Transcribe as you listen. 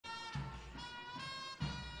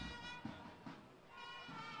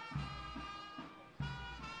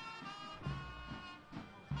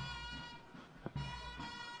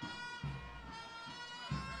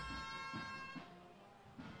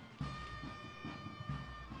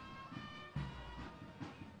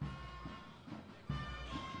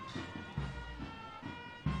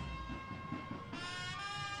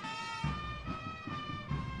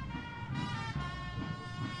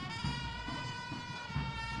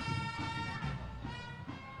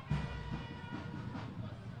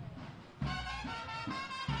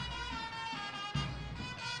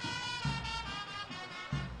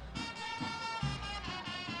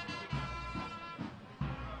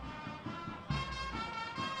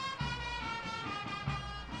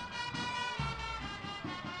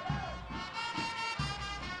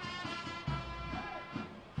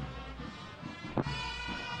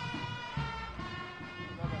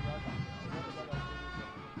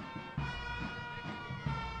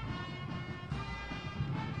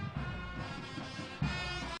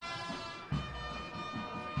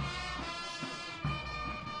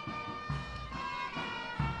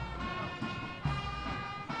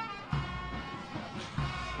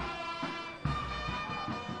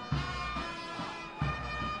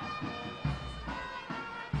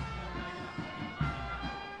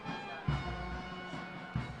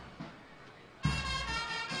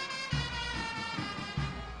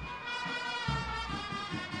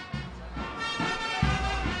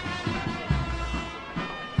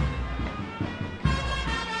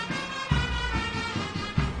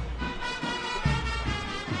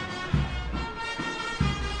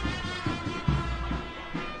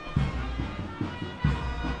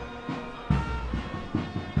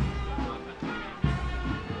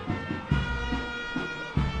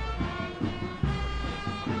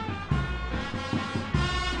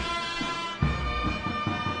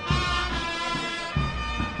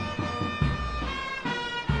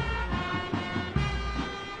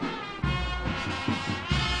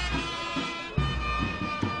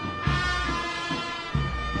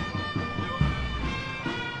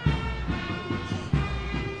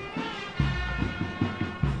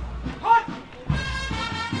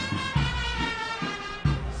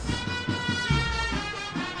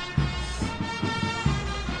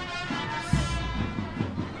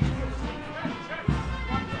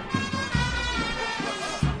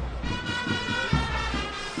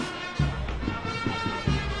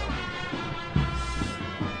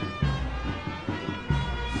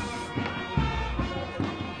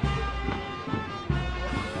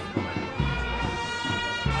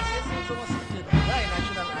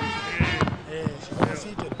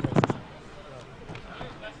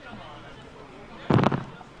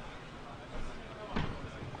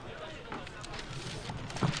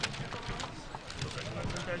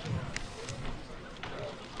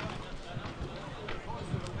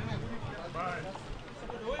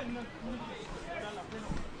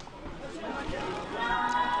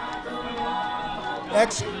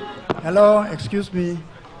Hello, excuse me.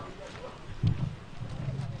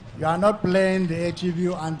 You are not playing the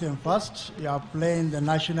ATV anthem first. You are playing the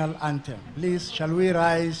national anthem. Please, shall we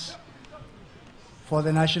rise for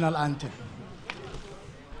the national anthem?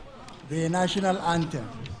 The national anthem.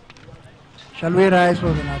 Shall we rise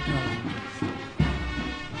for the national anthem?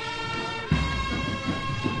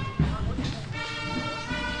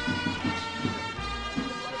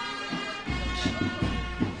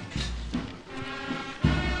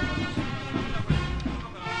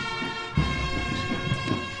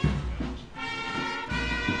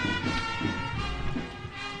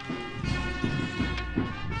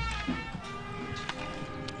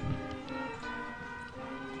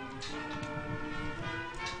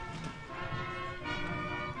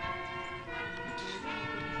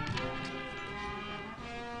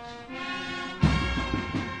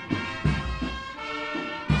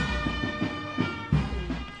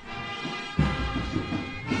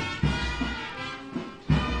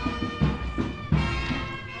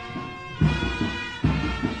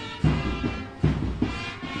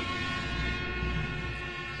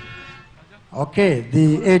 Okay,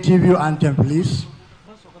 the ATV anthem, please.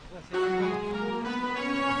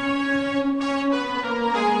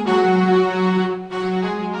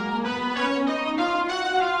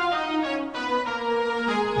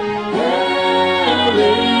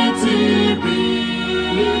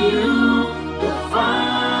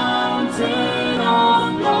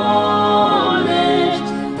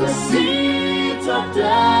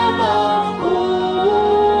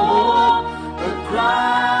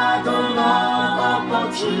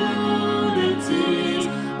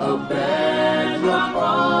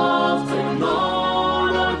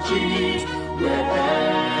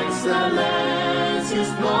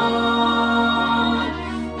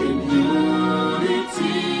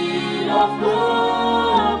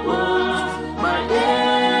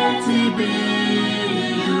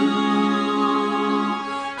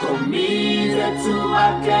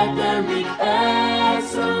 Academic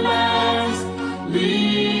excellence,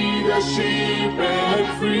 leadership and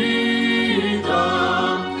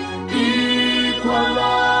freedom, equal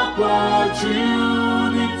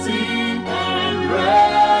opportunity and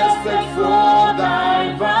respect for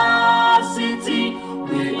diversity.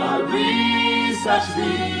 We are research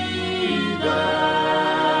leaders,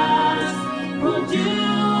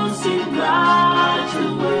 producing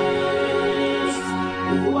graduates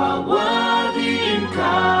who are worthy in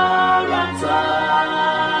character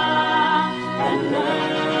and learning.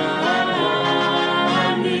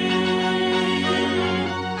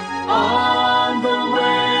 On the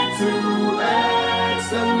way to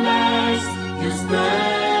excellence, you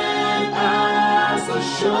stand as a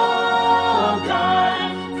sure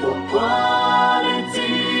guide for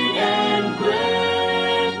quality and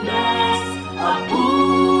greatness.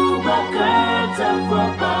 Abubakar, Tafawa,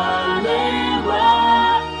 Balewa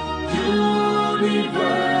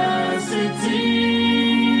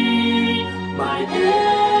University, my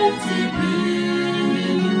ATBU.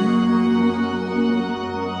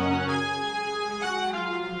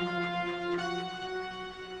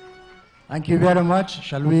 Thank you very much.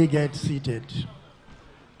 Shall we get seated?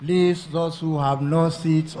 Please, those who have no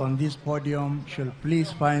seats on this podium should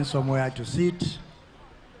please find somewhere to sit.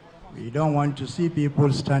 We don't want to see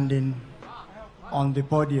people standing on the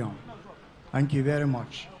podium. Thank you very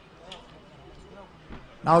much.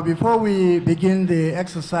 Now, before we begin the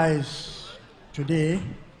exercise today,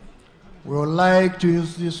 we would like to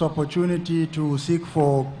use this opportunity to seek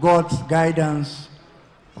for God's guidance,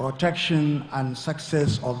 protection, and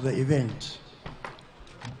success of the event.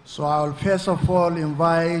 So I will first of all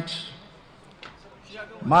invite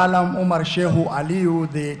Malam Umar Shehu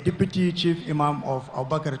Aliyu, the Deputy Chief Imam of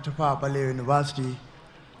Abubakar Tafawa Balewa University,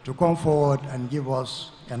 to come forward and give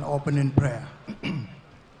us an opening prayer.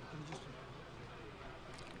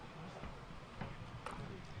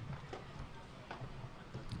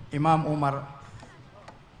 Imam Umar.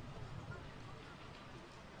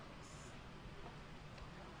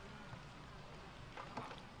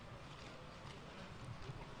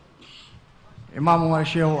 Imam Umar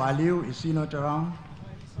Shehu Aliyu, is he not around?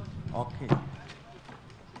 Okay.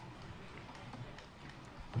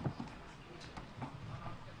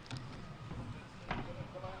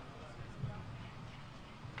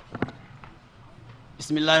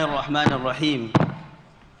 Bismillahirrahmanirrahim.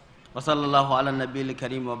 Wa sallallahu ala nabiyil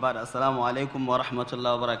kareem wa ba'd. Assalamu alaikum wa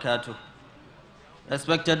rahmatullahi wa barakatuh.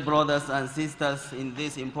 Respected brothers and sisters in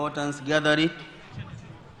this important gathering,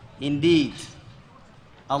 indeed,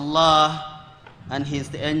 Allah and His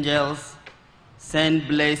angels send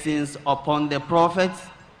blessings upon the prophets,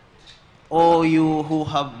 all you who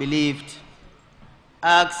have believed,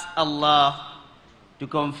 ask Allah to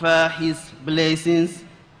confer His blessings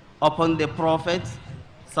upon the Prophet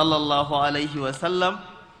sallallahu alaihi wasallam,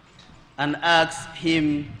 and ask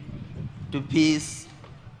him to peace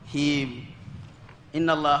him.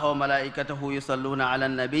 Inna Allaha wa malaikatahu yusalluna ala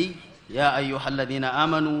nabi ya ayyuhalladhina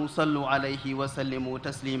amanu sallu alayhi wa sallimu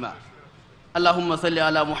taslima. Allahumma salli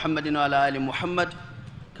ala Muhammadin wa ala ali Muhammad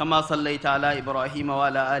kama sallaita ala Ibrahim wa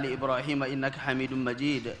ala ali Ibrahim innaka Hamidum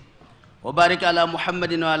Majid. Wa barik ala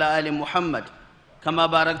Muhammadin wa ala ali Muhammad kama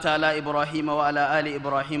barakta ala Ibrahim wa ala ali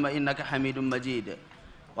Ibrahim innaka Hamidum Majid.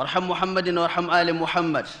 Warham Muhammadin warham ali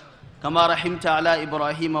Muhammad كما رحمت على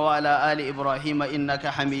إبراهيم وعلى آل إبراهيم إنك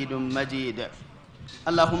حميد مجيد.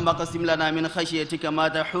 اللهم قسم لنا من خشيتك ما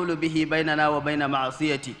تحول به بيننا وبين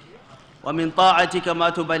معصيتك، ومن طاعتك ما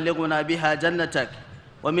تبلغنا بها جنتك،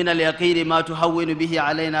 ومن اليقين ما تهون به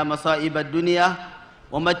علينا مصائب الدنيا،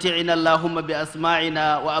 ومتعنا اللهم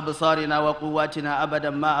بأسماعنا وأبصارنا وقواتنا أبدا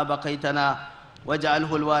ما أبقيتنا،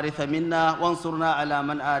 واجعله الوارث منا وانصرنا على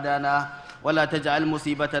من آدانا، ولا تجعل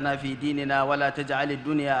مصيبتنا في ديننا، ولا تجعل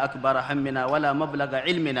الدنيا أكبر همنا ولا مبلغ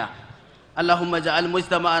علمنا. اللهم اجعل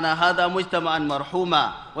مجتمعنا هذا مجتمعا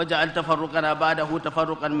مرحوما، واجعل تفرقنا بعده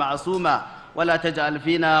تفرقا معصوما، ولا تجعل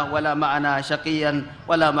فينا ولا معنا شقيا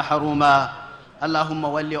ولا محروما. اللهم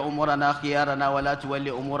ول أمورنا خيارنا ولا تول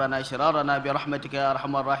أمورنا شرارنا برحمتك يا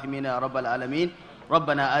أرحم الراحمين يا رب العالمين.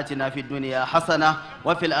 ربنا آتنا في الدنيا حسنة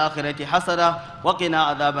وفي الآخرة حسنة وقنا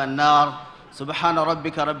عذاب النار. سبحان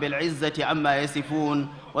ربك رب العزة عما يصفون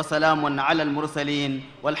وسلام على المرسلين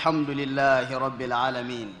والحمد لله رب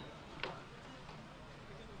العالمين.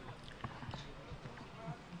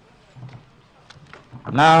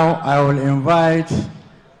 Now I will invite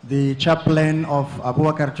the chaplain of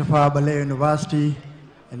Abubakar Balewa University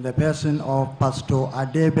in the person of Pastor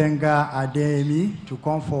Adebenga Ademi to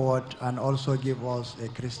come forward and also give us a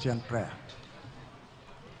Christian prayer.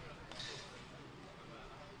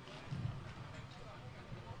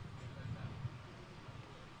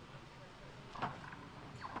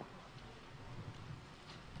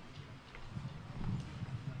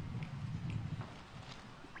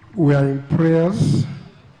 We are in prayers.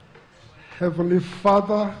 Heavenly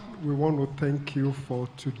Father, we want to thank you for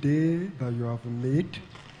today that you have made.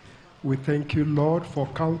 We thank you, Lord, for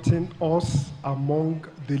counting us among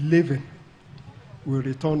the living. We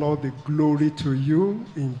return all the glory to you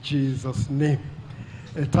in Jesus' name.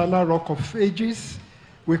 Eternal Rock of Ages,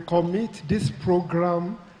 we commit this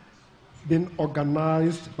program being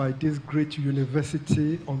organized by this great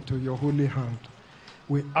university unto your holy hand.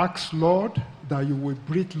 We ask, Lord, that you will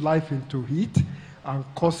breathe life into it and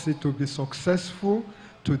cause it to be successful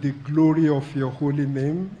to the glory of your holy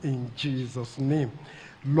name in Jesus' name.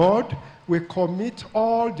 Lord, we commit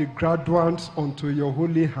all the graduates unto your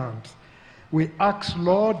holy hands. We ask,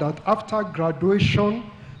 Lord, that after graduation,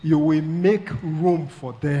 you will make room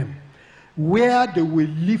for them, where they will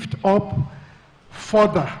lift up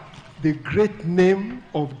further the great name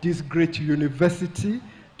of this great university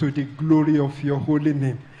to the glory of your holy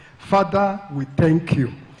name. Father, we thank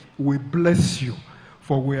you. We bless you.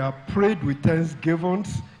 For we are prayed with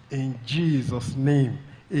thanksgivings in Jesus' name.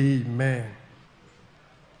 Amen.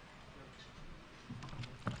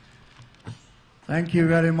 Thank you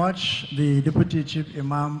very much, the Deputy Chief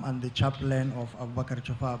Imam and the Chaplain of Abubakar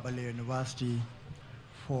Balewa University,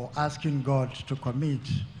 for asking God to commit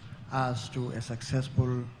us to a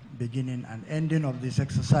successful beginning and ending of this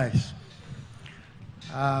exercise.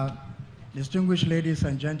 Distinguished ladies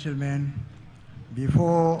and gentlemen,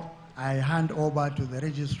 before I hand over to the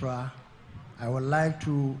registrar, I would like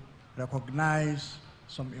to recognize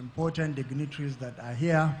some important dignitaries that are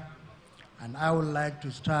here, and I would like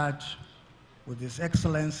to start with His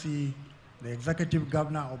Excellency, the Executive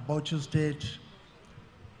Governor of Bauchi State,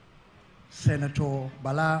 Senator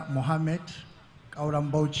Bala Mohammed, Kauram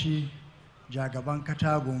Bauchi, Jagaban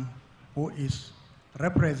Katagum, who is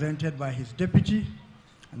represented by his deputy,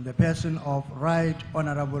 and the person of Right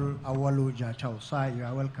Honorable Awalu Jachau. Sir, you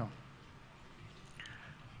are welcome.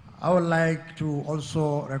 I would like to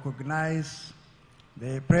also recognize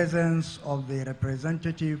the presence of the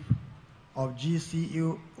representative of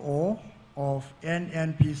GCEO of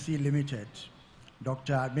NNPC Limited,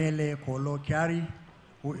 Dr. Mele Kolo Kyari,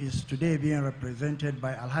 who is today being represented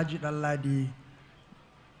by Alhaji Alladi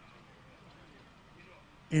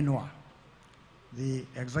Inwa, the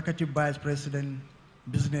Executive Vice President,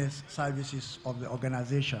 Business Services of the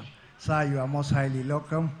organization. Sir, you are most highly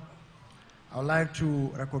welcome. I would like to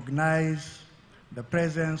recognize the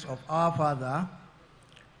presence of our father,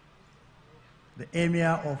 the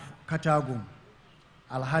Emir of Katagum,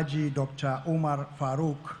 Alhaji Dr. Umar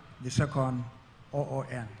Farouk II,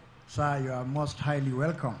 OON. Sir, you are most highly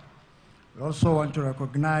welcome. We also want to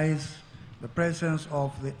recognize the presence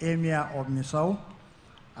of the Emir of Misau,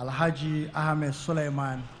 Alhaji Ahmed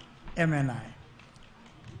Suleiman MNI.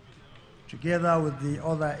 Together with the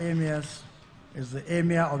other emirs is the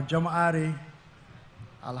Emir of Jama'ari,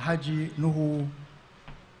 Alhaji Nuhu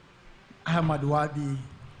Ahmad Wabi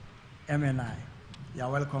MNI. You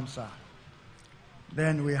are welcome, sir.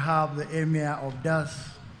 Then we have the Emir of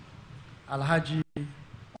Das, Alhaji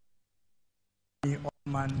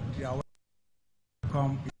Osman. You are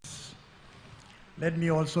welcome. Let me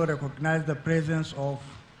also recognize the presence of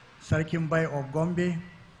Sarkimbai of Gombe,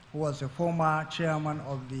 who was a former chairman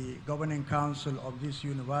of the governing council of this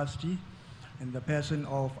university, in the person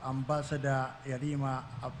of Ambassador Yarima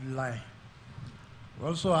Abdullahi. We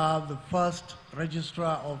also have the first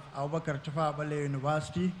registrar of Abubakar Tafawa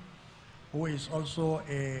University, who is also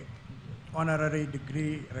an honorary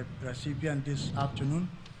degree recipient this afternoon,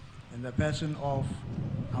 in the person of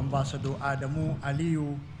Ambassador Adamu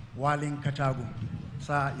Aliyu Waling Katagu.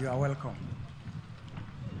 Sir, you are welcome.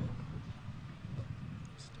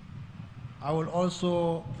 I will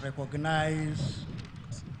also recognize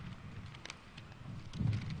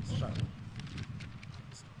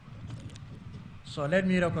So let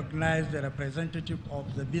me recognize the representative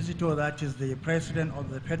of the visitor, that is the President of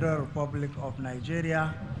the Federal Republic of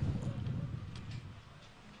Nigeria.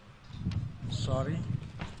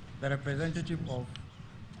 The representative of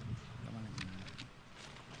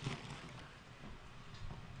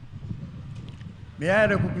May I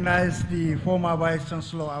recognize the former Vice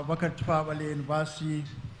Chancellor of Abubakar Tafawa University,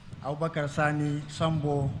 Abubakar Sani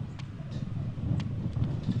Sambo,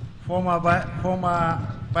 former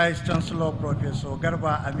Vice Chancellor Professor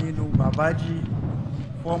Garba Aminu Babaji,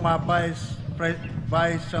 former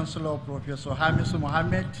Vice Chancellor Professor Hamisu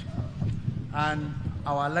Mohammed, and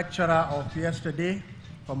our lecturer of yesterday,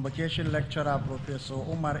 Convocation lecturer Professor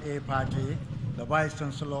Umar A. Pate, the Vice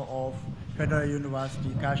Chancellor of Federal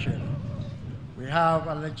University, Kashmir. We have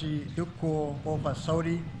Alaji Dukko Kofa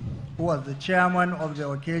Saudi, who was the chairman of the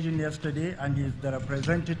occasion yesterday and is the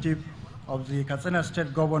representative of the Katsina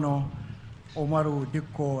State Governor, Omaru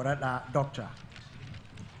Dikko Rada Doctor.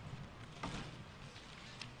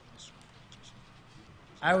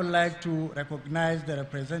 I would like to recognize the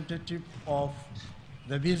representative of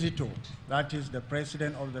the visitor, that is the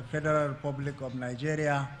President of the Federal Republic of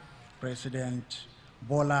Nigeria, President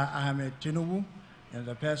Bola Ahmed Tinubu, in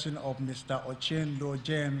the person of Mr. Ochendo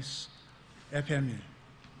James, FME.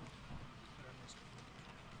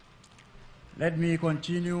 Let me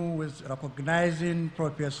continue with recognizing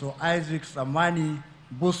Professor Isaac Samani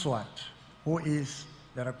Buswat, who is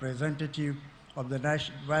the representative of the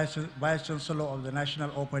Vice Chancellor of the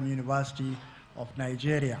National Open University of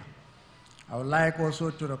Nigeria. I would like also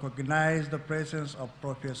to recognize the presence of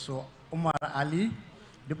Professor Umar Ali,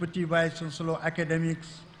 Deputy Vice Chancellor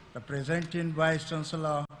Academics, representing Vice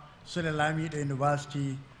Chancellor Sulalami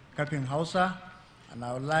University, Kaping Hausa. And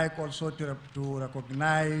I would like also to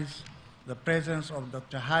recognize the presence of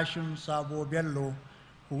Dr. Hashim Sabo Bello,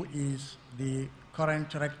 who is the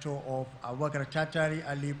current rector of Abubakar Chatari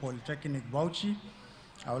Ali Polytechnic Bauchi.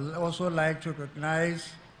 I would also like to recognize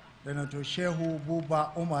Senator Shehu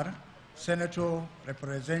Buba Umar, Senator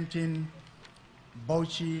representing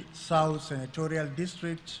Bauchi South Senatorial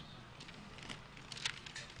District,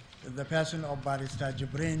 in the person of Barrister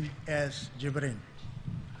Jibrin S. Jibrin.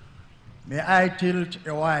 May I tilt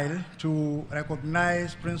a while to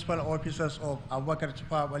recognize principal officers of Abubakar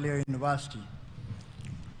Tafawa University.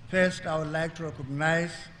 First, I would like to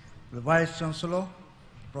recognize the Vice Chancellor,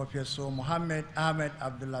 Professor Mohammed Ahmed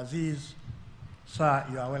Abdulaziz. Sir,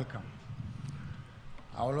 you are welcome.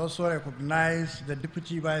 I will also recognize the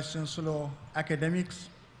Deputy Vice Chancellor, Academics,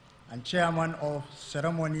 and Chairman of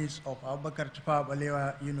Ceremonies of Abubakar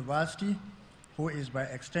Tafawa University, who is by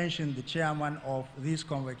extension the Chairman of this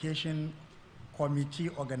Convocation Committee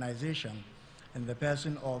organization, in the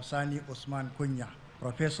person of Sani Usman Kunya,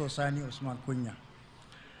 Professor Sani Usman Kunya.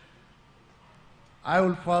 I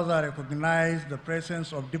will further recognize the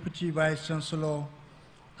presence of Deputy Vice Chancellor,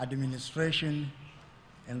 Administration,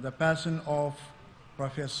 in the person of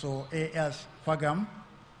Professor A.S. Fagam.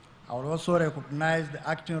 I will also recognize the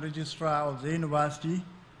Acting Registrar of the University,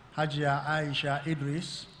 Hajia Aisha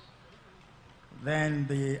Idris, then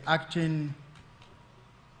the Acting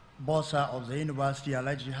Bossa of the University,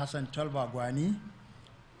 Alaji Hassan Talba Gwani.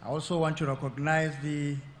 I also want to recognize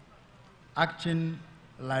the Acting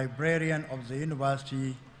Librarian of the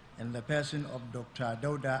University in the person of Dr.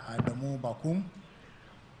 Dauda Adamu Bakum.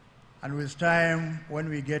 And with time, when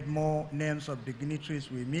we get more names of dignitaries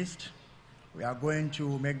we missed, We are going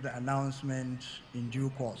to make the announcement in due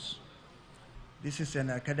course. This is an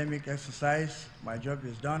academic exercise. My job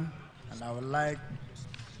is done, and I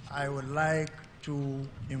would like to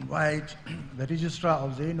invite the registrar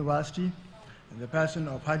of the university, in the person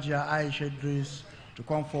of Hajia Aisha Idris, to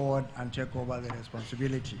come forward and take over the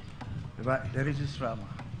responsibility. The registrar.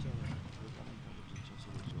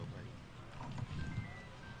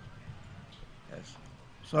 Yes.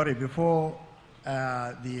 Sorry, before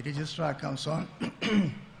the registrar comes on,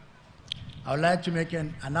 I would like to make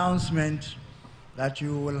an announcement that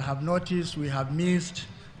you will have noticed we have missed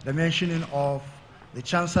the mentioning of the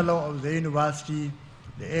Chancellor of the University,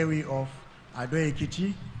 the AWE of Ado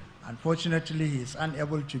Ekiti. Unfortunately, he is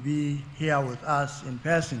unable to be here with us in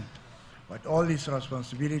person, but all his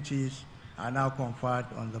responsibilities are now conferred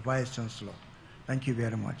on the Vice Chancellor. Thank you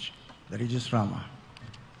very much. The Registrar.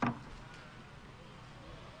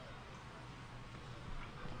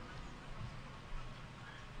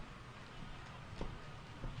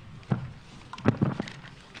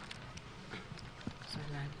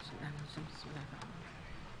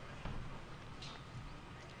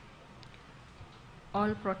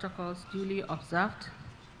 All protocols duly observed.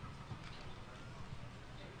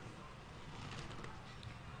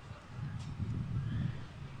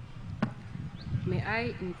 May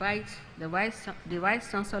I invite the Vice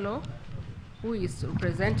Chancellor, who is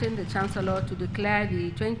representing the Chancellor, to declare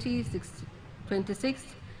the 26th,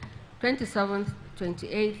 27th,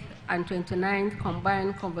 28th, and 29th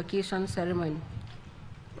combined convocation ceremony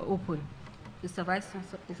open. Mr. Vice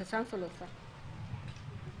Chancellor, Mr. Chancellor, sir.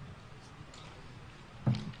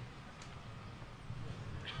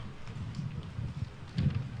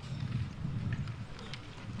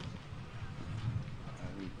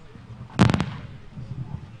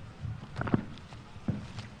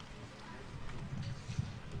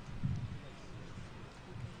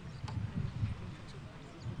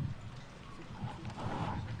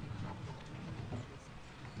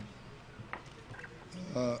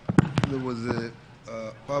 There was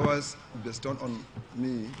powers bestowed on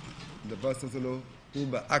me, the Vice Chancellor, who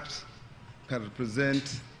by act can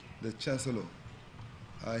represent the Chancellor.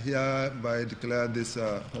 I hereby declare this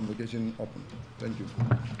convocation open. Thank you.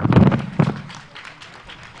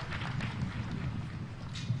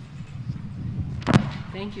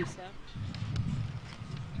 Thank you, sir.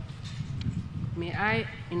 May I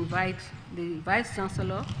invite the Vice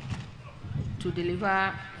Chancellor to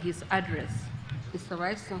deliver his address. Mr.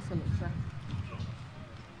 Vice Chancellor, sir.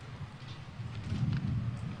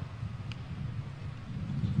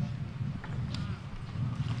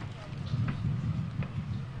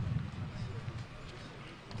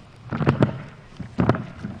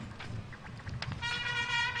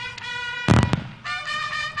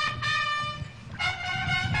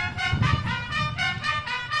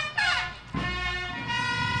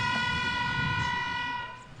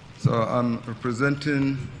 So I'm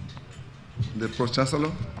representing the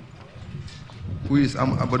Pro-Chancellor, who is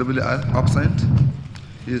unavoidably absent.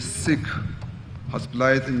 He is sick,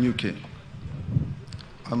 hospitalized in UK.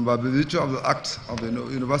 And by virtue of the Act, of the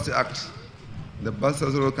University Act, the Vice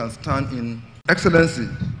Chancellor can stand in Excellency,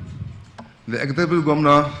 the Executive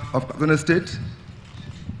Governor of Kaduna State,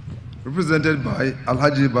 represented by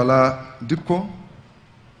Alhaji Bala Dikko,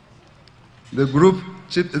 the Group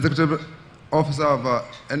Chief Executive Officer of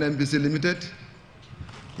NMBC Limited,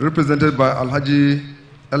 represented by Alhaji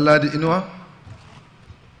Eladi Inua,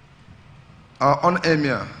 our own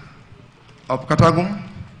Emir of Katagum,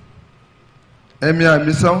 Emir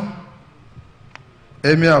Misau,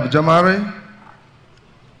 Emir of Jamare,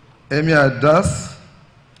 Emir Das,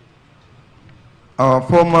 our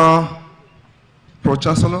former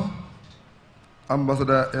Pro-Chancellor,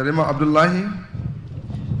 Ambassador Erima Abdullahi,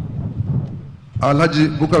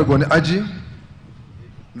 Alhaji Bukar Goni Aji,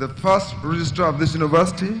 the first registrar of this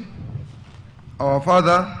university, our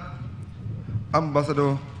father,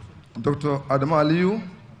 Ambassador Dr. Adamu Aliyu,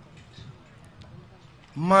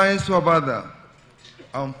 my swabada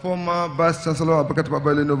and former Vice Chancellor of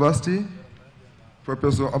Abubakar University,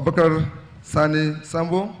 Professor Abubakar Sani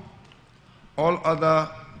Sambo, all other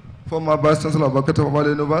former Vice Chancellor of Abubakar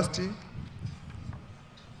University,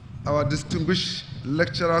 our distinguished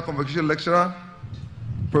lecturer, convocation lecturer,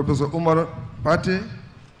 Professor Umar Pate,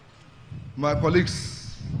 my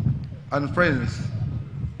colleagues and friends,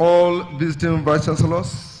 all visiting Vice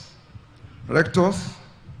Chancellors, rectors,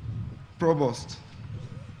 provosts,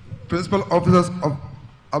 principal officers of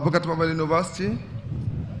Abubakar University,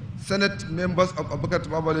 Senate members of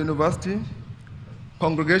Abubakar University,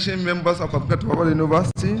 congregation members of Abubakar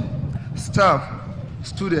University, staff,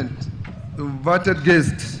 students, invited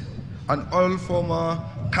guests, and all former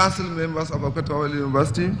council members of Tafawa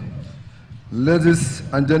University, ladies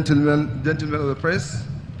and gentlemen of the press,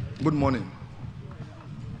 good morning.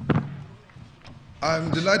 I'm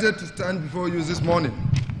delighted to stand before you this morning.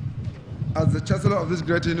 As the chancellor of this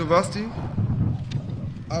great university,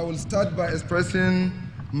 I will start by expressing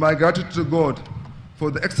my gratitude to God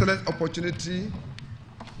for the excellent opportunity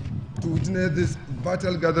to witness this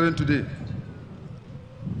vital gathering today.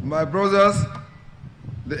 My brothers,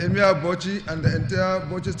 the Emir of Bauchi and the entire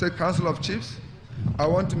Bauchi State Council of Chiefs, I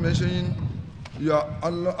want to mention your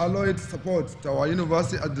unalloyed support to our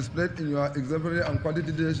university as displayed in your exemplary and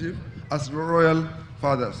quality leadership as royal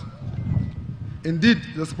fathers. Indeed,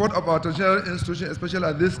 the support of our tertiary institution, especially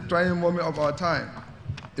at this trying moment of our time,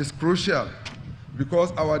 is crucial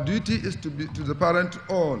because our duty is to be to the parent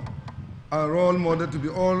all and role model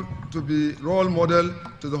to be role model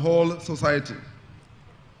to the whole society.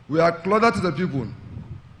 We are closer to the people,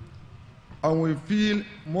 and we feel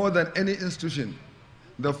more than any institution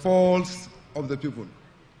the faults of the people.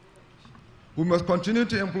 We must continue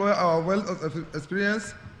to employ our wealth of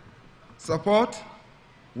experience, support,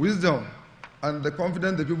 wisdom, and the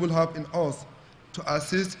confidence the people have in us to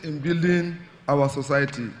assist in building our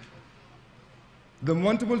society. The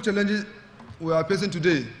multiple challenges we are facing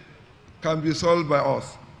today can be solved by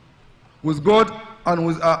us. With God and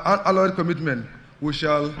with our unalloyed commitment, we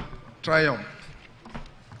shall triumph.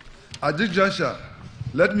 At this juncture,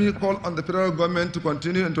 let me call on the federal government to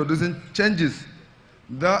continue introducing changes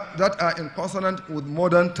that are in consonance with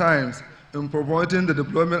modern times in promoting the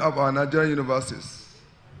deployment of our Nigerian universities.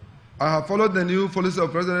 I have followed the new policy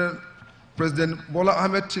of President Bola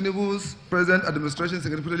Ahmed Tinubu's present administration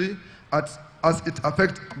significantly as it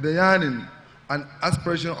affects the yearning and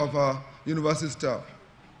aspiration of our university staff.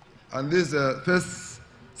 And this is first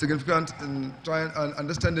significant in trying and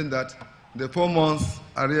understanding that the 4 months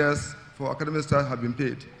arrears for academic staff have been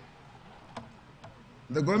paid.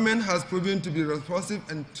 The government has proven to be responsive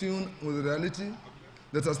and tuned with reality.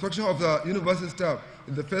 The satisfaction of the university staff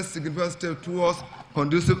is the first significant step towards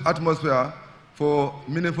conducive atmosphere for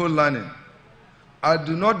meaningful learning. I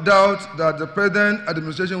do not doubt that the present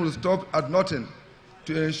administration will stop at nothing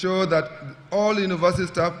to ensure that all university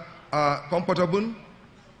staff are comfortable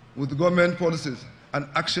with government policies and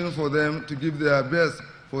action for them to give their best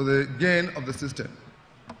for the gain of the system.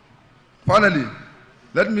 Finally,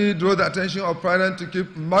 let me draw the attention of parents to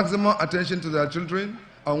keep maximum attention to their children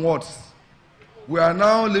and wards. We are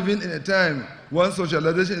now living in a time when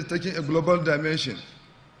socialization is taking a global dimension.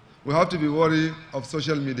 We have to be wary of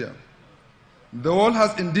social media. The world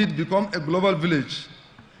has indeed become a global village.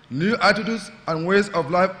 New attitudes and ways of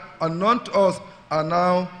life unknown to us are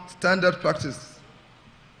now standard practice.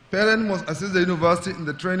 Parents must assist the university in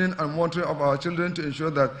the training and monitoring of our children to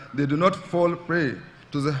ensure that they do not fall prey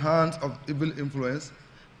to the hands of evil influence,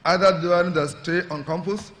 either during their stay on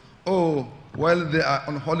campus or while they are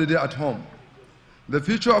on holiday at home. The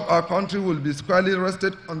future of our country will be squarely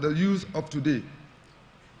rested on the youth of today.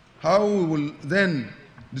 How we will then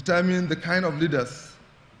determine the kind of leaders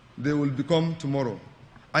they will become tomorrow.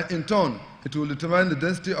 And in turn, it will determine the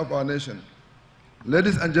density of our nation.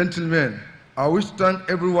 Ladies and gentlemen, I wish to thank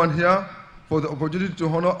everyone here for the opportunity to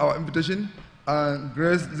honor our invitation and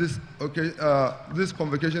grace this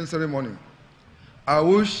convocation ceremony. I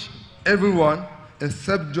wish everyone a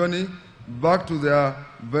safe journey back to their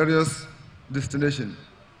various destinations.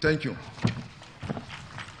 Thank you.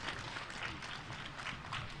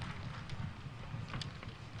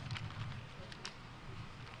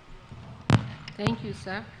 Thank you,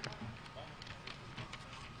 sir.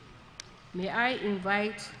 May I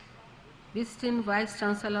invite visiting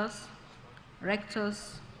vice-chancellors,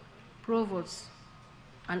 rectors, provosts,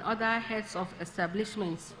 and other heads of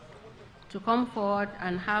establishments to come forward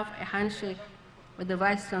and have a handshake with the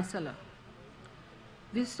vice-chancellor.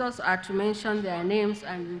 Visitors are to mention their names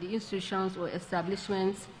and the institutions or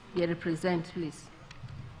establishments they represent, please.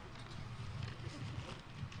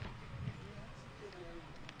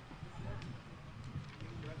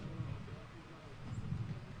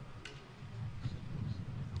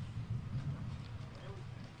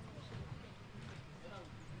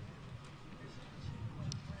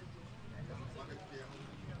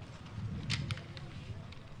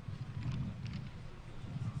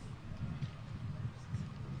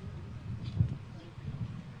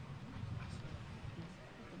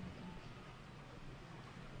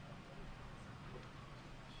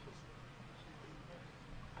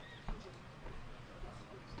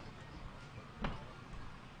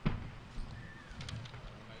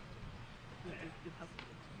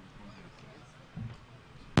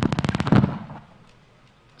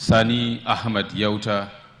 Sani Ahmad Yauta,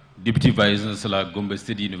 Deputy Vice Chancellor, Gombe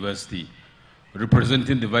State University.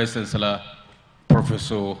 Representing the Vice Chancellor,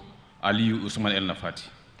 Professor Aliyu Usman El Nafati.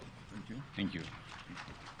 Thank you. Thank you.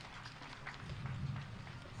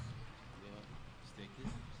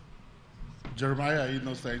 Jeremiah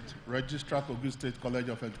Innocent, Registrar of Ogun State College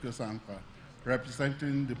of Education,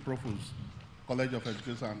 representing the Provost, College of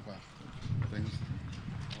Education. Thanks.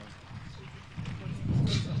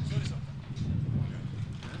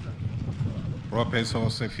 Professor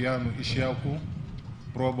Sefianu Ishiaku,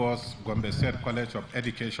 Provost, Gombe State College of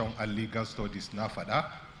Education and Legal Studies, NAFADA,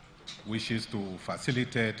 wishes to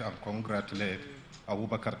facilitate and congratulate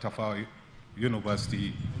Abubakar Tafawa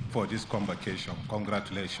University for this convocation.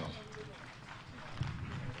 Congratulations.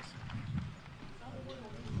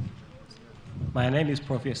 My name is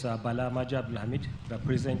Professor Balewa Abdulhamid,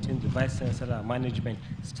 representing the Vice Chancellor, Management,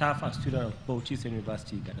 Staff and Students of Bauchi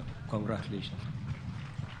University, Ghana. Congratulations.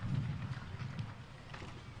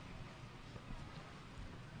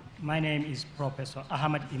 My name is Professor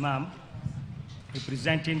Ahmad Imam,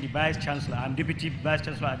 representing the Vice Chancellor. I'm Deputy Vice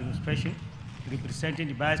Chancellor Administration, representing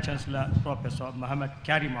the Vice Chancellor, Professor Muhammad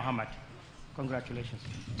Kari Muhammad. Congratulations.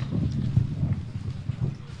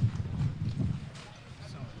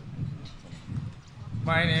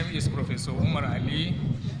 My name is Professor Umar Ali,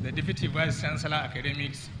 the Deputy Vice Chancellor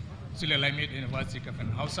Academics, Sulaimid University,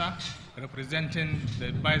 Kafin Hausa, representing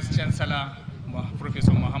the Vice Chancellor,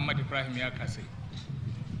 Professor Muhammad Ibrahim Yakase.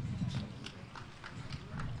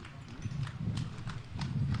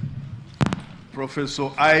 Professor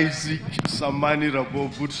Isaac Samani Rabo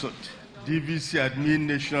Butsot, TVC Admin,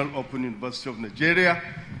 National Open University of Nigeria,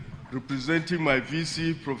 representing my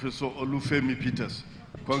VC, Professor Olufemi Peters.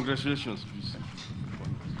 Congratulations, VC.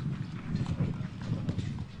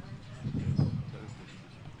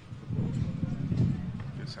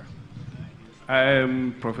 I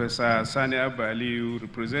am Professor Sani Abaliu,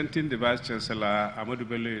 representing the Vice Chancellor, Ahmadu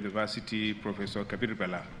Bello University, Professor Kabir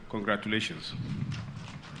Bella. Congratulations.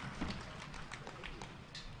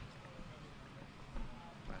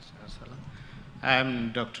 I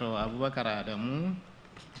am Dr. Abubakar Adamu,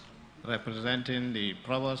 representing the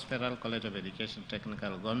Provost Federal College of Education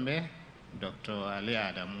Technical Gombe, Dr. Ali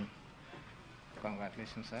Adamu.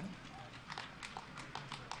 Congratulations, sir.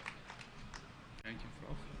 Thank you,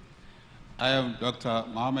 Prof. I am Dr.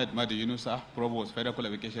 Mohammed Madi Yunusa, Provost Federal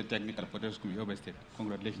College of Education Technical Potato School, Yobe State.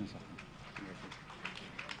 Congratulations, sir.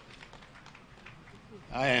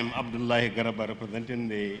 I am Abdullahi Garaba, representing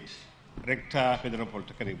the Rector, Federal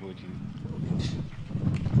Polytechnic Bauchi.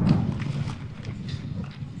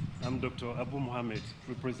 I'm Dr. Abu Mohammed,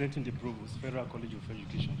 representing the Provost, Federal College of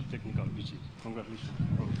Education, Technical Bauchi. Congratulations.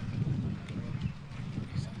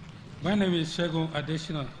 My name is Shegun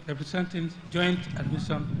Adesina, representing Joint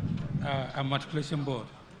Admission and Matriculation Board.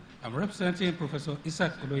 I'm representing Professor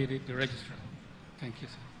Isaac Oloyede, the Registrar. Thank you,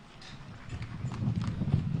 sir.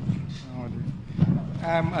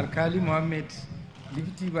 I'm Alkali Mohammed,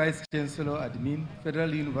 Deputy Vice Chancellor Admin,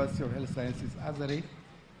 Federal University of Health Sciences, Azare,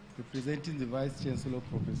 representing the Vice Chancellor,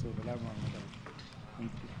 Professor Bala Mohammed.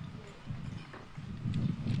 Thank you.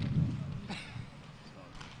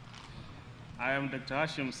 I am Dr.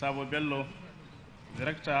 Hashim Sabo Bello,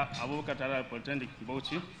 Director, Abubakar Polytechnic,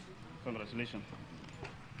 Bauchi. Congratulations.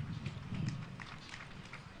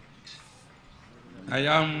 I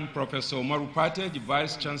am Professor Umaru Pate, the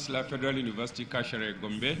Vice Chancellor, Federal University, Kashere,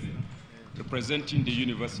 Gombe. Representing the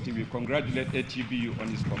university, we congratulate ATBU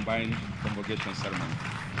on its combined convocation ceremony.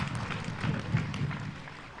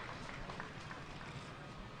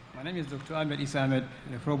 My name is Dr. Ahmed Isa Ahmed,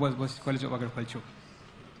 the Provost Bauchi College of Agriculture.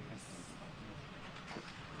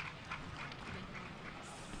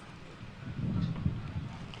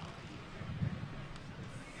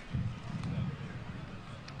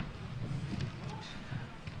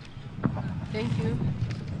 Thank you.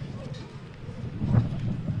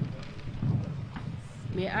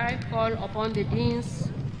 May I call upon the deans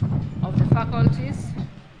of the faculties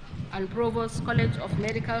and Provost College of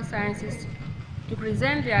Medical Sciences to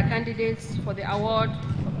present their candidates for the award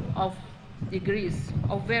of degrees,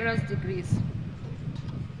 of various degrees.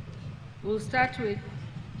 We'll start with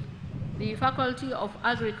the Faculty of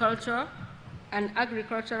Agriculture and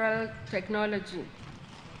Agricultural Technology.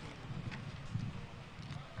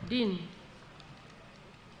 Dean.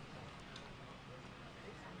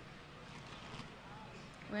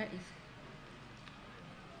 Where is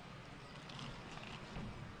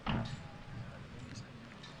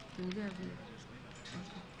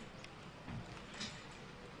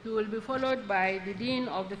he will be followed by the Dean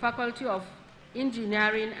of the Faculty of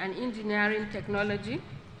Engineering and Engineering Technology,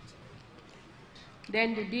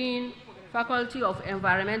 then the Dean, Faculty of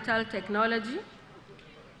Environmental Technology,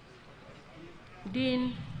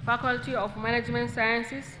 Dean, Faculty of Management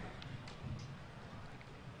Sciences,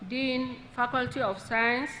 Dean, Faculty of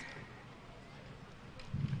Science,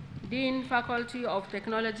 Dean, Faculty of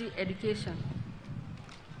Technology Education,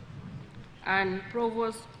 and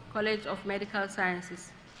Provost, College of Medical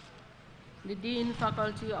Sciences. The Dean,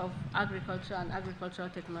 Faculty of Agriculture and Agricultural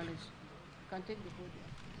Technology. You can take the podium.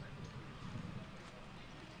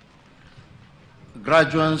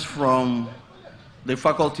 Graduates from the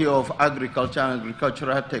Faculty of Agriculture and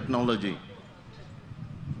Agricultural Technology.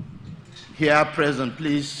 Here present,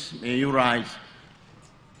 please, may you rise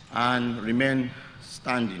and remain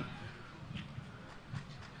standing.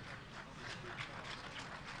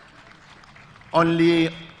 Only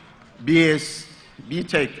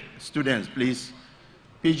BTech students, please.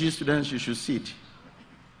 PG students, you should sit.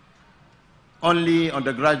 Only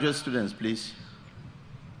undergraduate students, please.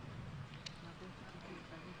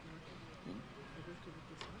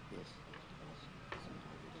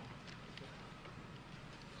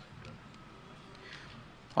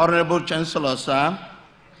 Honorable Chancellor, sir,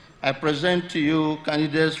 I present to you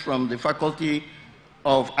candidates from the Faculty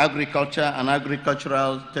of Agriculture and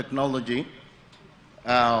Agricultural Technology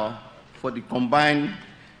for the combined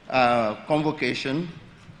convocation,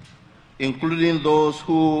 including those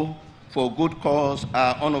who, for good cause,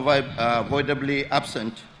 are unavoidably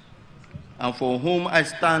absent, and for whom I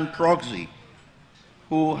stand proxy,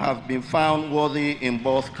 who have been found worthy in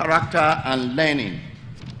both character and learning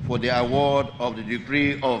for the award of the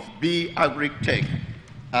degree of B Agri Tech,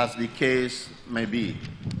 as the case may be.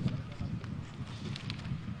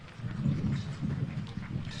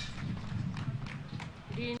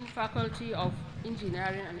 Dean, Faculty of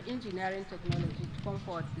Engineering and Engineering Technology, to come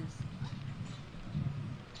forward, please.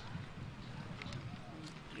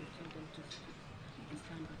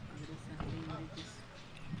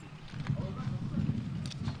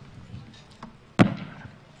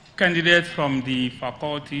 Candidates from the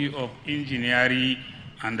Faculty of Engineering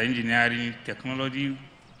and Engineering Technology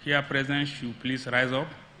here present should please rise up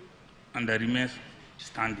and remain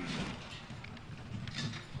standing.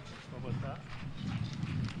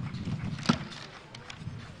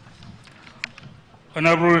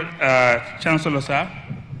 Honorable Chancellor, sir,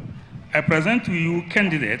 I present to you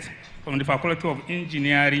candidates from the Faculty of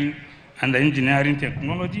Engineering and Engineering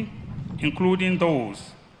Technology, including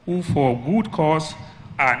those who for good cause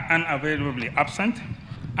are unavailably absent,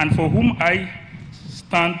 and for whom I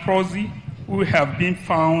stand proxy, who have been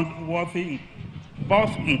found worthy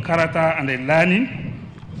both in character and in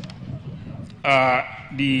learning, for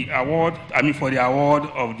the award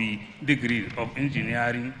of the degree of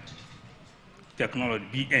Engineering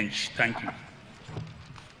Technology, BEng. Thank you.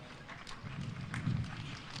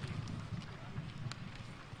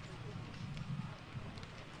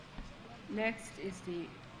 Next is the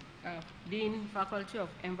Dean, Faculty of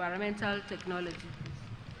Environmental Technology.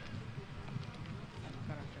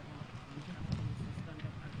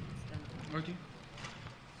 Okay.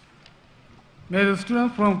 May the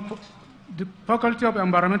students from the Faculty of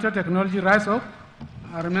Environmental Technology rise up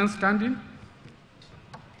and remain standing.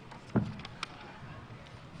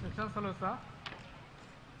 Chancellor, sir.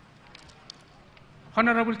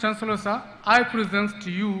 Honorable Chancellor, sir, I present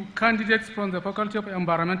to you candidates from the Faculty of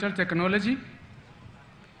Environmental Technology,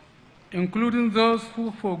 including those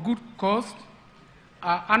who for good cause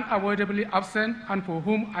are unavoidably absent and for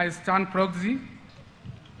whom I stand proxy,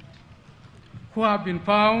 who have been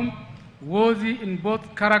found worthy in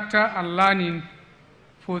both character and learning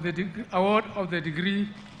for the award of the degree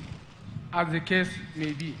as the case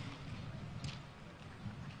may be.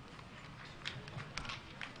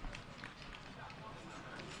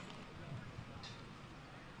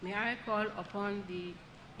 May I call upon the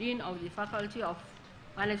Dean of the Faculty of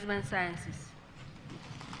Management Sciences.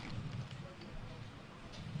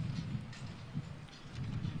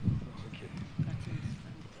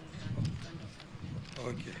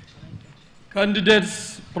 Okay.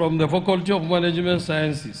 Candidates from the Faculty of Management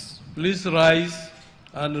Sciences, please rise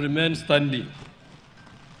and remain standing.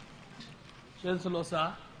 Chancellor,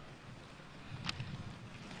 sir.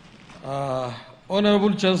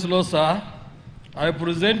 Honorable Chancellor, sir, I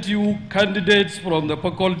present you candidates from the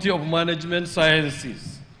Faculty of Management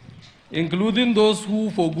Sciences, including those who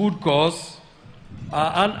for good cause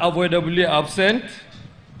are unavoidably absent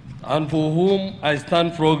and for whom I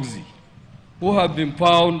stand proxy, who have been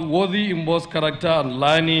found worthy in both character and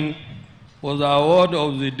learning for the award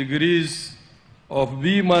of the degrees of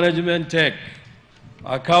B Management Tech,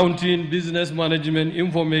 Accounting, Business Management,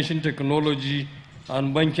 Information Technology,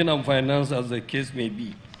 and Banking and Finance, as the case may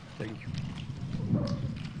be. Thank you.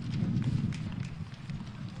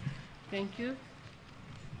 Thank you.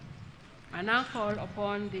 I now call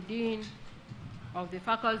upon the Dean of the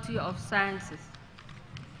Faculty of Sciences.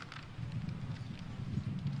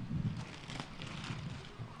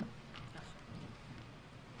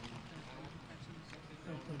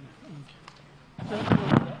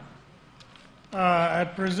 I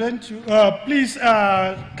present you, please,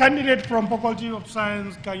 candidate from Faculty of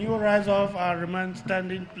Science, can you rise up and remain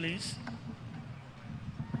standing, please?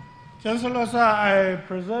 Chancellor, sir, I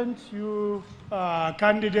present you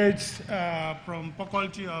candidates from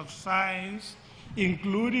Faculty of Science,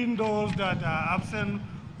 including those that are absent,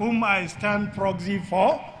 whom I stand proxy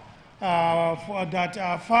for that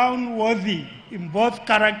are found worthy in both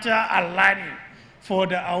character and learning for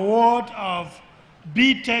the award of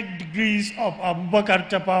B.Tech degrees of Abubakar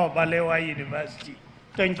Tafawa Balewa University.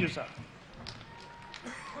 Thank you, sir.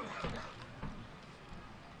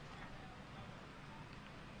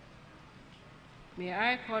 May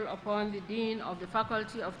I call upon the Dean of the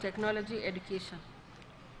Faculty of Technology Education.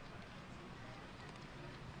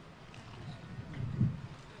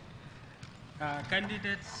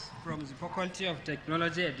 Candidates from the Faculty of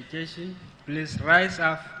Technology Education, please rise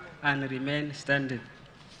up and remain standing.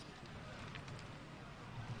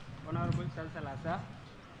 Honorable Chancellor, sir,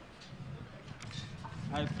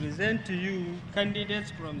 I present to you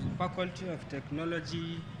candidates from the Faculty of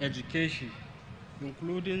Technology Education,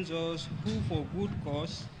 including those who for good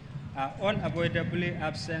cause are unavoidably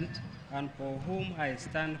absent and for whom I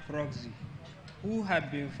stand proxy, who have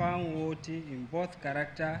been found worthy in both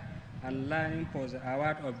character and learning for the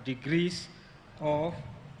award of degrees of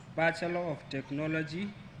Bachelor of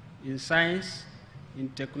Technology in Science, in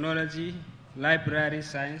Technology, Library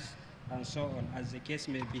Science, and so on, as the case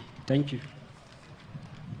may be. Thank you.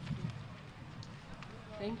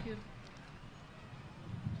 Thank you.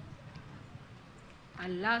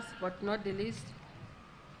 And last but not the least,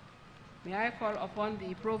 may I call upon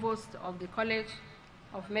the Provost of the College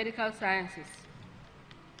of Medical Sciences.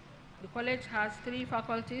 The college has 3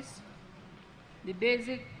 faculties: the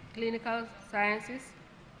Basic Clinical Sciences,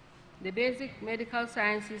 the Basic Medical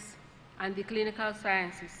Sciences, and the Clinical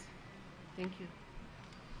Sciences. Thank you.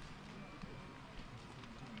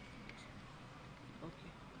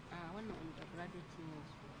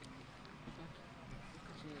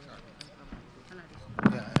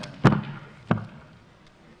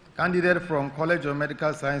 Candidate from College of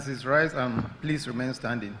Medical Sciences, rise and please remain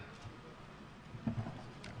standing.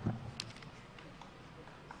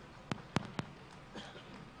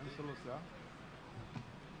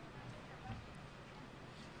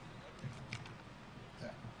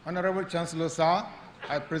 Honorable Chancellor, sir,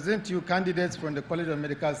 I present you candidates from the College of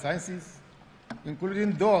Medical Sciences,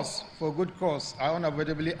 including those for good cause are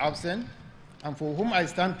unavoidably absent and for whom I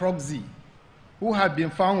stand proxy, who have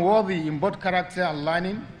been found worthy in both character and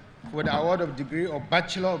learning for the award of degree of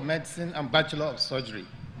Bachelor of Medicine and Bachelor of Surgery.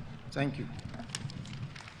 Thank you.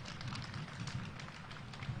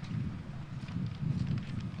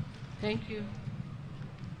 Thank you.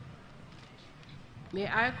 May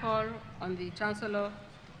I call on the Chancellor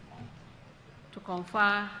to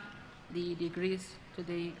confer the degrees to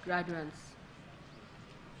the graduates.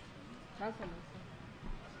 Chancellor.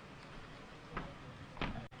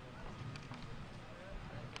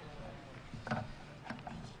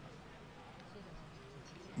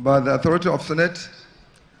 By the authority of Senate,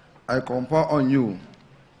 I confer on you,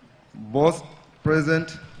 both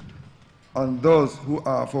present and those who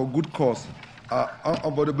are for good cause are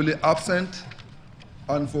unavoidably absent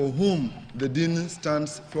and for whom the Dean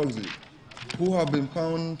stands proxy, who have been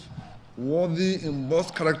found worthy in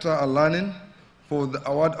both character and learning for the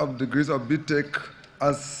award of degrees of B.Tech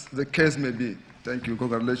as the case may be. Thank you.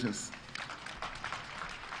 Congratulations.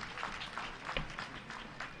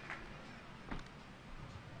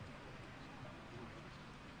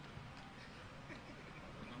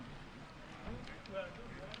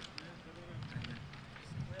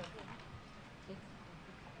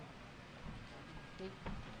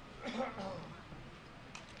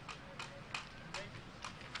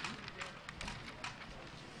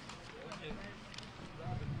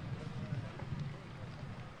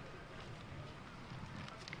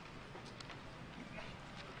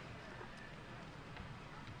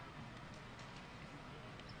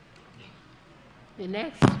 The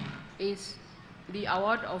next is the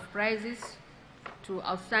award of prizes to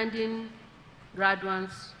outstanding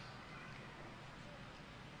graduates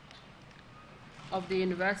of the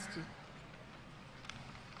university.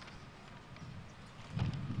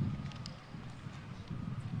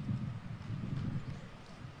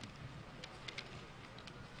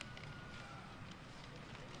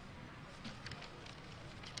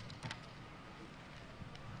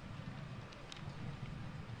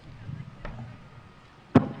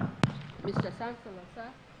 Mr. Chancellor, sir.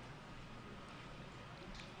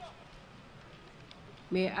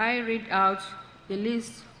 May I read out the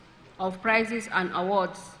list of prizes and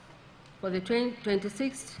awards for the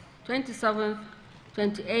 26th, 27th,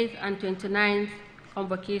 28th, and 29th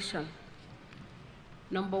Convocation.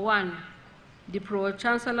 Number 1, the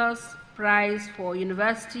Pro-Chancellor's Prize for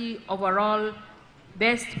University Overall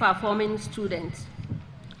Best Performing Student.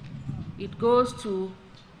 It goes to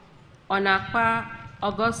Onakpa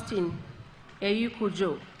Augustine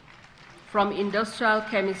Eyukujo from Industrial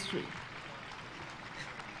Chemistry.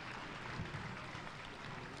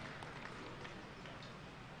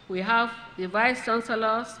 We have the Vice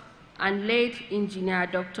Chancellor's and late Engineer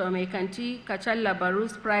Dr. Mekanti Kachalla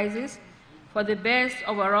Baru's prizes for the best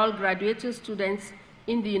overall graduating students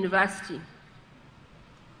in the university.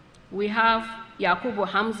 We have Yakubu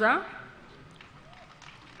Hamza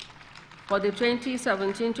for the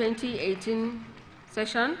 2017-2018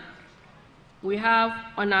 session. We have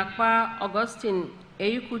Onakpa Augustine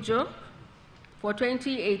Eyukujo for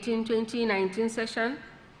 2018-2019 session.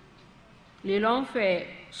 Lilongfe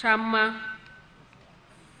Shamma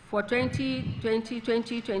for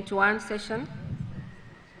 2020-2021 session.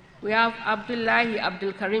 We have Abdullahi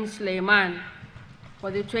Abdul Karim Suleiman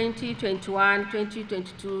for the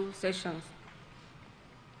 2021-2022 sessions.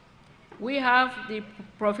 We have the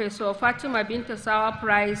Professor Fatima Bint Sawa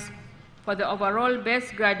Prize for the overall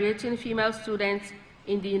best graduating female students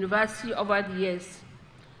in the university over the years.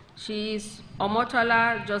 She is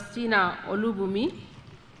Omotola Justina Olubumi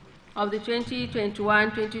of the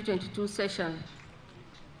 2021-2022 session.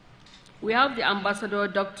 We have the Ambassador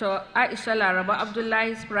Dr. Aisha Laraba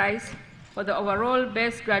Abdullahi's Prize for the overall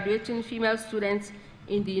best graduating female students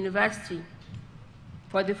in the university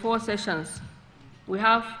for the 4 sessions. We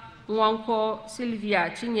have Nwanko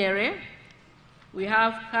Sylvia Chinyere. We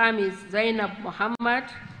have Kamis Zainab Muhammad,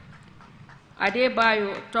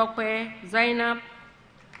 Adebayo Tokwe Zainab,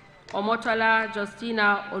 Omotola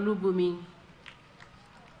Justina Olubumi.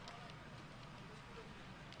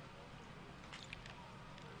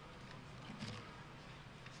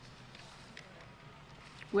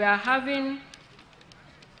 We are having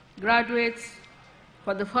graduates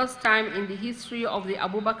for the first time in the history of the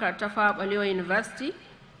Abubakar Tafawa Balewa University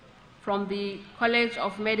from the College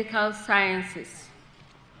of Medical Sciences.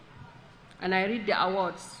 And I read the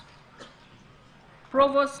awards.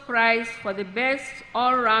 Provost Prize for the best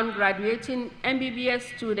all-round graduating MBBS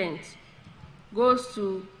student goes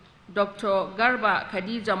to Dr. Garba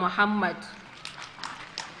Khadija Muhammad.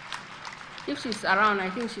 If she's around, I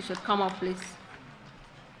think she should come up, please.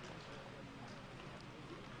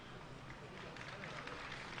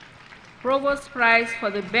 Provost Prize for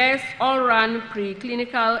the best all-round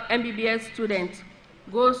preclinical MBBS student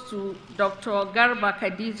goes to Dr. Garba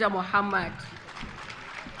Khadija Muhammad.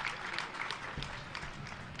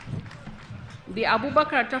 The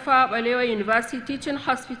Abubakar Tafawa Balewa University Teaching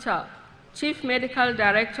Hospital Chief Medical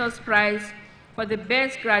Director's Prize for the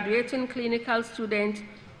best graduating clinical student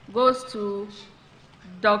goes to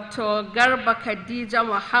Dr. Garba Khadija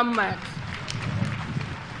Muhammad.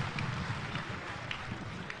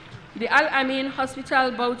 The Al-Amin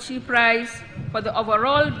Hospital Bauchi Prize for the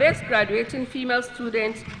overall best graduating female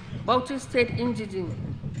student, Bauchi State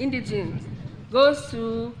Indigene, goes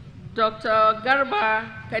to Dr. Garba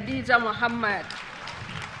Khadija Muhammad.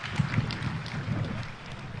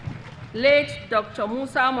 Late Dr.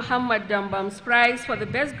 Musa Muhammad Dambam's Prize for the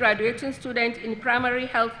best graduating student in primary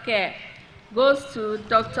health care goes to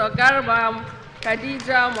Dr. Garba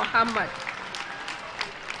Khadija Muhammad.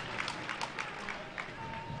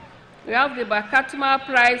 We have the Bakatma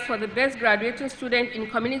Prize for the best graduating student in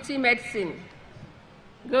community medicine.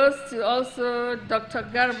 Goes to also Dr.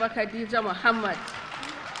 Garba Khadija Muhammad.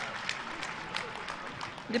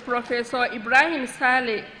 The Professor Ibrahim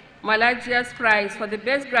Saleh Malajia's Prize for the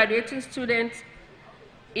best graduating student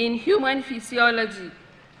in human physiology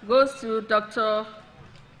goes to Dr.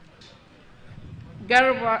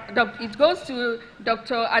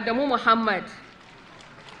 Adamu Muhammad.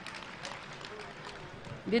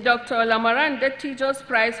 The Dr. Lamaran Detijos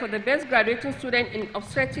Prize for the best graduating student in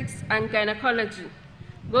obstetrics and gynecology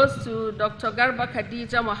goes to Dr. Garba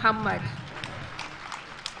Khadija Muhammad.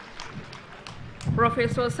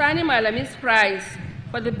 Professor Sani Malami's Prize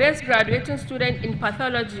for the best graduating student in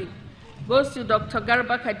pathology goes to Dr.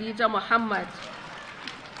 Garba Khadija Muhammad.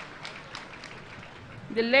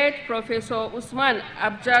 The late Professor Usman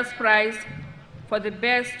Abjas Prize for the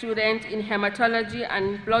best student in hematology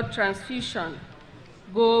and blood transfusion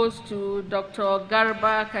goes to Dr.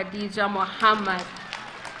 Garba Khadija Muhammad.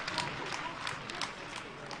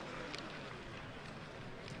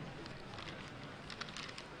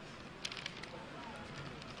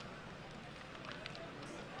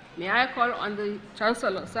 May I call on the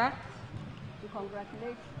Chancellor, sir, to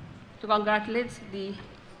congratulate the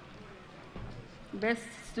best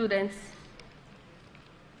students.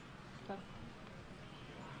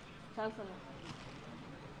 Chancellor.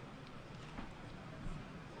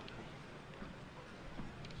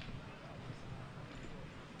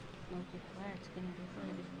 Okay, right. Can you do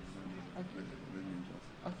okay.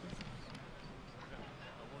 Okay.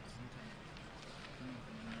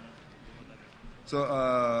 So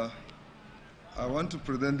I want to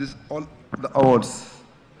present all the awards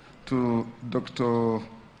to Dr.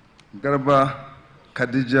 Garba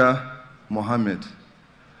Khadija Mohammed.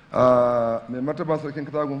 Mai martaba sarkin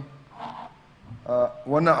Katagun,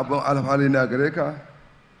 wannan abin alfahari ne a gare ka.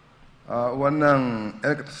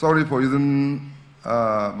 Wannan, sorry for using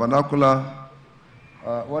vernacular,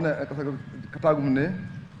 wannan ‘yan ƙasar Katagun ne,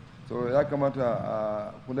 so ya kamata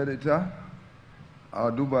a kula da ita,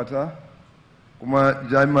 a duba ta, kuma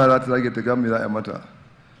jami'a za ta zage ta gami za a mata.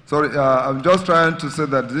 Sorry, I'm just trying to say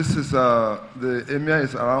that this is, the emir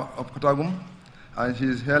is around of Katagum, and she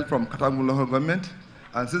is hailed from Katagum local government.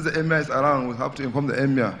 And since the emir is around, we have to inform the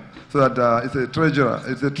emir so that it's a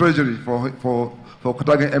treasury for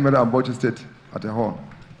Katagum Emir and Bauchi State at a whole.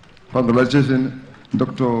 Congratulations,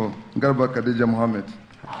 Dr. Garba Khadija Mohammed.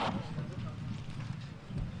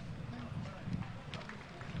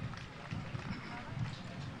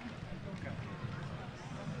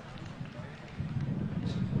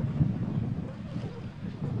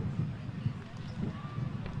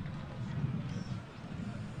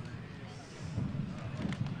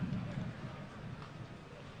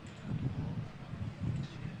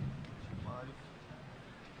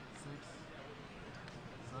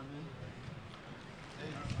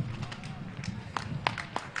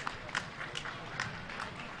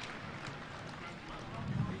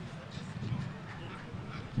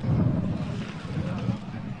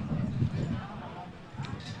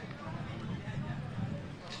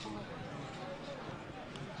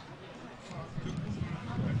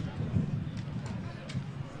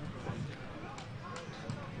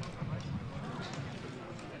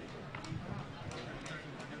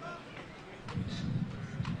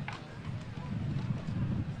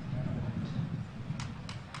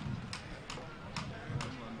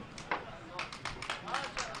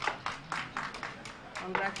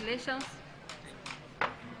 Congratulations.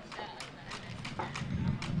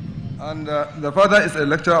 And the father is a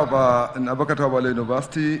lecturer in Abubakar Balewa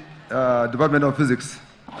University, Department of Physics.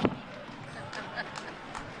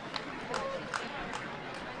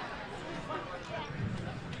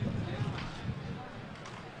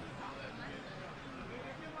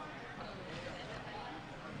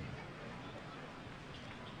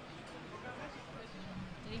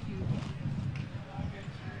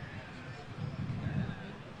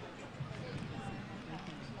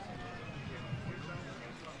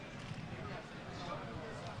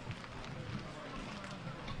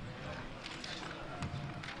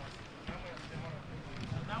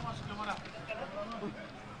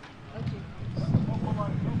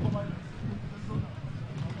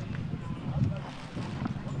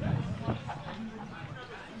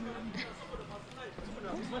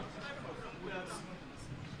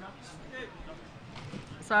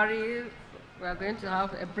 Sorry, we are going to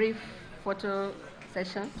have a brief photo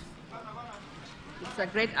session. It's a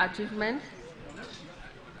great achievement,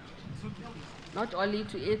 not only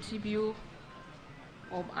to ATBU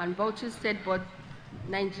and Bauchi State, but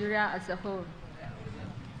Nigeria as a whole.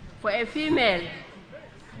 For a female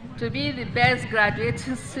to be the best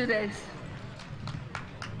graduating student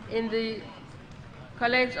in the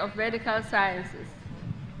College of Medical Sciences.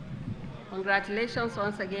 Congratulations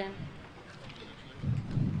once again.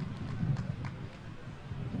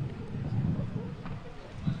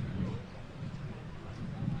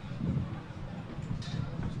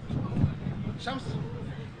 Shams.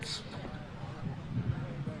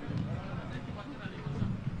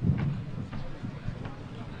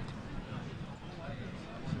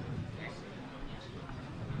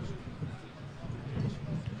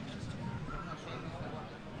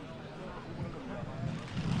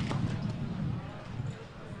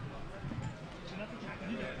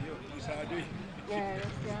 Yes,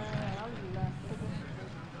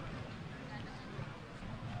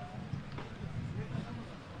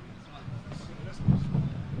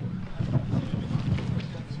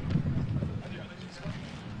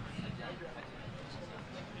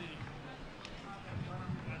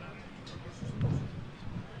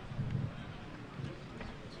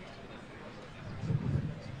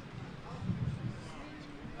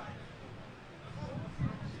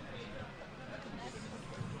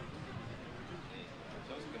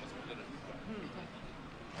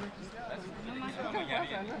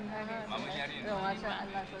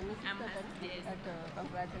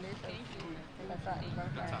 Congratulations.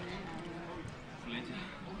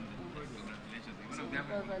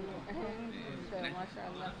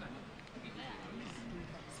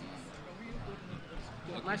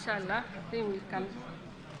 Mashallah, I think we can.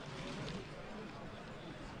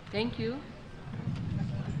 Thank you.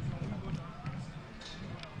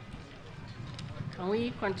 Can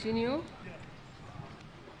we continue?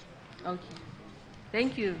 Okay.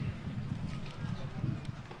 Thank you.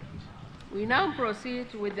 We now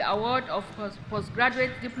proceed with the award of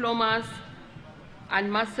postgraduate diplomas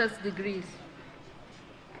and master's degrees.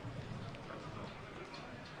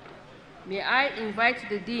 May I invite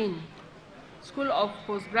the Dean, School of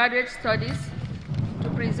Postgraduate Studies, to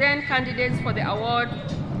present candidates for the award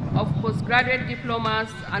of postgraduate diplomas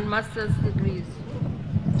and master's degrees.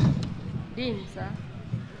 Dean, sir.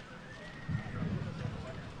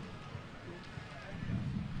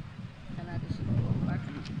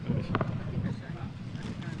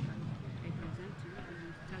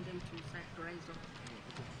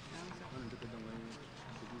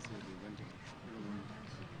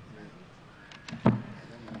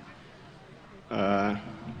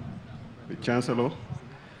 The Chancellor,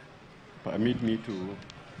 permit me to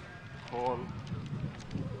call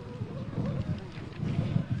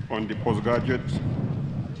on the postgraduate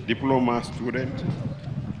diploma student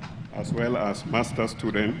as well as master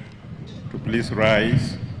student to please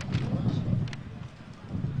rise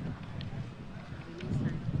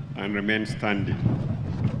and remain standing.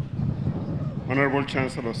 Honorable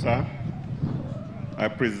Chancellor, sir, I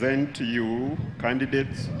present to you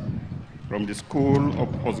candidates from the School of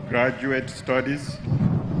Postgraduate Studies,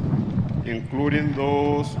 including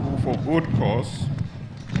those who for good cause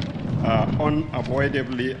are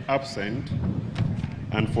unavoidably absent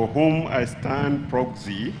and for whom I stand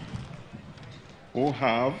proxy, who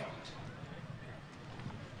have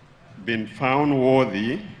been found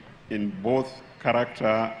worthy in both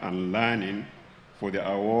character and learning for the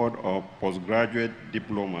award of postgraduate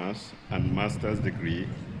diplomas and master's degree,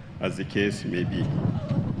 as the case may be.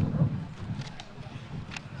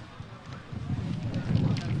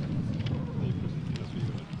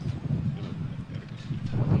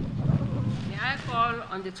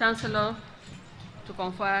 On the Chancellor to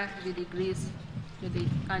confer the degrees to the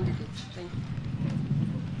candidates. Thank you.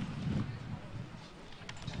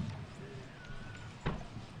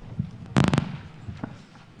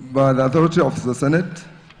 By the authority of the Senate,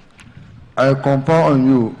 I confer on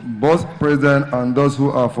you, both present and those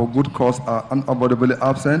who are for good cause are unavoidably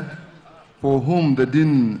absent, for whom the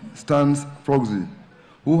Dean stands proxy,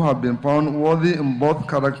 who have been found worthy in both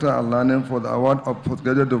character and learning for the award of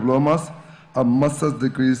postgraduate diplomas and master's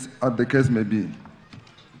degrees, as the case may be.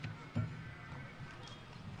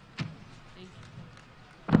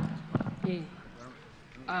 Okay.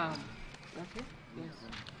 Okay. Yes.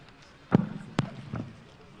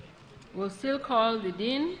 We'll still call the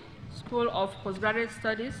Dean, School of Postgraduate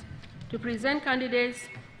Studies, to present candidates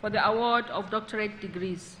for the award of doctorate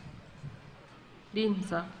degrees. Dean,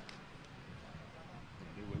 sir.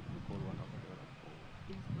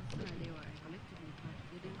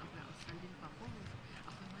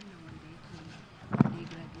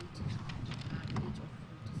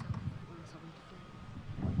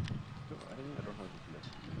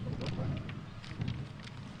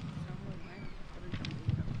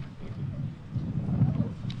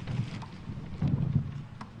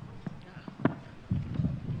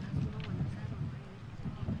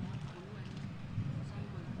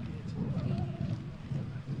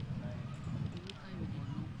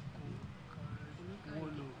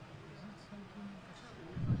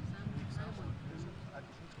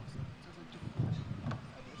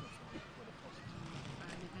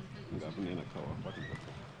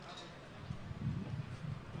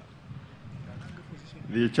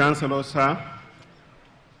 The Chancellor, sir,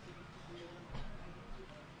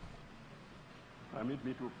 permit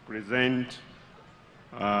me to present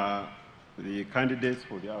the candidates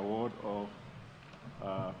for the award of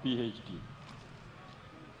PhD.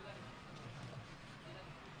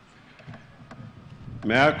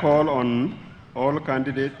 May I call on all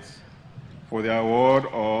candidates for the award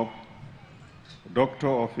of Doctor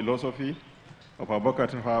of Philosophy of Abubakar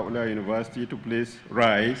Tafawa University to please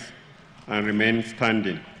rise and remain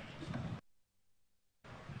standing.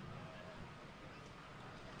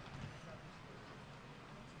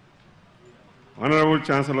 Honorable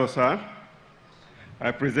Chancellor, sir,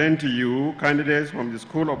 I present to you candidates from the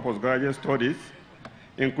School of Postgraduate Studies,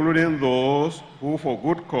 including those who for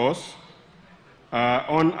good cause are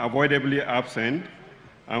unavoidably absent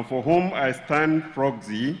and for whom I stand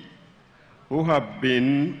proxy, who have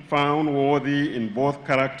been found worthy in both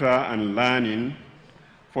character and learning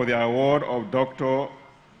for the award of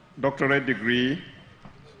doctorate degree,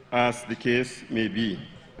 as the case may be.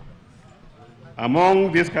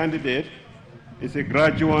 Among these candidates is a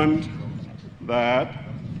graduate that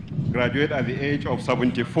graduated at the age of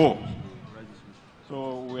 74.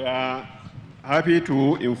 So we are happy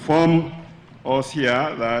to inform us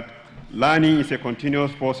here that learning is a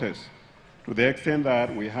continuous process, to the extent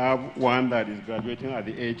that we have one that is graduating at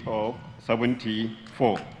the age of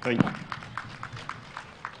 74. Thank you.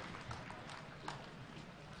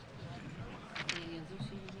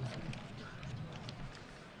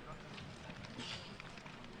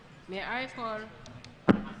 May I call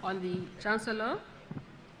on the Chancellor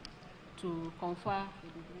to confer the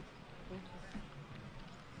degree?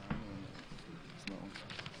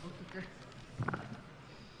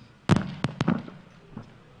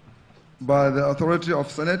 By the authority of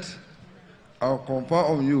Senate, I confer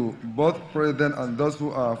on you, both President and those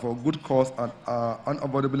who are for good cause and are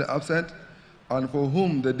unavoidably absent, and for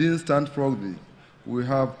whom the Dean stands proxy, who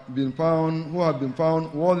have been found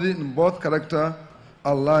worthy in both character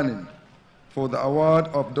and learning for the award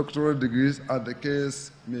of doctoral degrees, as the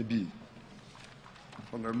case may be.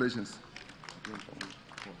 Congratulations.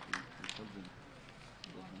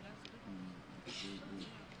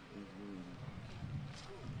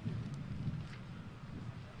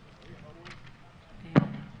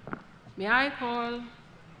 May I call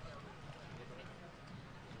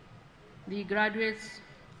the graduates,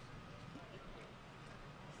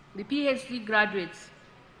 the PhD graduates,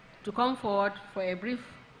 to come forward for a brief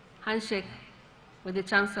handshake with the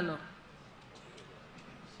Chancellor.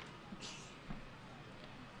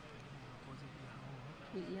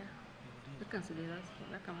 Yeah.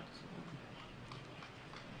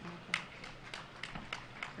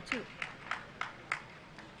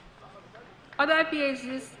 Other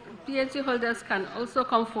PhD holders can also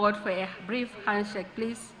come forward for a brief handshake,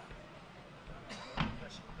 please.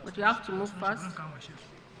 But you have to move fast.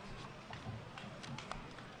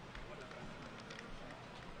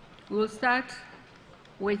 We'll start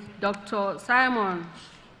with Dr. Simon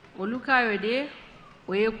Olukayode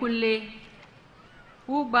Oyekunle,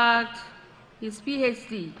 who bagged his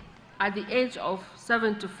PhD at the age of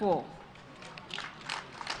 74.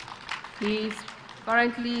 He is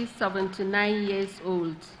currently 79 years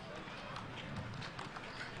old.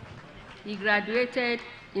 He graduated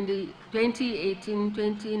in the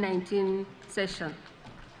 2018-2019 session.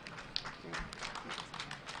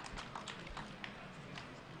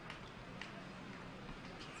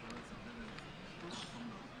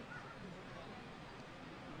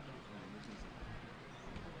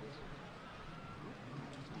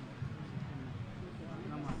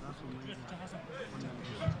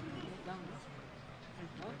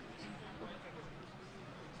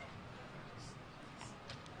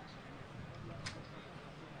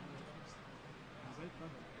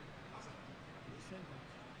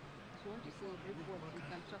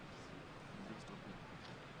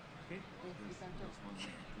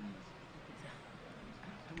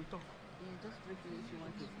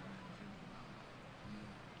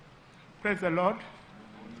 Praise the Lord.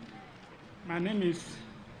 My name is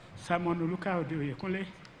Simon Olukayode Oyekunle.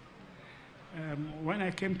 When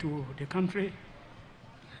I came to the country,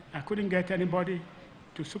 I couldn't get anybody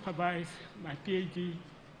to supervise my PhD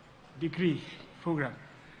degree program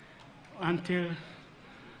until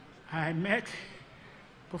I met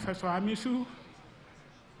Professor Amisu,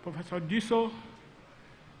 Professor Diso,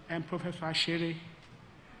 and Professor Ashere.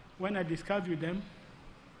 When I discussed with them,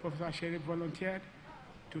 Professor Ashere volunteered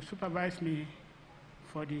to supervise me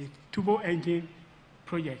for the turbo engine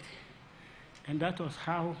project. And that was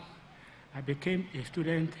how I became a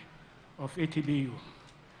student of ATBU.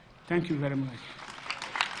 Thank you very much.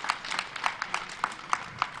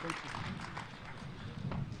 Thank you.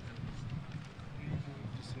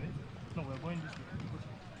 No, we're going this way.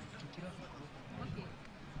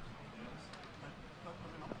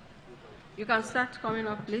 You can start coming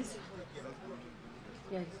up, please.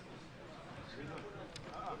 Yes.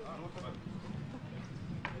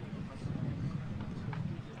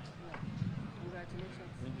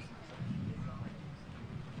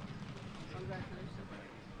 Congratulations.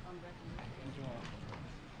 Congratulations.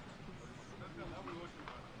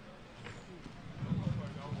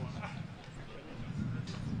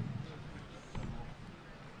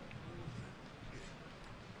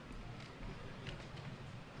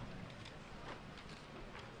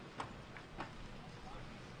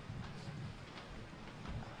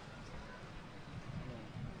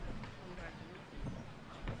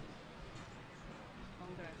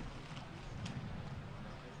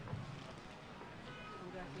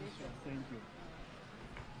 Thank you.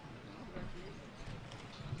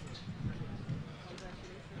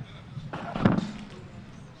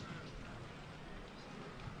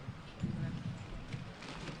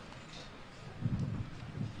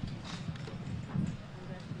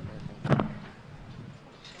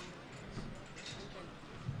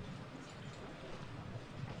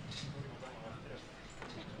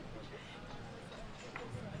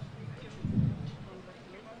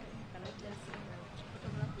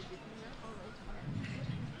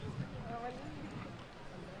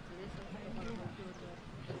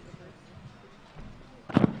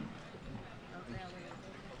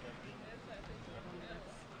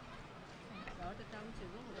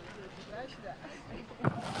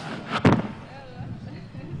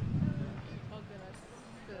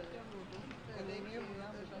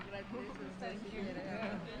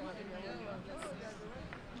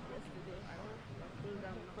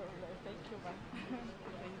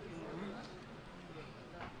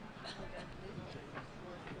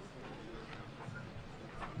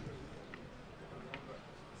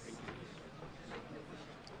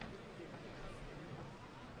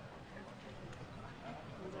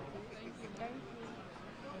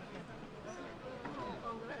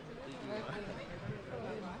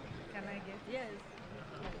 Can I get? Yes.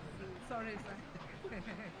 Sorry, sir.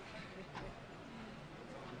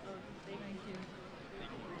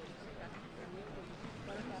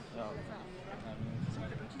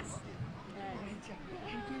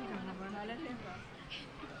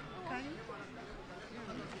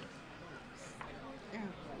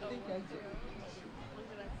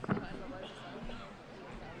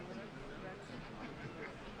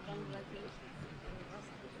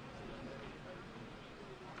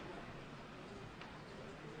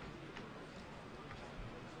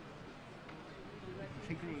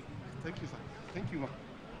 Thank you. Thank you, sir. Thank you, ma'am.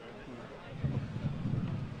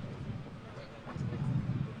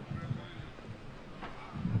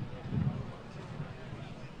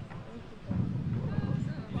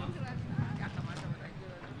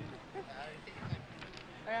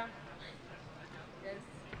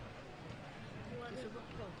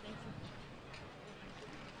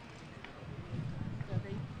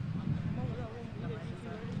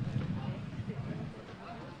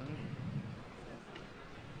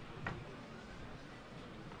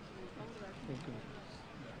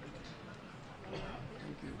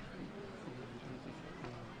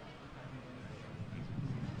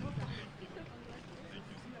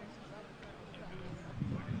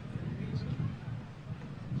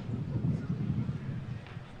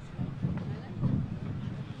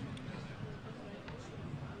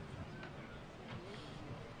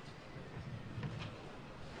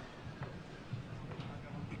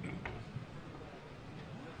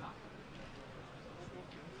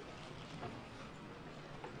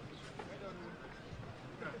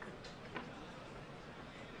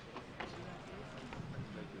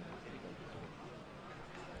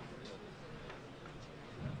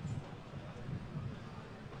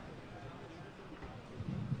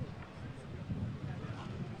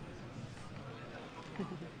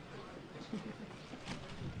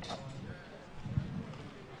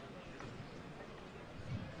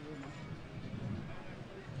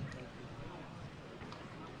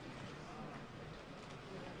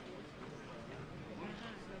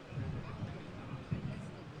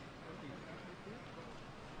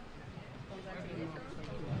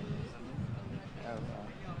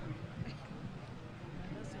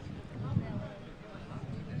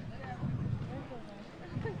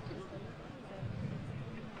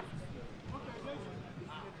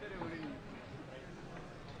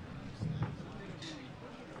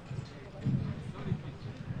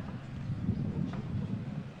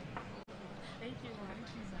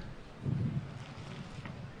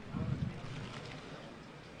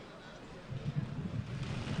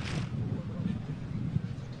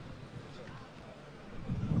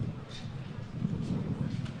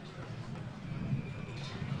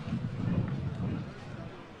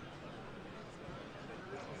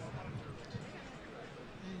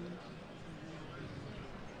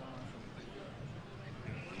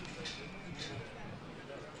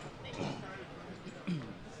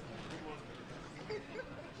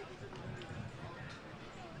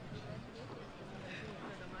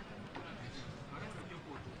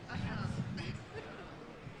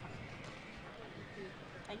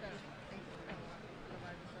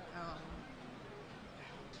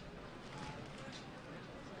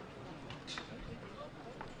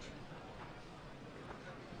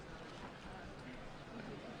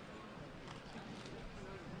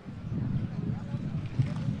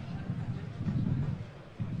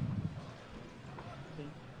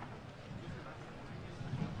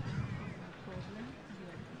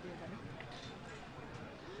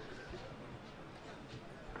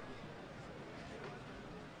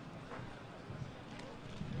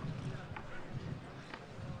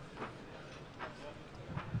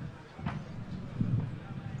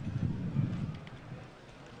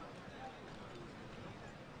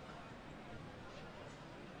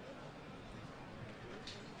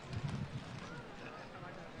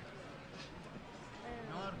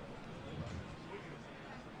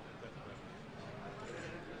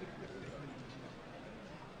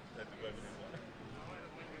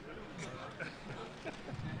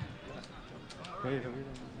 Thank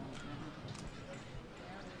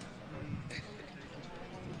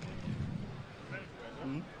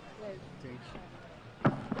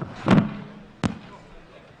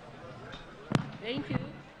you.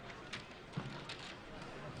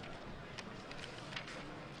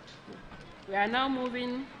 We are now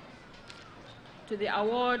moving to the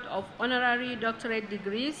award of honorary doctorate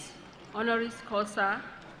degrees, honoris causa,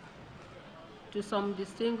 to some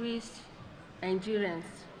distinguished Nigerians.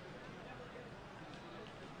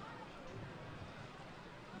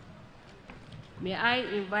 May I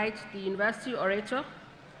invite the university orator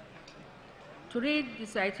to read the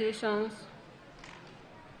citations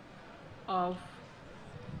of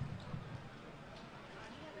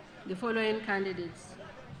the following candidates.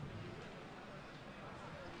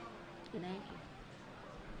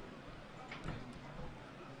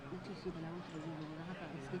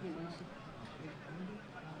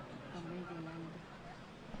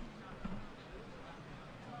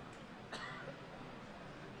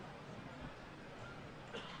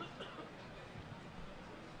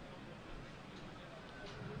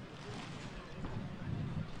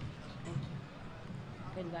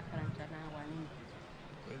 Karanta na wani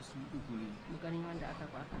ne mu gani wanda aka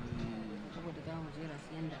baka saboda za mu jera su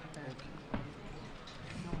yanda aka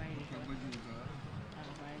nawaye ne a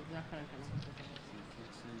baya za karanta na kusa da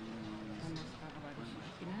wannan aka ba da shi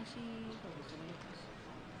ina shi ba da su ne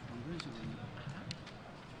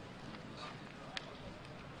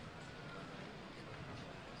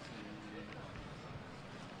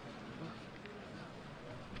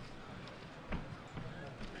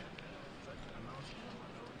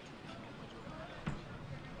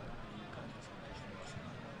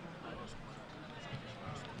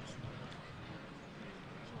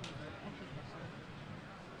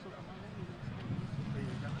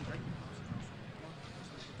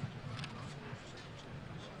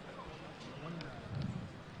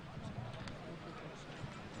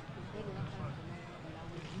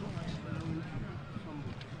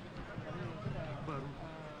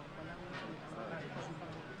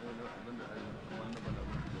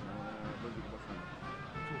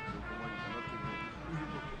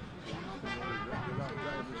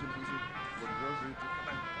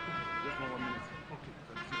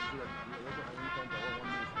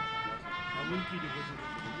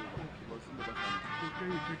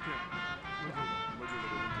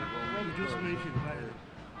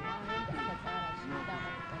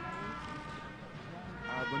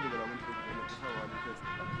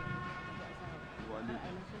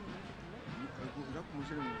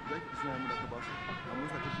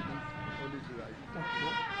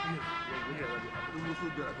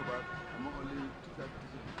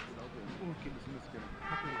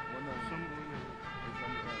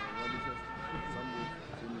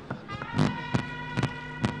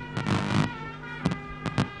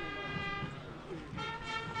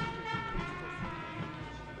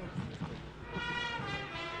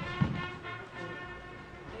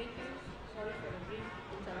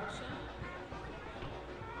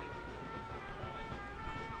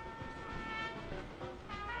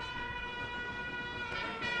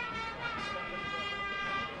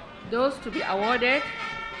Those to be awarded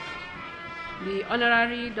the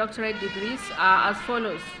honorary doctorate degrees are as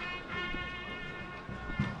follows.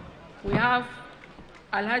 We have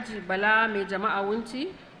Alhaji Bala Mejama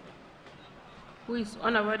Awunti, who is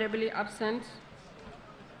unavoidably absent.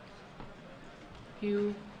 He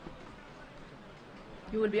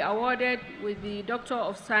will be awarded with the Doctor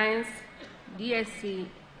of Science, DSc,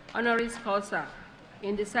 honoris causa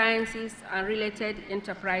in the sciences and related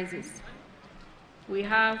enterprises. We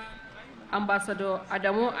have Ambassador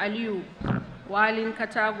Adamu Aliu, Walin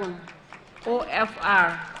Katagun,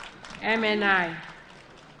 OFR, MNI,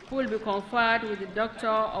 who will be conferred with the Doctor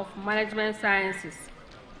of Management Sciences,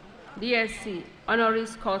 DSc,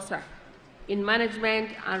 honoris causa, in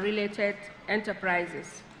management and related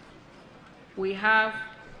enterprises. We have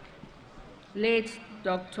late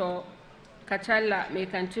Dr. Kachala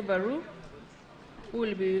Mekantibaru, who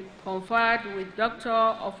will be conferred with Doctor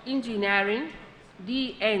of Engineering,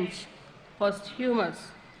 D.Eng, posthumous,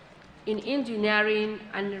 in engineering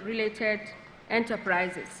and related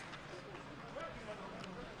enterprises.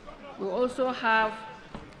 We also have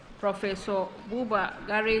Professor Buba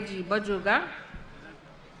Gareji Bajoga,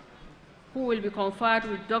 who will be conferred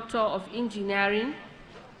with Doctor of Engineering,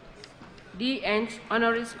 D.Eng,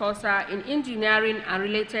 honoris causa in engineering and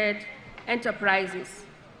related enterprises.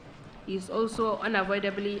 He is also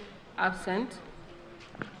unavoidably absent.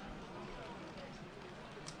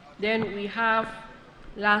 Then we have,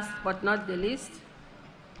 last but not the least,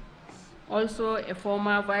 also a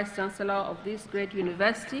former Vice Chancellor of this great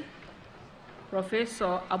university,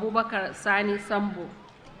 Professor Abubakar Sani Sambo,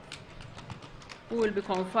 who will be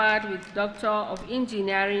conferred with Doctor of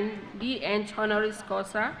Engineering D.Eng honoris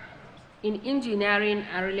causa in Engineering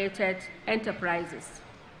and Related Enterprises.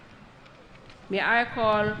 May I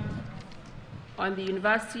call on the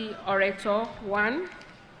University Orator 1,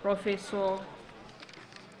 Professor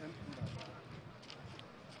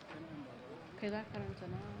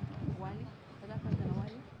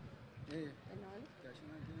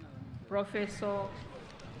Professor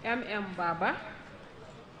M.M. Baba,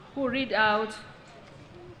 who read out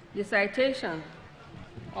the citation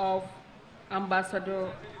of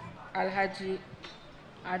Ambassador Alhaji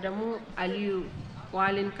Adamu Aliyu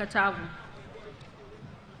Walin Katagu.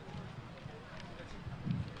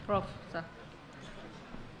 Prof, sir.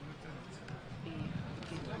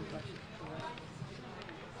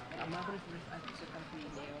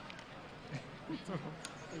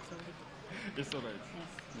 It's all right.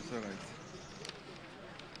 It's all right.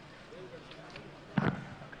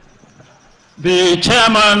 The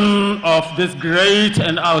chairman of this great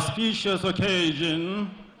and auspicious occasion,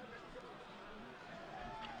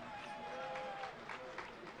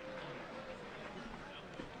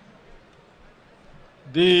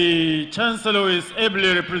 the Chancellor is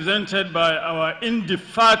ably represented by our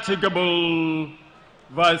indefatigable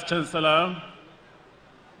Vice Chancellor.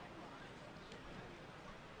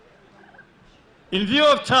 In view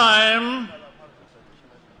of time,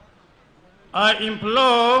 I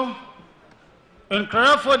implore and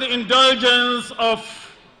cry for the indulgence of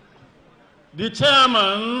the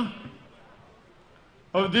chairman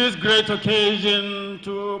of this great occasion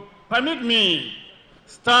to permit me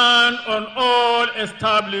stand on all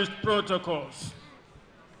established protocols.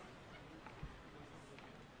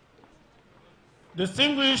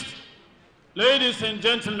 Distinguished ladies and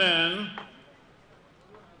gentlemen,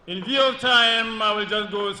 in view of time, I will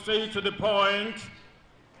just go straight to the point,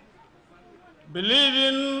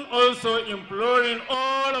 believing, also imploring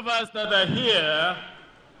all of us that are here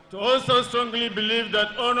to also strongly believe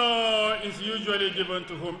that honor is usually given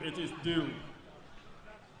to whom it is due.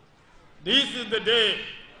 This is the day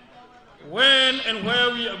when and where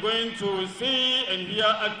we are going to see and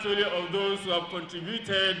hear actually of those who have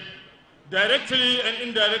contributed directly and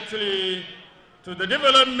indirectly to the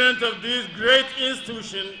development of this great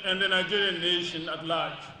institution and the Nigerian nation at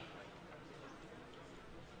large.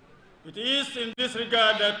 It is in this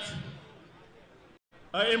regard that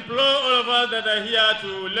I implore all of us that are here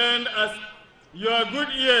to lend us your good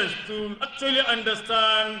ears to actually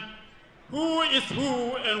understand who is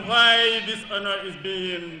who and why this honor is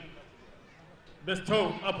being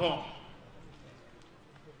bestowed upon.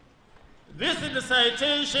 This is the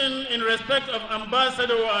citation in respect of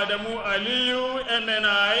Ambassador Adamu Aliyu,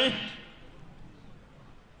 MNI.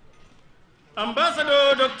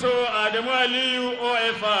 Ambassador Dr. Adamu Aliyu,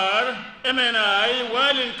 OFR, MNI,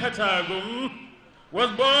 Walin Katagum, was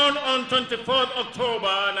born on 24th October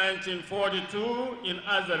 1942 in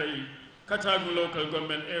Azare, Katagum local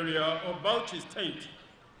government area of Bauchi State.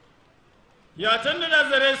 He attended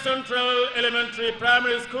Azare Central Elementary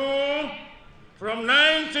Primary School from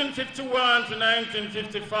 1951 to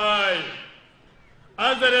 1955,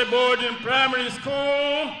 Azare Boarding Primary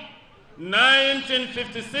School,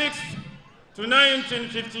 1956 to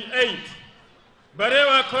 1958,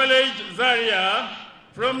 Balewa College, Zaria,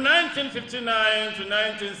 from 1959 to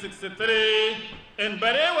 1963, and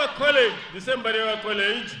Balewa College, the same Balewa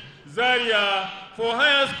College, Zaria, for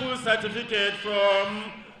higher school certificate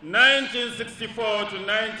from 1964 to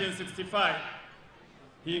 1965.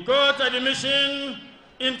 He got admission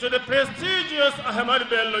into the prestigious Ahmad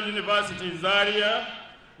Bello University, Zaria,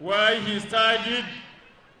 where he studied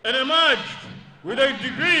and emerged with a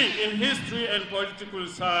degree in history and political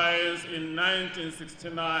science in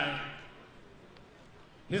 1969.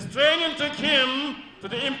 His training took him to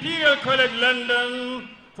the Imperial College London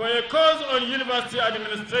for a course on university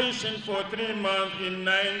administration for 3 months in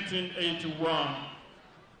 1981.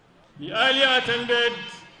 He earlier attended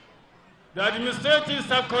the Administrative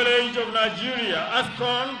Sub-College of Nigeria,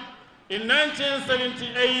 ASCON, in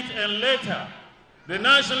 1978, and later the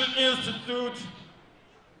National Institute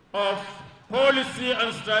of Policy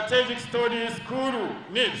and Strategic Studies, Kuru,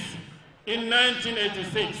 NIPS, in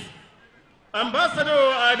 1986. Ambassador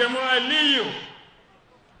Adamu Aliyu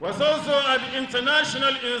was also at the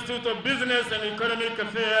International Institute of Business and Economic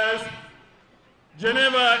Affairs,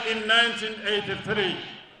 Geneva, in 1983.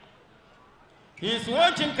 His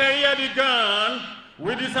working career began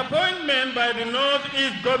with his appointment by the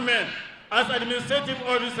Northeast government as administrative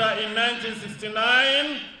officer in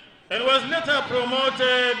 1969 and was later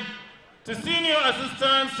promoted to senior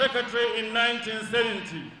assistant secretary in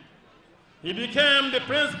 1970. He became the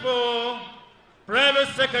principal private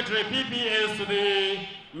secretary PPS to the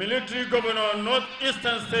military governor of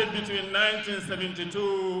Northeastern State between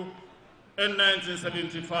 1972 and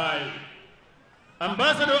 1975.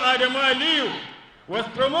 Ambassador Adamu Aliyu was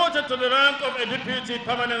promoted to the rank of a deputy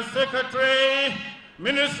permanent secretary,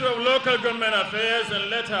 Ministry of Local Government Affairs, and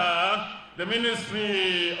later the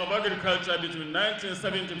Ministry of Agriculture between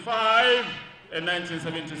 1975 and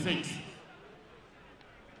 1976.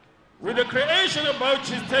 With the creation of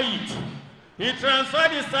Bauchi State, he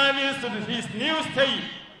transferred his service to his new state,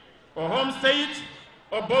 or home state,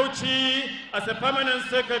 of Bauchi as a permanent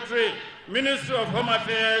secretary, Ministry of Home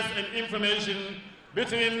Affairs and Information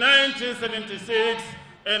between 1976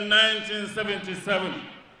 and 1977.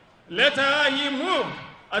 Later, he moved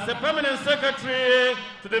as a permanent secretary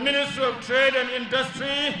to the Ministry of Trade and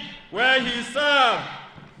Industry, where he served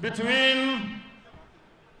between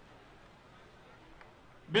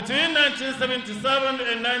 1977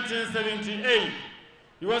 and 1978.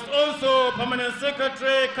 He was also permanent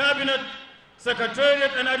secretary, cabinet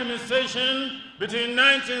secretariat and administration between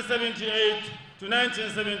 1978 to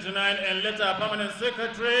 1979, and later permanent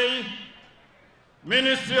secretary,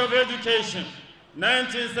 Ministry of Education,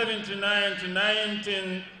 1979 to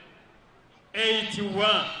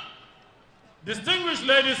 1981. Distinguished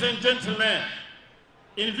ladies and gentlemen,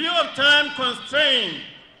 in view of time constraint,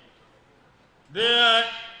 there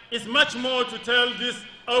is much more to tell this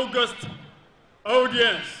august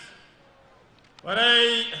audience, but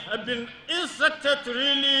I have been instructed to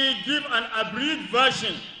really give an abridged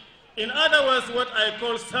version. In other words, what I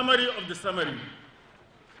call summary of the summary.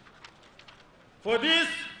 For this,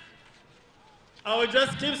 I will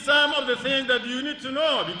just keep some of the things that you need to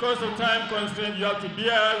know. Because of time constraint, you have to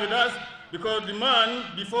bear with us, because the man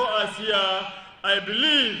before us here, I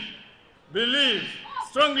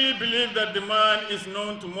strongly believe that the man is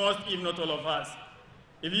known to most, if not all of us.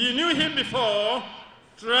 If you knew him before,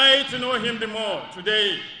 try to know him the more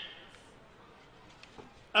today.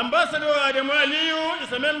 Ambassador Adamu Aliyu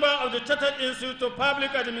is a member of the Chartered Institute of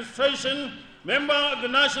Public Administration, member of the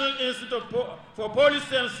National Institute for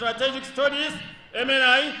Policy and Strategic Studies,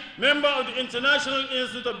 MNI, member of the International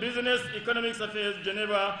Institute of Business Economics Affairs,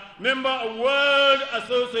 Geneva, member of World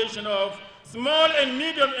Association of Small and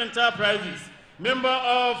Medium Enterprises, member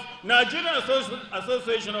of Nigerian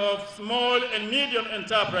Association of Small and Medium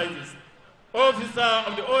Enterprises, officer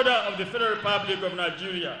of the Order of the Federal Republic of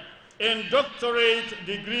Nigeria, and doctorate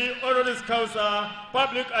degree honoris causa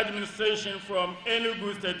public administration from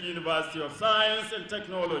Enugu State University of Science and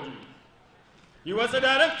Technology. He was a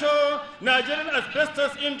director, Nigerian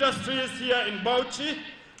Asbestos Industries here in Bauchi,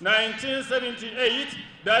 1978,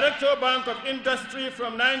 Director Bank of Industry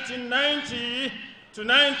from 1990 to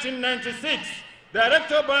 1996,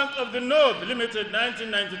 Director Bank of the North Limited,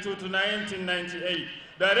 1992 to 1998,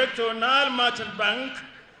 Director Nile Merchant Bank,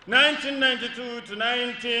 1992 to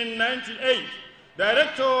 1998,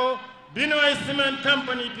 Director Binoy Cement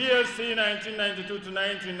Company PLC, 1992 to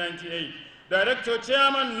 1998, Director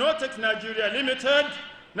Chairman Notex Nigeria Limited,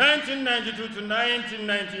 1992 to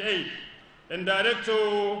 1998, and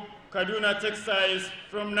Director Kaduna Textiles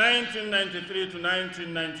from 1993 to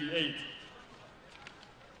 1998.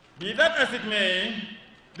 Be that as it may,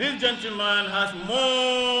 this gentleman has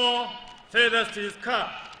more feathers to his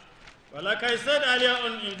cap. But like I said earlier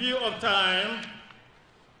on, in view of time,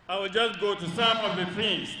 I will just go to some of the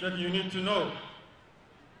things that you need to know.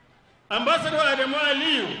 Ambassador Adamu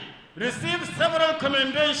Aliyu received several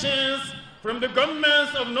commendations from the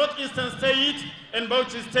governments of Northeastern State and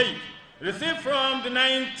Bauchi State, received from the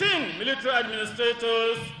 19 military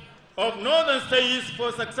administrators of Northern States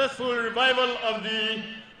for successful revival of the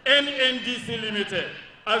NNDC Limited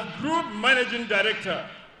as Group Managing Director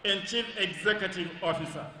and Chief Executive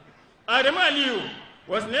Officer. Adamu Aliyu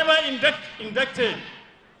was never inducted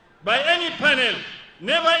by any panel,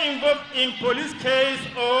 never involved in police case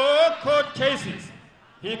or court cases.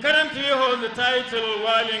 He currently holds the title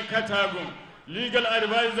Walin Katagum, legal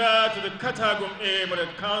advisor to the Katagum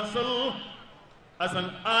Emirate Council, as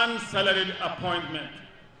an unsalaried appointment.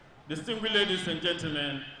 Distinguished ladies and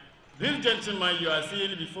gentlemen, this gentleman you are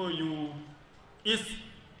seeing before you is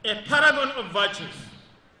a paragon of virtues,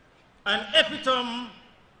 an epitome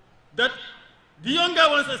that the younger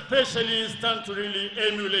ones especially stand to really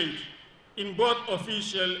emulate in both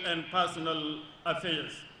official and personal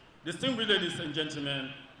affairs. Distinguished ladies and gentlemen,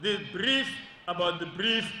 this brief about the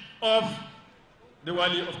brief of the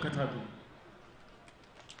Wali of Katagum.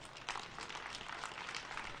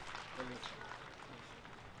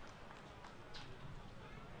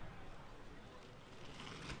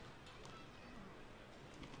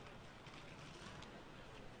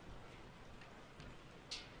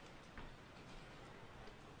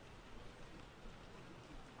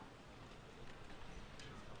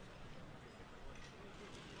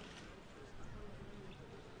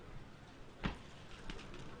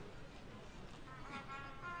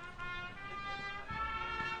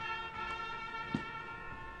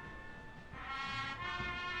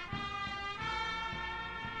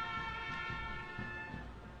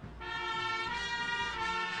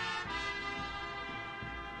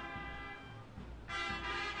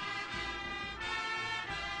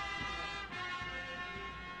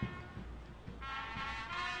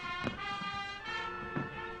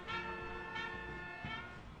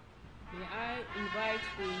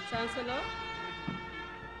 the Chancellor.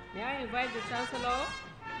 May I invite the Chancellor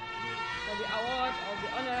for the award of the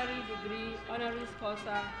honorary degree, honoris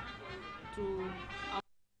causa, to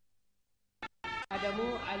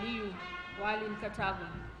Adamu Aliyu Walin Katabu.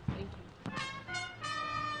 Thank you.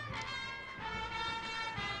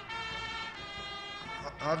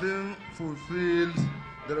 Having fulfilled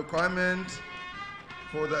the requirement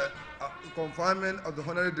for the conferment of the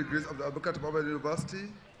honorary degrees of the Abubakar Tafawa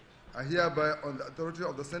University, I hereby, on the authority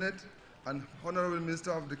of the Senate and Honorable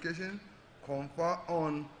Minister of Education, confer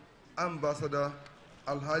on Ambassador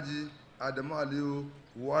Alhaji Adamu Aliyu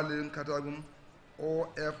Walin Katagum,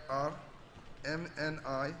 OFR,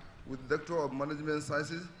 MNI, with Doctor of Management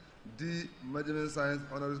Sciences, D. Management Science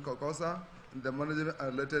Honoris Causa, in the Management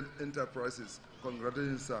and Related Enterprises.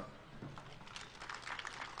 Congratulations, sir.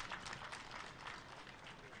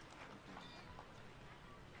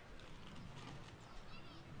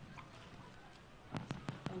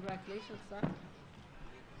 Congratulations, sir.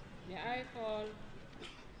 May I call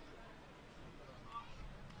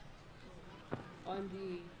on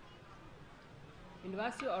the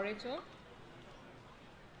University Orator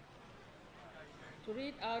to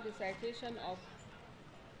read out the citation of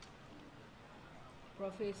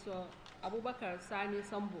Professor Abubakar Sani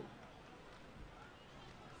Sambo,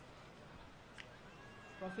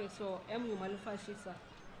 Professor M. Malufashisa,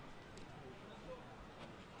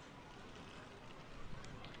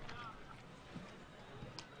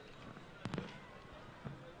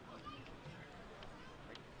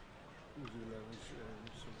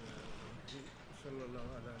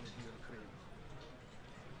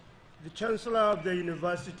 the Chancellor of the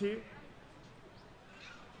University,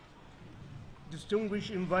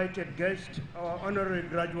 distinguished invited guests, our honorary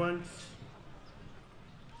graduates,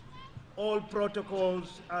 all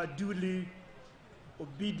protocols are duly,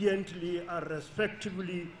 obediently, and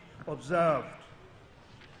respectively observed.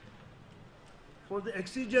 For the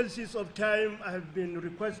exigencies of time, I have been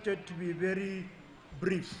requested to be very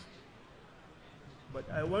brief. But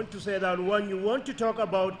I want to say that when you want to talk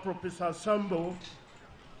about Professor Sambo,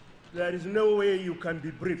 there is no way you can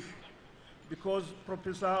be brief, because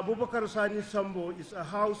Professor Abubakar Sani Sambo is a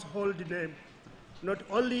household name, not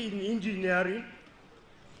only in engineering,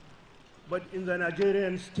 but in the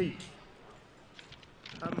Nigerian state.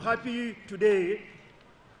 I'm happy today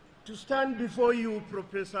to stand before you,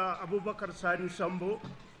 Professor Abubakar Sani Sambo,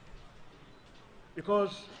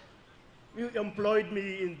 because you employed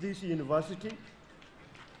me in this university.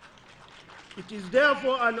 It is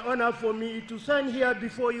therefore an honor for me to stand here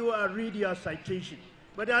before you and read your citation.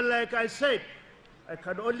 But like I said, I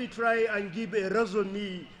can only try and give a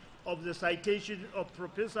resume of the citation of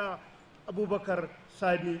Professor Abubakar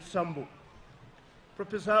Sani Sambo.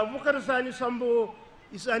 Professor Abubakar Sani Sambo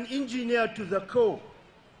is an engineer to the core.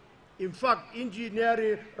 In fact,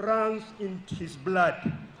 engineering runs in his blood.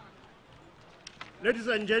 Ladies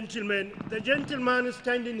and gentlemen, the gentleman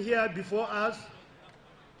standing here before us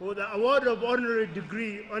for the award of honorary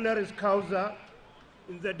degree, honoris causa,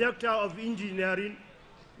 in the Doctor of Engineering,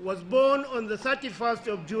 was born on the 31st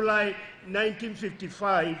of July,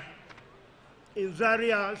 1955, in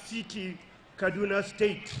Zaria City, Kaduna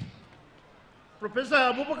State. Professor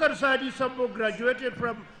Abubakar Sadi Sambo graduated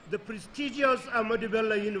from the prestigious Ahmadu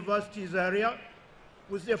Bello University, Zaria,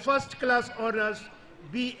 with a first-class honors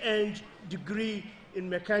B.Eng degree in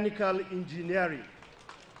mechanical engineering.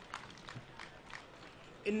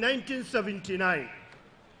 In 1979.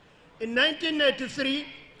 In 1983,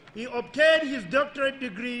 he obtained his doctorate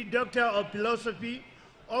degree, Doctor of Philosophy,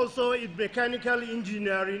 also in mechanical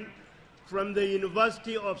engineering, from the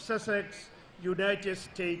University of Sussex, United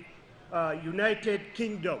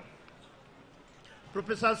Kingdom.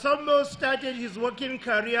 Professor Sambo started his working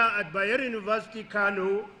career at Bayero University,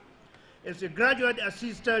 Kano, as a graduate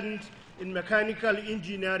assistant in mechanical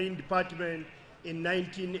engineering department in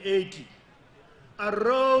 1980. And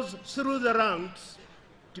rose through the ranks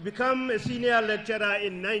to become a senior lecturer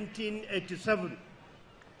in 1987.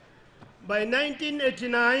 By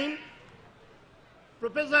 1989,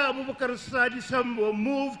 Professor Abubakar Sadi Sambo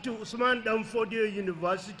moved to Usman Danfodio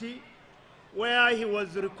University, where he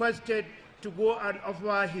was requested to go and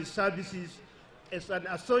offer his services as an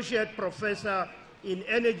associate professor in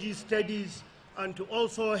energy studies and to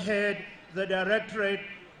also head the Directorate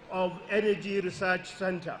of Energy Research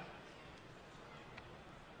Center.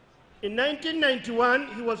 In 1991,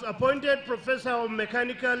 he was appointed Professor of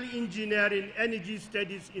Mechanical Engineering Energy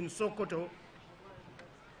Studies in Sokoto.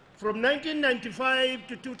 From 1995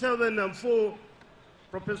 to 2004,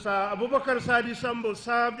 Professor Abubakar Sadi Sambo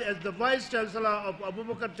served as the Vice Chancellor of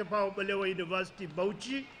Abubakar Tafawa Balewa University,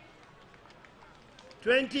 Bauchi.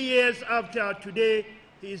 20 years after today,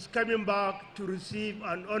 he is coming back to receive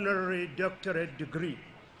an honorary doctorate degree.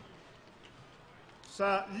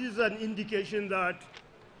 So this is an indication that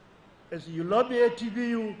as you love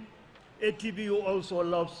ATBU, ATBU also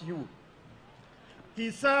loves you.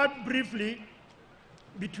 He served briefly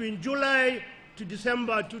between July to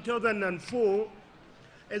December 2004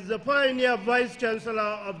 as the pioneer Vice Chancellor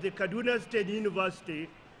of the Kaduna State University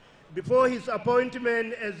before his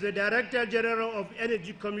appointment as the Director General of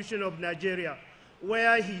Energy Commission of Nigeria,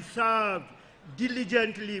 where he served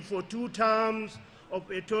diligently for 2 terms of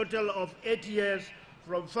a total of 8 years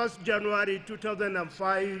from 1st January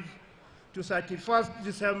 2005 to 31st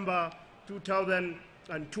December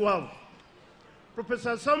 2012.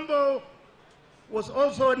 Professor Sambo was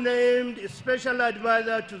also named a special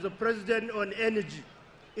advisor to the President on Energy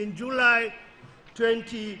in July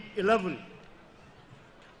 2011.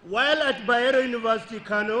 While at Bayero University,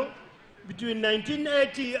 Kano, between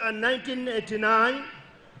 1980 and 1989,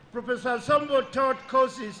 Professor Sambo taught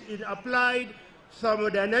courses in applied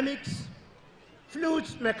thermodynamics,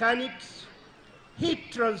 fluids mechanics,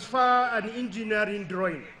 heat transfer, and engineering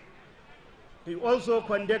drawing. He also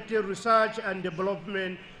conducted research and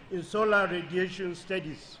development in solar radiation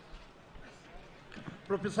studies.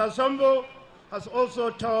 Professor Sambo has also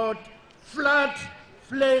taught flat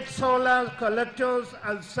plate solar collectors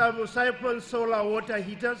and siphon solar water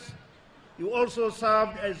heaters. He also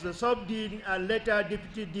served as the sub-dean and later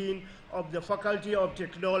deputy dean of the Faculty of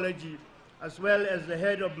Technology, as well as the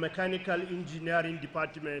head of Mechanical Engineering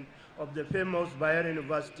Department of the famous Bayero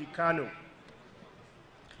University, Kano.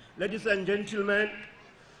 Ladies and gentlemen,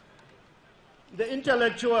 the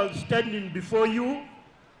intellectual standing before you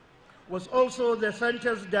was also the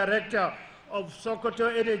center's director of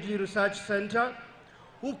Sokoto Energy Research Center,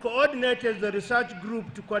 who coordinated the research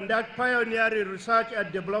group to conduct pioneering research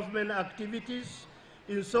and development activities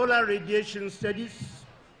in solar radiation studies,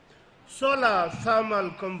 solar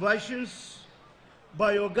thermal conversions,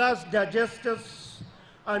 biogas digesters,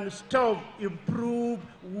 and improved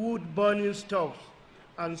wood burning stoves,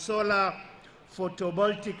 and solar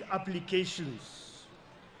photovoltaic applications.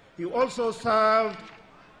 He also served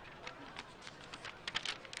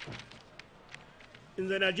in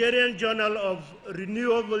the Nigerian Journal of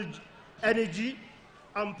Renewable Energy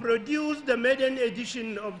and produced the maiden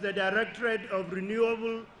edition of the Directorate of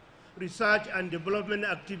Renewable Research and Development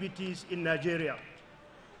Activities in Nigeria.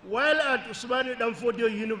 While at Usmanu Danfodio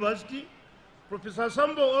University, Professor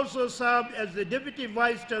Sambo also served as the Deputy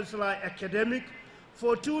Vice Chancellor Academic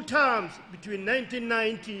for 2 terms between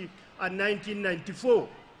 1990 and 1994.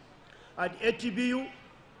 At ATBU,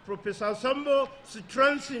 Professor Sambo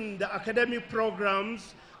strengthened the academic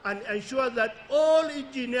programs and ensured that all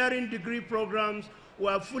engineering degree programs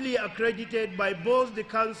were fully accredited by both the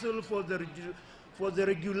Council for the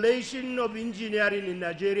Regulation of Engineering in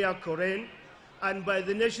Nigeria, COREN, and by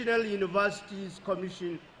the National Universities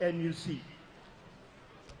Commission, NUC.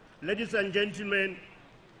 Ladies and gentlemen,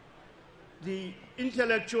 the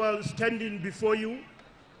intellectual standing before you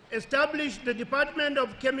established the Department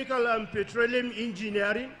of Chemical and Petroleum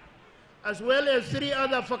Engineering, as well as 3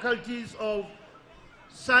 other faculties of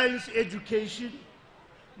Science Education,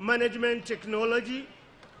 Management Technology,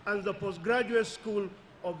 and the postgraduate school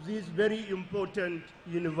of this very important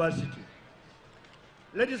university.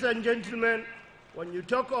 Ladies and gentlemen, when you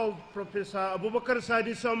talk of Professor Abubakar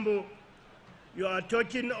Sadi Sambo, you are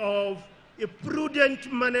talking of a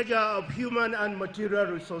prudent manager of human and material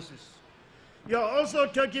resources. You are also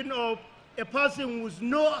talking of a person with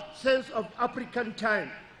no sense of African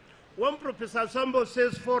time. When Professor Sambo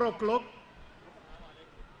says 4 o'clock,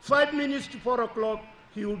 5 minutes to 4 o'clock,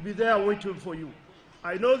 he will be there waiting for you.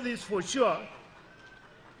 I know this for sure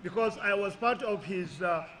because I was part of his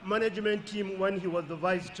management team when he was the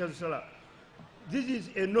Vice Chancellor. This is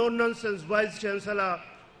a no-nonsense Vice Chancellor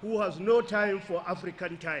who has no time for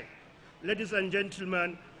African time. Ladies and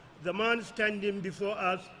gentlemen, the man standing before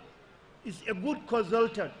us is a good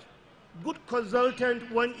consultant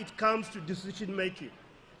when it comes to decision making.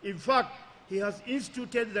 In fact, he has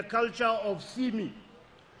instituted the culture of see me.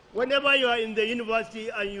 Whenever you are in the university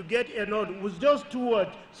and you get a nod with just 2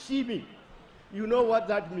 words, see me, you know what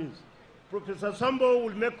that means. Professor Sambo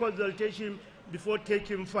will make consultation before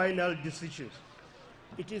taking final decisions.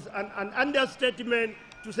 It is an understatement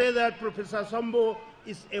to say that Professor Sambo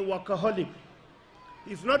is a workaholic.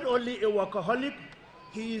 He's not only a workaholic,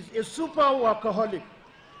 he is a super workaholic.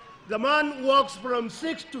 The man works from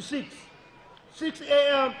 6 to 6, 6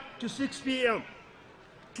 a.m. to 6 p.m.,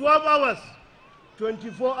 12 hours,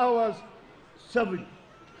 24 hours, 7.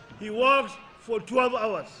 He works for 12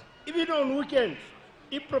 hours. Even on weekends,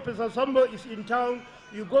 If Professor Sambo is in town,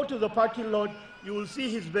 you go to the parking lot, you will see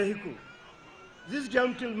his vehicle. This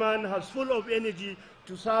gentleman has full of energy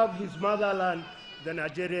to serve his motherland, the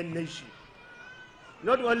Nigerian nation.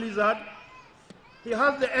 Not only that, he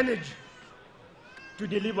has the energy to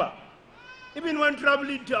deliver. Even when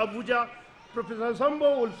traveling to Abuja, Professor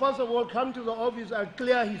Sambo will first of all come to the office and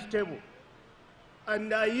clear his table.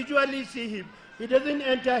 And I usually see him, he doesn't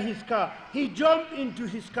enter his car, he jumps into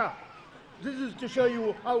his car. This is to show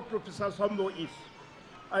you how Professor Sambo is.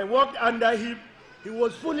 I walked under him, he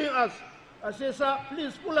was fooling us. I said, sir,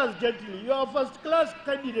 please pull us gently. You are a first class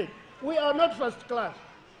candidate. We are not first class.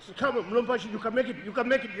 So come on, Mlompashi, you can make it, you can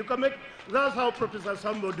make it, you can make it. That's how Professor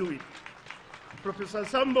Sambo do it. Professor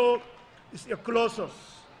Sambo is a colossus.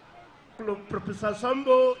 Professor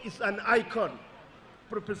Sambo is an icon.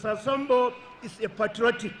 Professor Sambo is a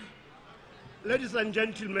patriotic. Ladies and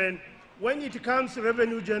gentlemen, when it comes to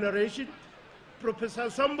revenue generation, Professor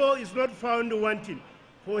Sambo is not found wanting,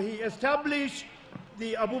 for he established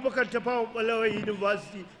the Abubakar Tafawa Balewa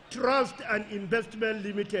University Trust and Investment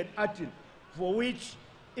Limited, Atin, for which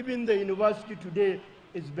even the university today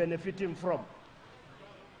is benefiting from.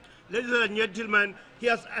 Ladies and gentlemen, he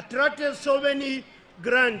has attracted so many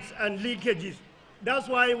grants and leakages. That's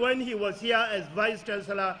why when he was here as Vice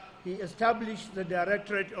Chancellor, he established the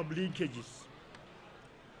Directorate of Leakages.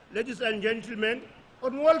 Ladies and gentlemen,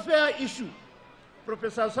 on welfare issue,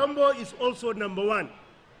 Professor Sambo is also #1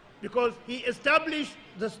 because he established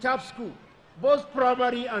the staff school, both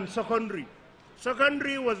primary and secondary.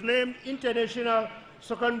 Secondary was named International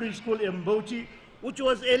Secondary School in Bauchi, which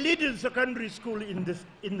was a leading secondary school in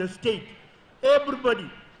the state.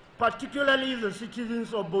 Everybody, particularly the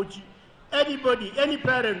citizens of Bauchi, anybody, any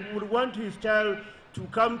parent would want his child to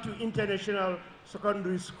come to International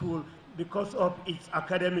Secondary School because of its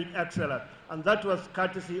academic excellence. And that was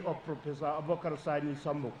courtesy of Professor Abubakar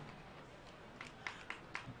Sambo.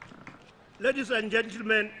 Ladies and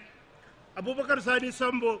gentlemen, Abubakar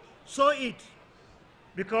Sambo saw it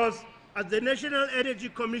because at the National Energy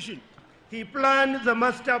Commission, he planned the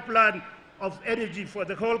master plan of energy for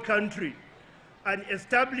the whole country and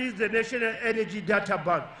established the National Energy Data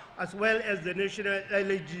Bank as well as the National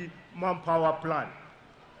Energy Manpower Plan.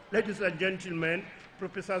 Ladies and gentlemen,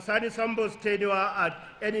 Professor Sani Sambo's tenure at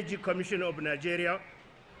Energy Commission of Nigeria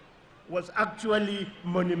was actually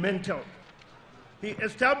monumental. He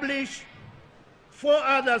established 4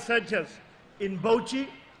 other centers in Bauchi,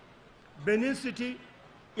 Benin City,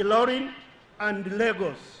 Ilorin, and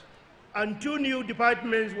Lagos. And 2 new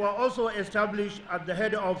departments were also established at the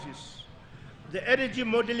head office. The energy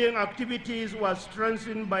modeling activities were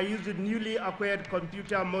strengthened by using newly acquired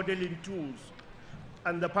computer modeling tools.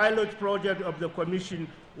 And the pilot project of the Commission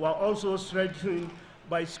were also strengthened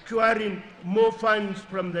by securing more funds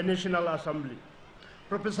from the National Assembly.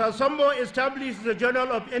 Professor Sambo established the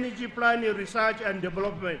Journal of Energy Planning, Research and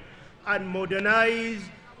Development and modernized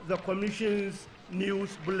the Commission's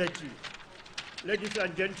news bulletin. Ladies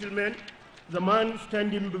and gentlemen, the man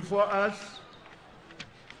standing before us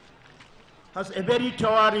has a very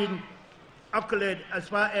towering accolade as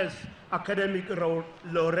far as academic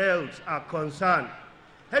laurels are concerned.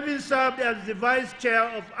 Having served as the Vice Chair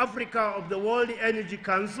of Africa of the World Energy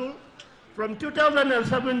Council from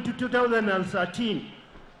 2007 to 2013,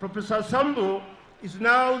 Professor Sambo is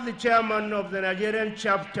now the chairman of the Nigerian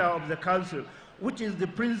chapter of the Council, which is the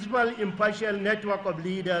principal impartial network of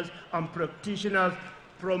leaders and practitioners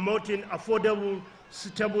promoting affordable,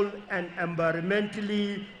 suitable, and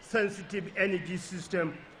environmentally sensitive energy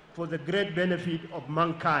system for the great benefit of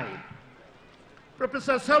mankind.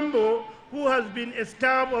 Professor Sambo, who has been a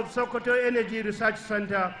staff of Sokoto Energy Research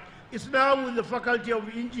Center, is now with the Faculty of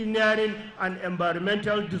Engineering and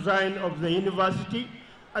Environmental Design of the university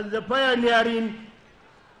as the pioneering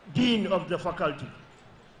dean of the faculty.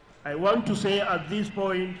 I want to say at this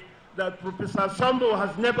point that Professor Sambo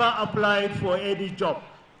has never applied for any job.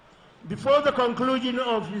 Before the conclusion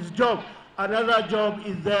of his job, another job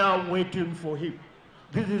is there waiting for him.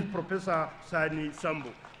 This is Professor Sani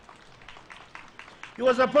Sambo. He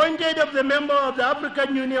was appointed as the member of the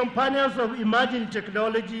African Union Panels of Emerging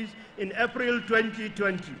Technologies in April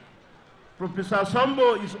 2020. Professor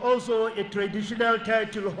Sambo is also a traditional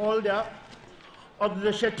title holder of the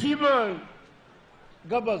Shatima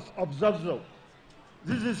Gabas of Zavzo.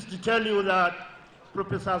 This is to tell you that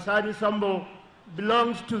Professor Sani Sambo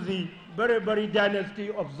belongs to the Bereberi dynasty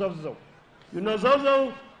of Zavzo. You know,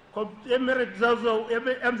 Zavzo, the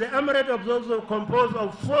Emirate of Zavzo composed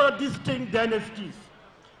of 4 distinct dynasties: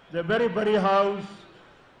 the Bereberi House,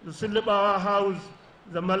 the Silibawa House,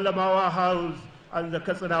 the Malamawa House, and the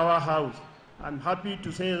Katsinawa House. I'm happy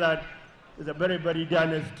to say that the Bari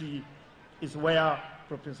dynasty is where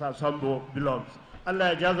Professor Sambo belongs.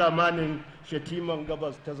 Allah ya jaza manin Shetiman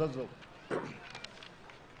Gabas Tazazo.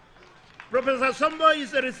 Professor Sambo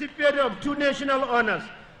is a recipient of 2 national honors,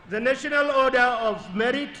 the National Order of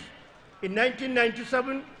Merit in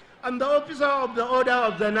 1997 and the Officer of the Order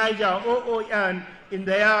of the Niger, OON, in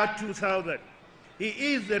the year 2000. He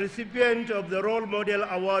is the recipient of the Role Model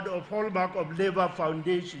Award of Hallmark of Labor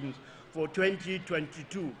Foundations for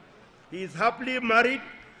 2022. He is happily married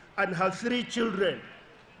and has 3 children.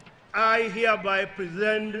 I hereby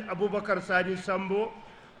present Abubakar Sani Sambo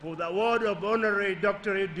for the award of honorary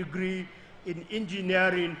doctorate degree in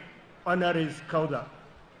engineering honoris causa.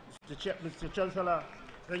 Mr. Chancellor,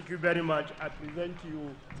 thank you very much. I present to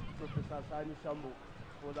you Professor Sani Sambo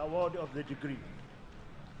for the award of the degree.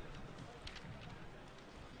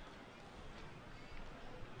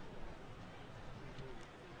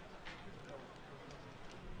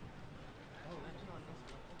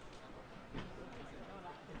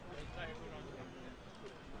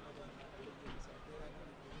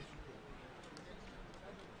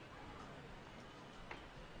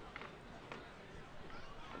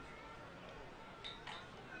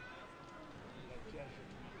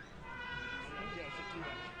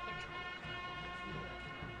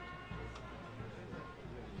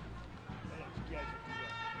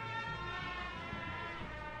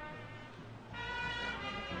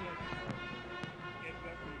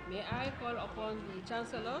 May I call upon the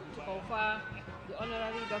Chancellor to confer the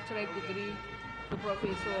honorary doctorate degree to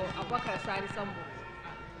Professor Abubakar Sani Sambo.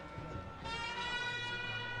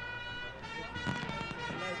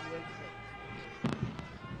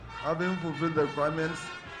 Having fulfilled the requirements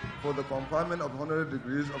for the conferment of honorary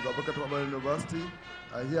degrees of the Abubakar University,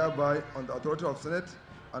 I hereby, on the authority of Senate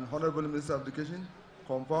and Honorable Minister of Education,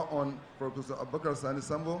 confer on Professor Abubakar Sani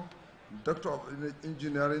Sambo, Doctor of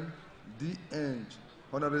Engineering, D.Eng,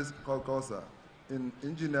 honoris causa in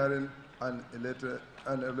engineering and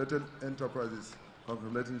related enterprises.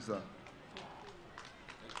 Congratulations, sir.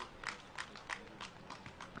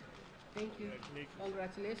 Thank you.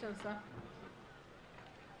 Congratulations, sir.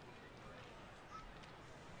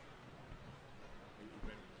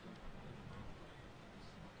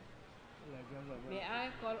 May I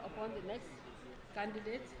call upon the next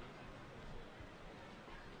candidate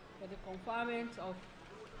for the conferment of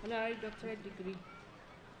honorary doctorate degree.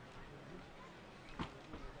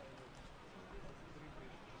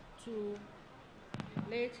 To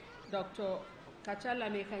late Dr.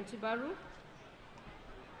 Kachala Mekantibaru,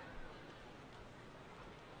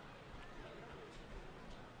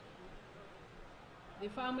 the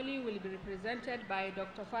family will be represented by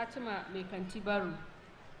Dr. Fatima Mekantibaru.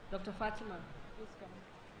 Dr. Fatima, please come.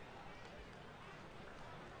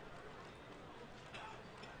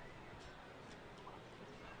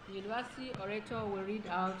 The university orator will read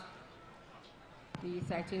out the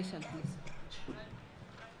citation, please.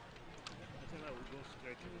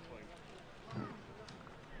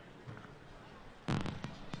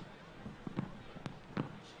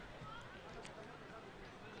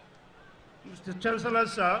 Mr. Chancellor,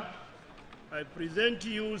 sir, I present to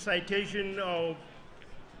you citation of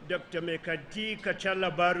Dr. Mekati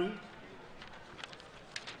Kachala Baru,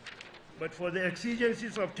 but for the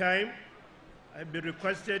exigencies of time, I've been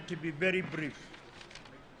requested to be very brief.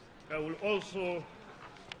 I will also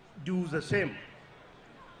do the same.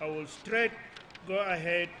 I will straight go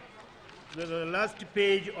ahead to the last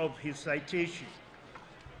page of his citation.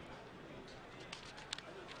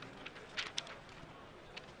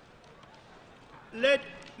 Late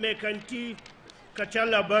Mekanti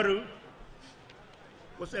Kachala Baru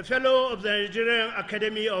was a fellow of the Nigerian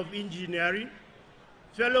Academy of Engineering,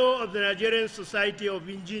 fellow of the Nigerian Society of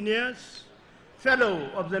Engineers, fellow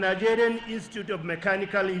of the Nigerian Institute of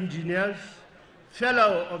Mechanical Engineers,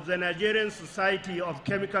 fellow of the Nigerian Society of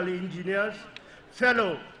Chemical Engineers,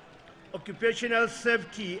 fellow Occupational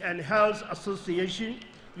Safety and Health Association,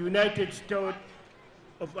 United States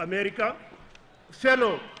of America,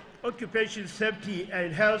 fellow Occupation Safety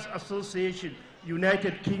and Health Association,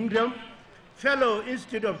 United Kingdom, fellow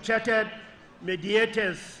Institute of Chartered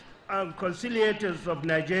Mediators and Conciliators of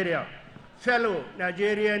Nigeria, fellow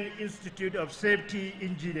Nigerian Institute of Safety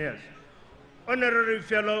Engineers, honorary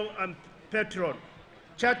fellow and patron,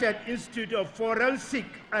 Chartered Institute of Forensic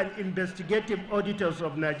and Investigative Auditors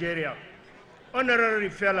of Nigeria, honorary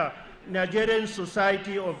fellow, Nigerian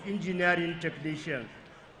Society of Engineering Technicians,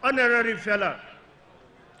 honorary fellow,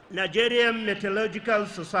 Nigerian Metallurgical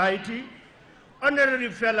Society, honorary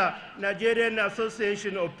fellow, Nigerian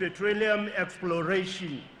Association of Petroleum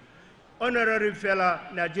Exploration, honorary fellow,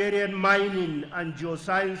 Nigerian Mining and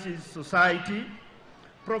Geosciences Society,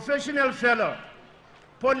 Professional Fellow,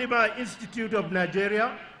 Polymer Institute of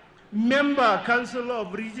Nigeria, Member, Council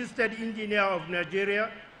of Registered Engineer of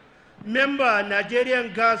Nigeria, Member,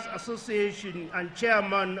 Nigerian Gas Association and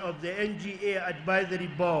Chairman of the NGA Advisory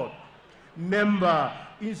Board, Member,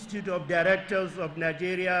 Institute of Directors of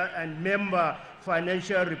Nigeria, and Member,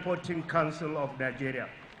 Financial Reporting Council of Nigeria.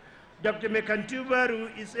 Dr. Mekantu Baru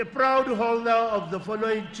is a proud holder of the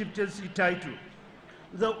following chieftaincy title: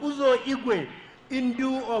 the Uzo Igwe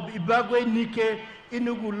Indu of Ibagwe Nike,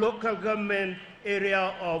 Enugu Local Government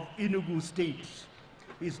Area of Enugu State.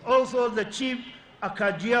 He is also the Chief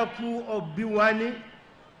Akajiaku of Biwani,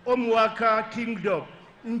 Omwaka Kingdom,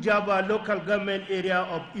 Njaba Local Government Area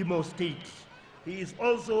of Imo State. He is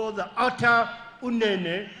also the Ata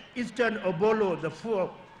Unene, Eastern Obolo, the fourth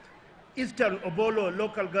Eastern Obolo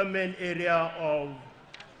Local Government Area of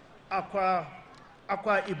Akwa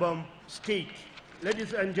Ibom State.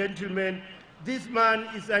 Ladies and gentlemen, this man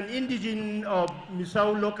is an indigene of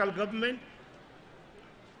Misau Local Government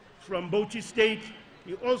from Bauchi State.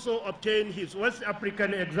 He also obtained his West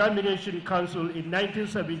African Examination Council in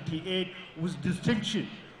 1978 with distinction,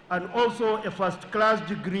 and also a first-class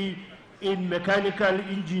degree in mechanical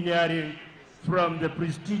engineering from the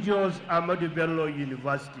prestigious Ahmadu Bello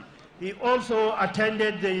University. He also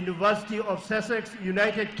attended the University of Sussex,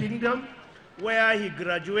 United Kingdom, where he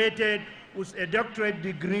graduated with a doctorate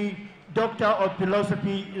degree, Doctor of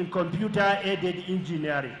Philosophy in Computer-Aided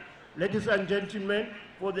Engineering. Ladies and gentlemen,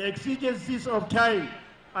 for the exigencies of time,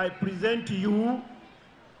 I present to you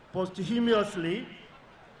posthumously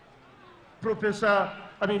Dr.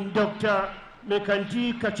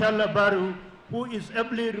 Mekanti Kachala Baru, who is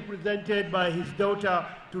ably represented by his daughter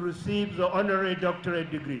to receive the honorary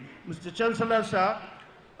doctorate degree. Mr. Chancellor, sir,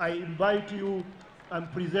 I invite you and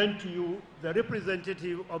present to you the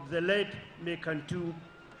representative of the late Mekanti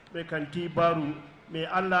Baru. May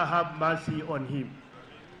Allah have mercy on him.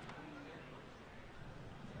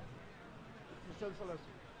 Mr. Chancellor, sir.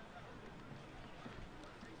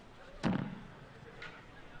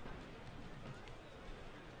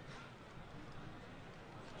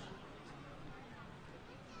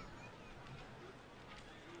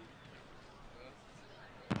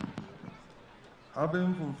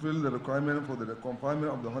 Having fulfilled the requirement for the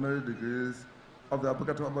conferment of the honorary degrees of the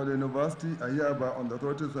Abubakar University, I hereby, on the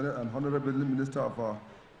authority of the Senate and Honorable Minister of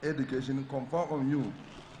Education, confer on you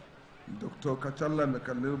Dr. Kachala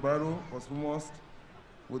Mekanti Baru, posthumous,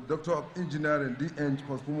 with Doctor of Engineering, D.Eng,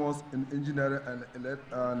 posthumous in Engineering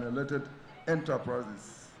and Related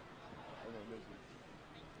Enterprises.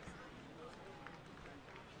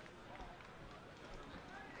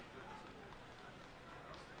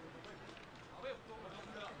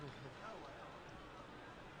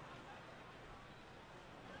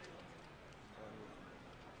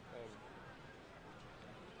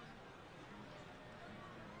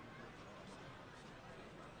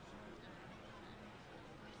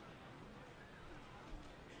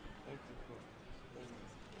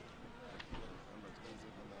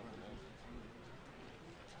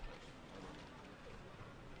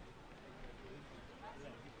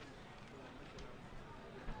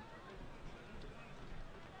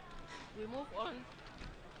 We move on.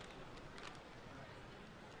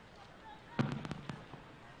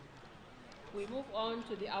 We move on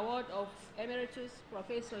to the award of Emeritus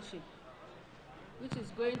Professorship, which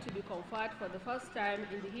is going to be conferred for the first time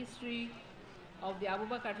in the history of the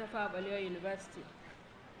Abubakar Tafawa Balewa University.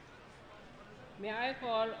 May I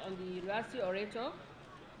call on the University Orator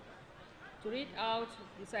to read out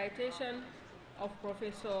the citation of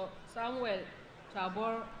Professor Samuel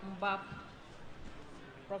Tabor Mbap.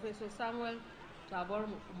 Professor Samuel Tabor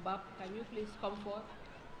Mbap, can you please come forth?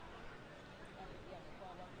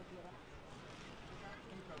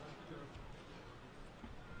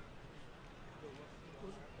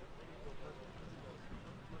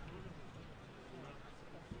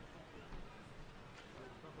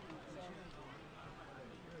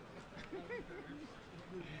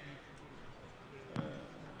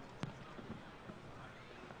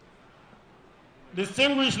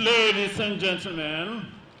 Distinguished ladies and gentlemen,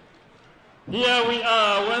 here we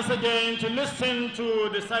are once again to listen to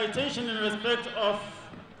the citation in respect of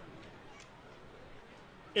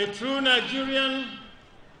a true Nigerian,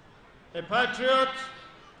 a patriot,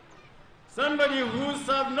 somebody who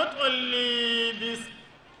served not only this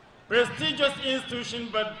prestigious institution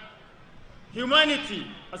but humanity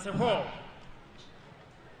as a whole.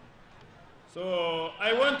 So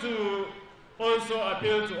I want to also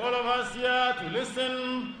appeal to all of us here to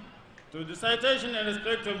listen to the citation in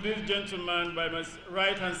respect of this gentleman by my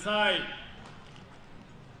right-hand side.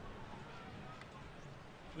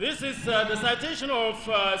 This is the citation of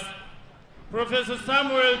Professor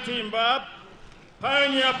Samuel T. Mbab,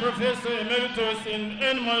 Pioneer Professor Emeritus in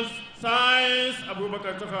Animal Science,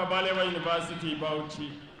 Abubakar Tafawa, Balewa University, Bauchi.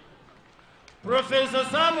 Professor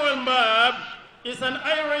Samuel Mbab is an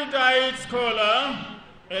erudite scholar,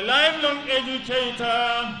 a lifelong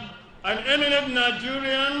educator, an eminent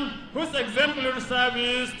Nigerian whose exemplary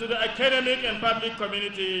service to the academic and public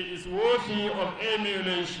community is worthy of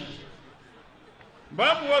emulation.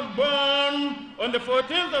 Mbab was born on the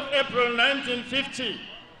 14th of April 1950.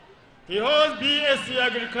 He holds BSc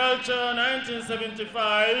Agriculture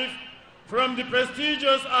 1975 from the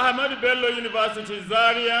prestigious Ahmadu Bello University,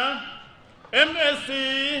 Zaria,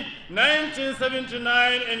 MSc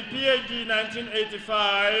 1979 and PhD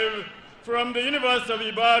 1985 from the University of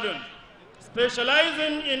Ibadan,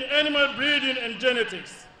 specializing in animal breeding and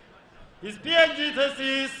genetics. His PhD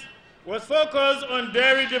thesis was focused on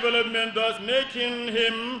dairy development, thus making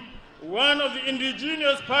him one of the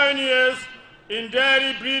indigenous pioneers in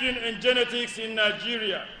dairy breeding and genetics in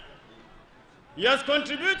Nigeria. He has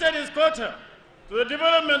contributed his quota to the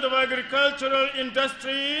development of agricultural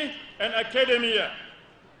industry and academia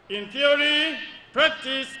in theory,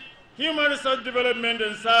 practice, human resource development,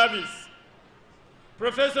 and service.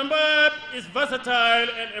 Professor Mbab is versatile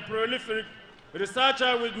and a prolific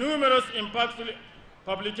researcher with numerous impactful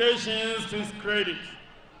publications to his credit.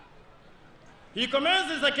 He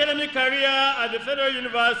commenced his academic career at the Federal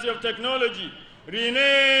University of Technology,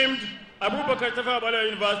 renamed Abubakar Tafawa Balewa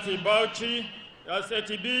University, Bauchi, as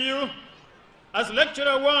ATBU, as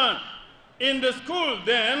Lecturer 1 in the school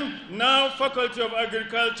then, now Faculty of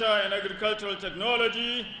Agriculture and Agricultural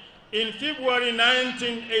Technology, in February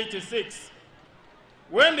 1986.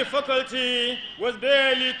 When the faculty was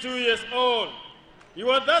barely 2 years old, he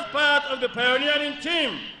was thus part of the pioneering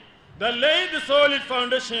team that laid the solid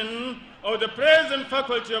foundation of the present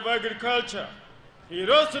Faculty of Agriculture. He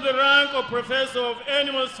rose to the rank of Professor of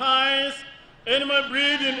Animal Science, Animal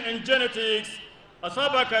Breeding and Genetics as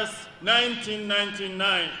Abubakar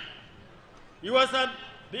 1999. He was at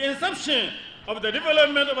the inception of the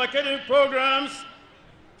development of academic programs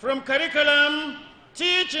from curriculum,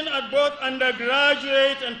 teaching at both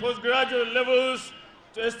undergraduate and postgraduate levels,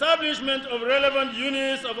 to establishment of relevant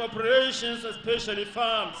units of operations, especially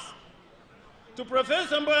farms. To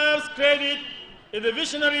Professor Mbab's credit is the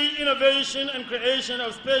visionary innovation and creation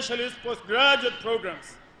of specialist postgraduate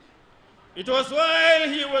programs. It was while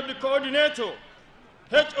he was the coordinator,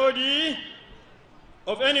 HOD,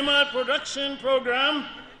 of Animal Production Program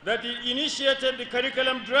that he initiated the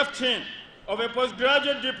curriculum drafting of a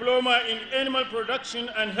postgraduate diploma in animal production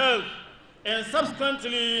and health, and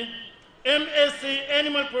subsequently MSc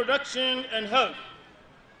Animal Production and Health.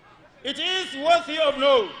 It is worthy of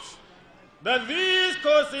note that these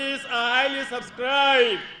courses are highly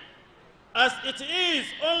subscribed, as it is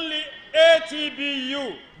only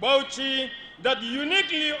ATBU Bauchi that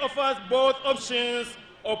uniquely offers both options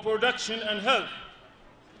of production and health.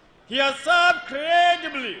 He has served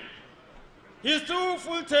credibly his 2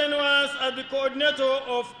 full tenures as the coordinator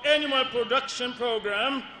of Animal Production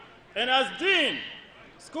Program and as Dean,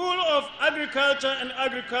 School of Agriculture and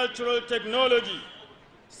Agricultural Technology.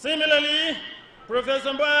 Similarly,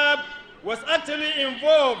 Professor Mbab was actively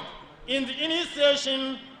involved in the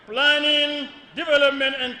initiation, planning,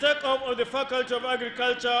 development, and take-up of the Faculty of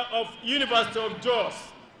Agriculture of University of Jos.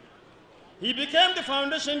 He became the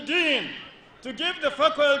foundation dean to give the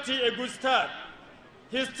faculty a good start.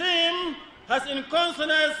 His team has, in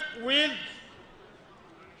consonance with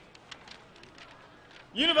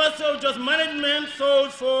University of Jos management,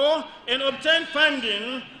 sought for and obtained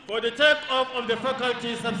funding for the take-up of the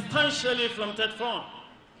faculty substantially from TED Fund.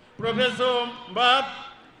 Professor Mbab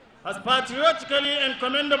has patriotically and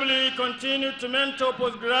commendably continued to mentor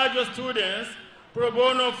postgraduate students pro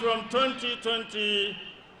bono from 2020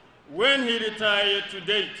 when he retired to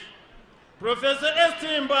date. Professor S.T.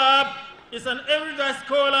 Mbab is an erudite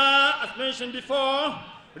scholar, as mentioned before,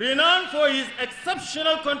 renowned for his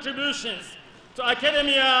exceptional contributions to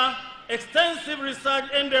academia, extensive research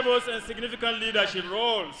endeavors, and significant leadership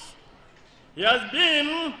roles. He has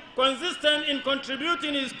been consistent in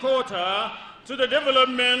contributing his quota to the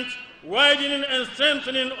development, widening, and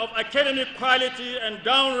strengthening of academic quality and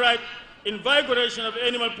downright invigoration of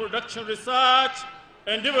animal production research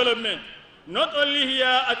and development, not only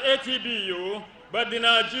here at ATBU, but the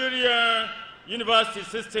Nigerian university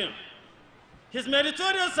system. His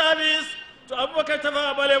meritorious service to Abubakar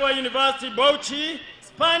Tafawa Balewa University, Bauchi,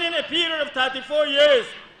 spanning a period of 34 years,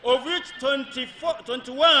 of which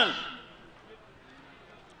 21,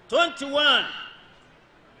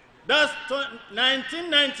 that's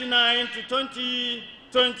 1999 to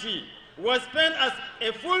 2020 was spent as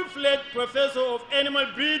a full-fledged professor of animal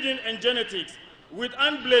breeding and genetics with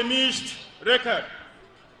unblemished record.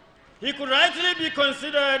 He could rightly be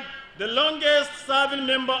considered the longest-serving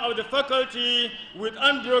member of the faculty with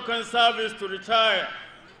unbroken service to retire.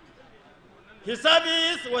 His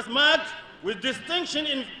service was marked with distinction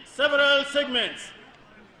in several segments.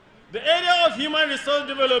 The area of human resource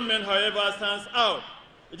development, however, stands out.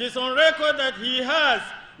 It is on record that he has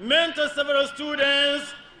mentored several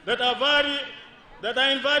students that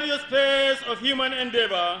are in various phases of human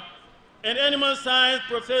endeavor and animal science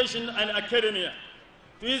profession and academia.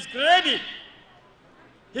 To his credit,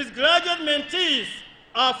 his graduate mentees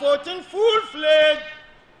are 14 full-fledged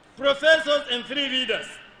professors and 3 readers.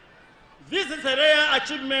 This is a rare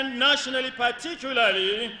achievement nationally,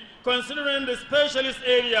 particularly considering the specialist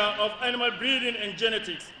area of animal breeding and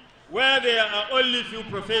genetics, where there are only few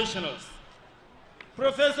professionals.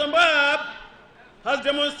 Professor Mbab has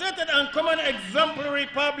demonstrated uncommon exemplary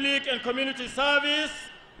public and community service,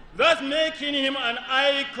 thus making him an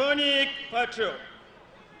iconic patriot.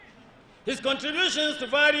 His contributions to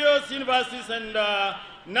various universities and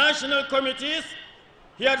national committees.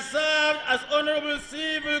 He had served as Honorable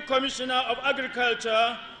Civil Commissioner of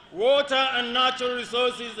Agriculture, Water and Natural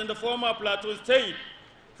Resources in the former Plateau State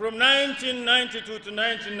from 1992 to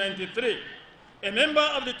 1993, a member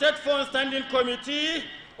of the TETFON Standing Committee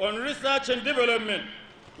on Research and Development,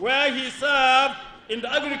 where he served in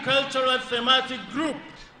the Agricultural Thematic Group.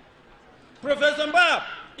 Professor Mbab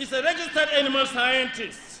is a registered animal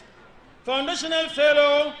scientist, foundational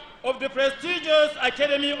fellow of the prestigious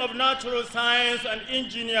Academy of Natural Science and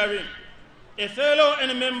Engineering, a fellow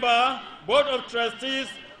and member, Board of Trustees,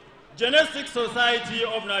 Genetics Society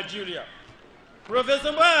of Nigeria.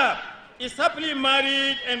 Professor Mbab is happily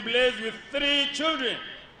married and blessed with 3 children.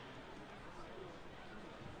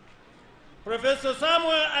 Professor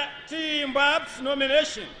Samuel T. Mbab's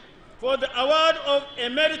nomination for the award of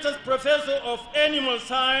Emeritus Professor of Animal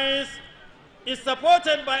Science is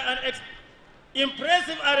supported by an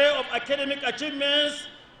impressive array of academic achievements,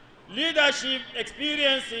 leadership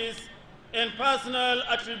experiences, and personal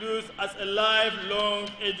attributes as a lifelong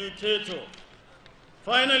educator.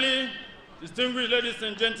 Finally, distinguished ladies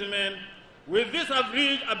and gentlemen, with this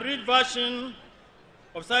abridged version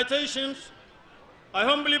of citations, I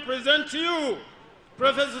humbly present to you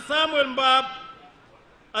Professor Samuel Mbab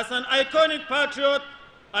as an iconic patriot,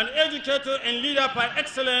 an educator and leader by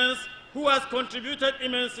excellence who has contributed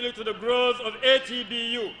immensely to the growth of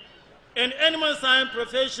ATBU and animal science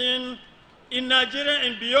profession in Nigeria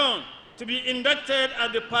and beyond, to be inducted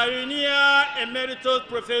as the Pioneer Emeritus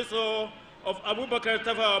Professor of Abubakar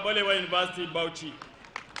Tafawa Balewa University, Bauchi.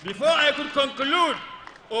 Before I could conclude,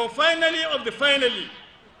 or finally of the finally,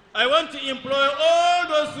 I want to employ all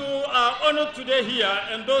those who are honored today here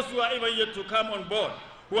and those who are even yet to come on board.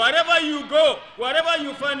 Wherever you go, wherever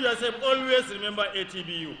you find yourself, always remember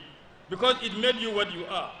ATBU, because it made you what you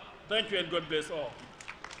are. Thank you and God bless all.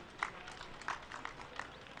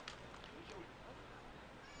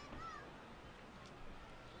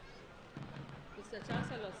 Mr.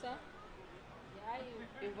 Chancellor, sir,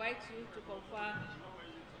 I invite you to confer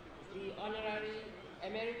the Honorary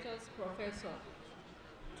Emeritus Professor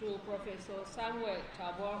to Professor Samuel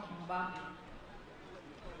Tabor Mbab.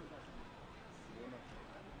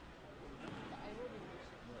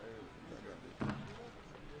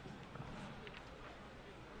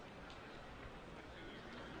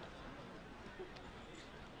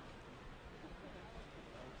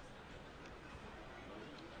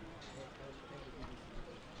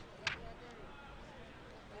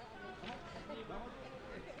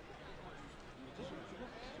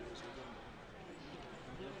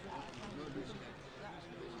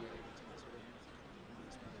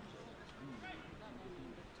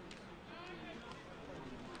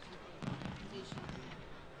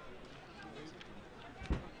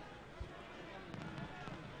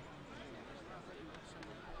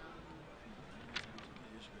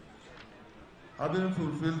 Having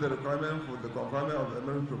fulfilled the requirement for the conferment of the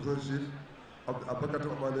Emeritus Professorship of the Abubakar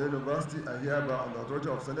Tafawa University, I hereby, on the authority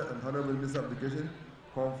of Senate and Honorable Minister Application,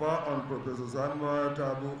 confer on Professor Samuel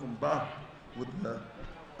Tabor Mbab with the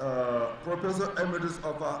Professor Emeritus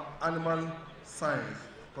of Animal Science.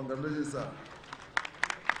 Congratulations, sir.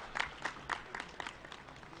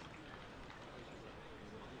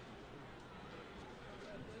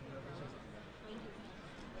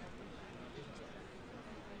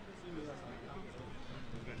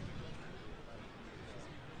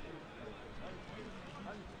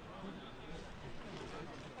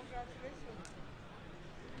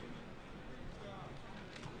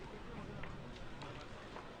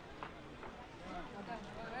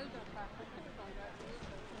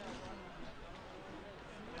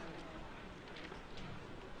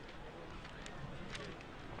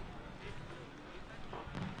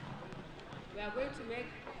 are going to make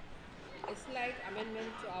a slight amendment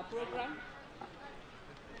to our program.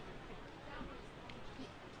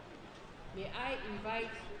 May I invite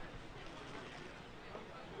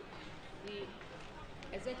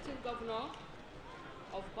the Executive Governor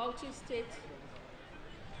of Bauchi State,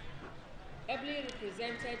 ably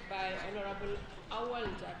represented by Honorable Awal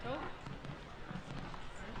Jato,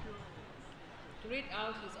 to read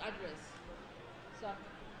out his address. Sir.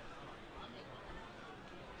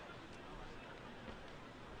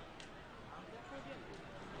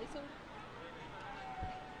 Listen.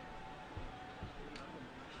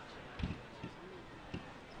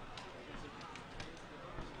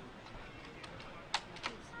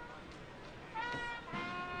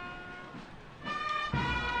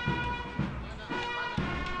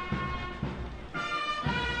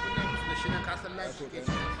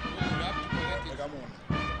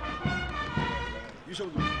 You show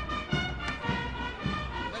them.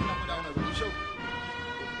 You show.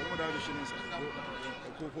 What about the shit inside?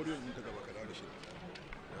 What do you think about the shit?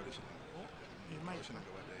 You might think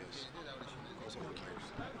about that, yes. Because of the knives.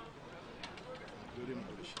 Including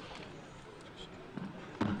all the shit.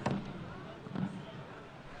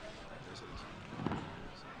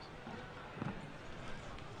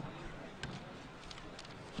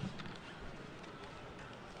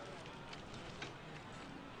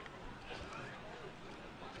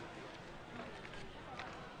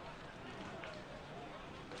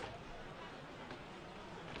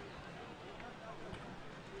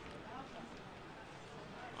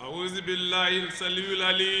 أعوذ بالله السميع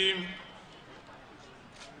العليم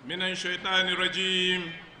من الشيطان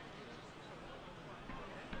الرجيم.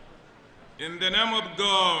 In the name of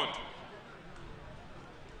God,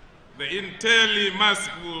 the entirely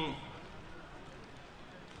merciful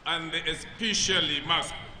and the especially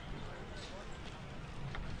merciful.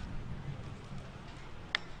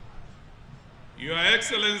 Your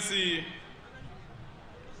Excellency,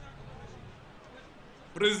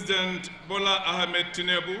 President Bola Ahmed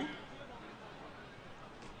Tinubu,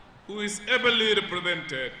 who is ably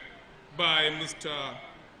represented by Mr.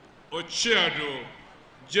 Ochiado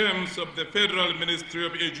James of the Federal Ministry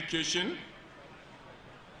of Education,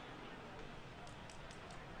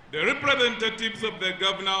 the representatives of the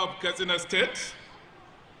Governor of Katsina State,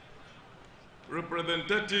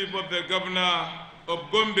 representative of the Governor of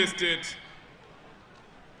Gombe State,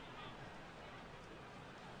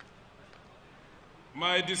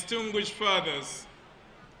 my distinguished fathers,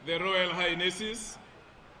 the Royal Highnesses,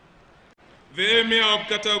 the Emir of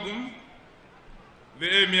Katagum,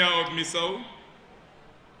 the Emir of Misau,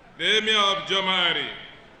 the Emir of Jamari,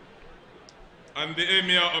 and the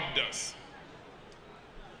Emir of Das,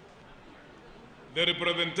 the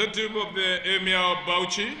representative of the Emir of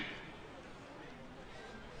Bauchi,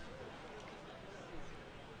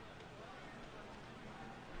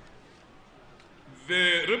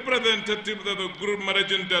 the representative of the Group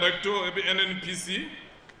Managing Director of the NNPC,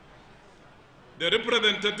 the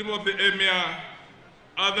representative of the Emir,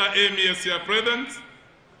 other Emirs here present,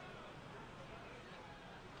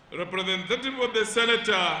 representative of the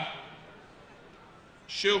Senator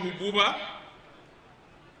Shehu Buba,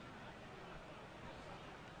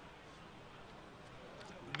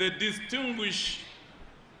 the distinguished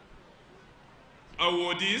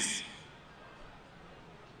awardees,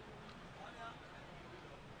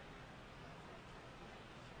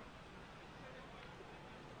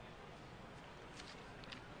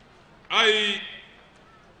 I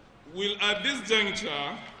will at this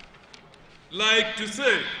juncture like to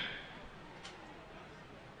say,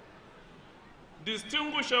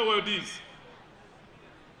 distinguished awardees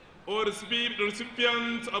or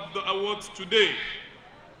recipients of the awards today,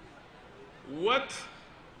 what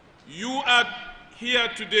you are here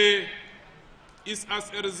today is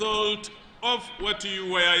as a result of what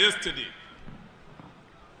you were yesterday.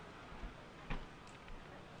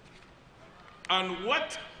 And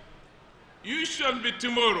what you shall be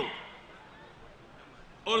tomorrow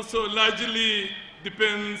also largely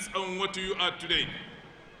depends on what you are today.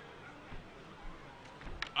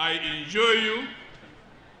 I enjoy you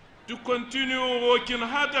to continue working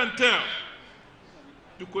hard and tough,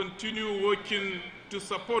 to continue working to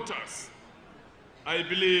support us. I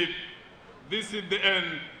believe this is the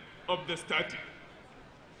end of the starting.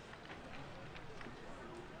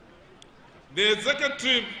 The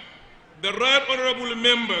executive, the right honorable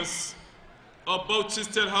members of Bauchi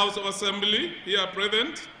State House of Assembly here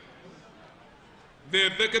present, the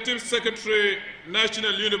Executive Secretary,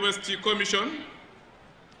 National University Commission,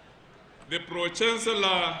 the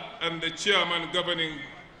Pro-Chancellor and the Chairman Governing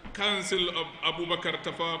Council of Abubakar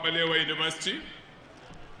Tafawa Balewa University,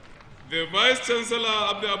 the Vice Chancellor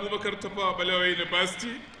of the Abubakar Tafawa Balewa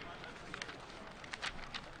University,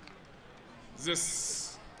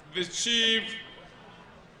 the Chief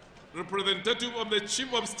Representative of the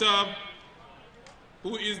Chief of Staff,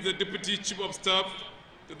 who is the Deputy Chief of Staff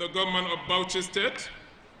to the government of Bauchi State,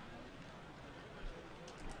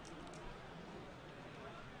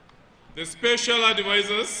 the special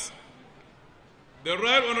advisors, the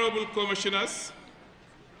Right Honorable Commissioners,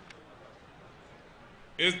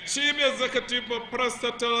 as Chief Executive of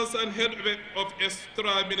Parastatals and Head of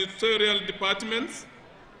Extra-Ministerial Departments,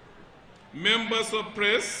 members of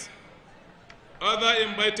press, other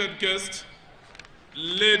invited guests,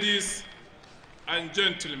 ladies and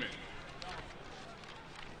gentlemen.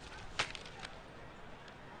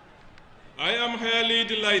 I am highly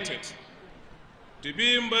delighted to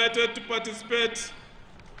be invited to participate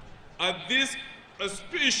at this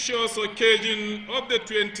auspicious occasion of the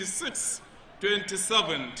 26th,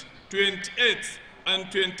 27th, 28th, and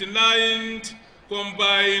 29th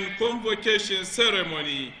combined convocation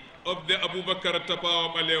ceremony of the Abubakar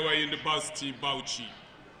Tafawa Balewa University, Bauchi.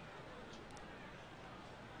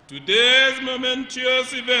 Today's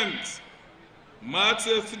momentous event marks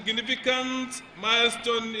a significant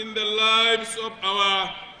milestone in the lives of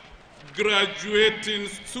our graduating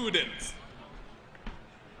students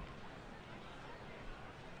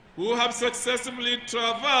who have successfully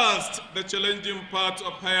traversed the challenging path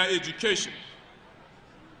of higher education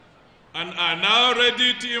and are now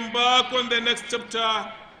ready to embark on the next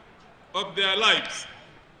chapter of their lives.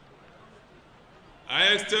 I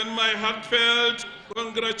extend my heartfelt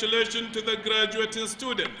congratulations to the graduating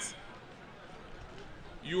students.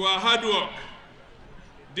 Your hard work,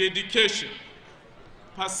 dedication,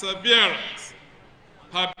 perseverance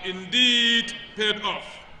have indeed paid off,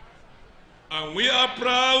 and we are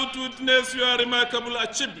proud to witness your remarkable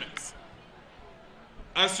achievements.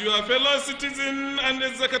 As your fellow citizen and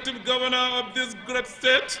executive governor of this great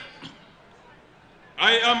state,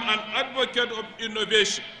 I am an advocate of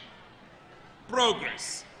innovation,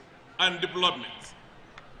 progress, and development.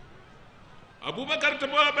 Abubakar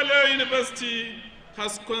Tafawa Balewa University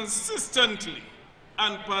has consistently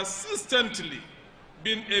and persistently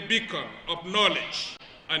been a beacon of knowledge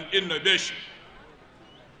and innovation,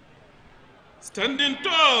 standing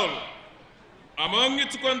tall among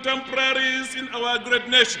its contemporaries in our great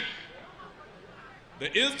nation.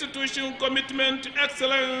 The institution's commitment to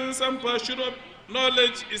excellence and pursuit of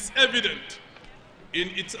knowledge is evident in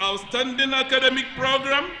its outstanding academic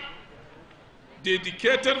program,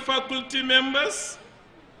 dedicated faculty members,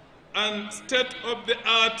 and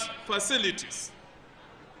state-of-the-art facilities.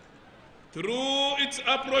 Through its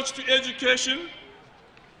approach to education,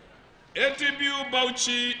 ATBU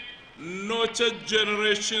Bauchi nurtured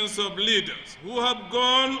generations of leaders who have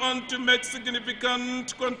gone on to make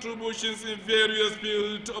significant contributions in various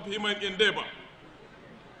fields of human endeavor.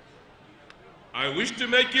 I wish to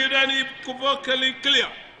make it unequivocally clear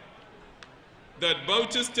that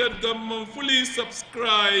Bauchi State Government fully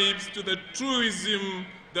subscribes to the truism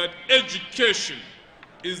that education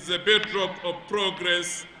is the bedrock of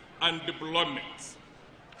progress and development.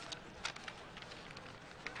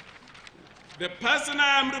 The person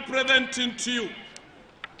I am representing to you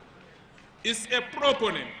is a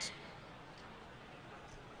proponent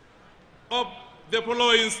of the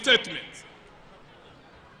following statement.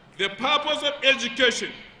 The purpose of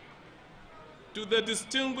education to the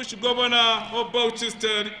distinguished governor of Bauchi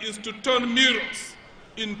State is to turn mirrors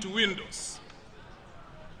into windows.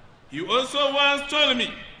 He also once told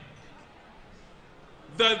me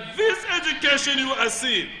that this education you are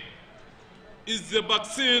seeing is the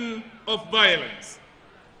vaccine of violence.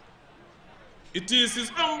 It is his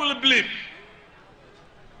humble belief.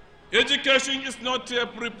 Education is not a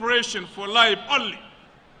preparation for life only.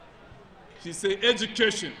 He said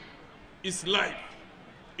education is life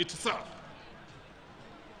itself.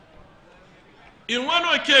 In one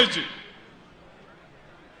occasion,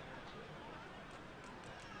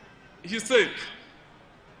 he said,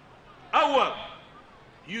 "Awal,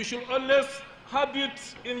 you should always have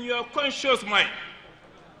it in your conscious mind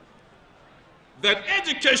that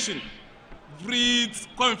education breeds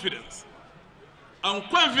confidence, and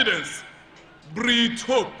confidence breeds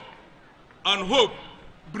hope, and hope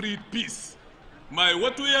breeds peace.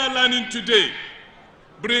 What we are learning today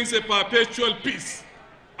brings a perpetual peace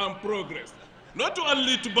and progress, not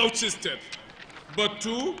only to Bauchi State, but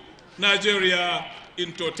to Nigeria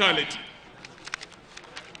in totality."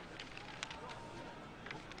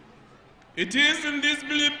 It is in this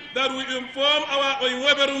belief that we inform our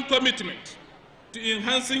unwavering commitment to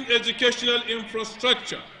enhancing educational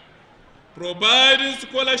infrastructure, providing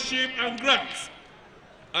scholarship and grants,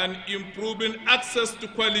 and improving access to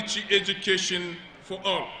quality education for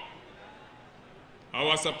all.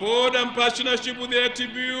 Our support and partnership with the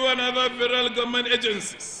ATBU and other federal government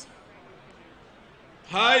agencies,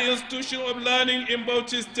 high institution of learning in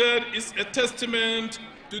Bauchi State, is a testament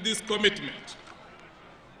to this commitment.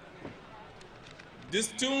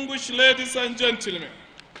 Distinguished ladies and gentlemen,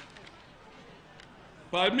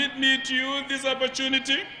 permit me to use this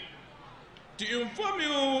opportunity to inform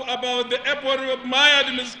you about the effort of my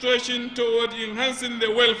administration toward enhancing the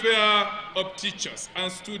welfare of teachers and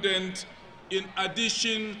students, in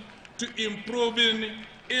addition to improving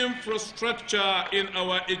infrastructure in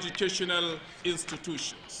our educational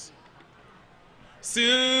institutions.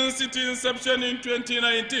 Since its inception in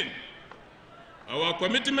 2019, our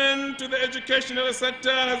commitment to the educational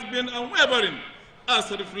sector has been unwavering,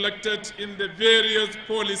 as reflected in the various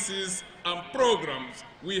policies and programs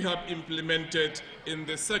we have implemented in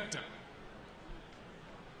the sector.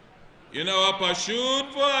 In our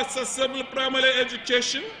pursuit for accessible primary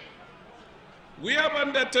education, we have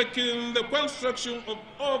undertaken the construction of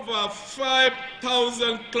over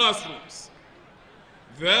 5,000 classrooms,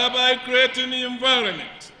 thereby creating an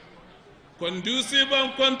environment conducive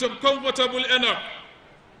and comfortable enough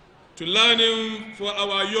to learning for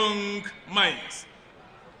our young minds.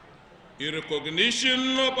 In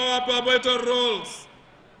recognition of our pivotal roles,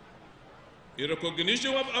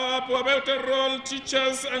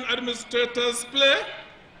 teachers and administrators play,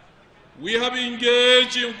 we have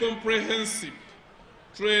engaged in comprehensive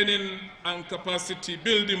training and capacity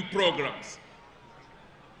building programs,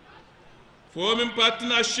 forming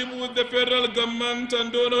partnership with the federal government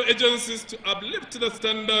and donor agencies to uplift the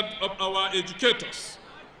standard of our educators.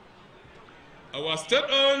 Our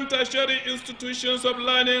state-owned tertiary institutions of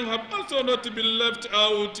learning have also not been left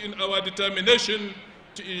out in our determination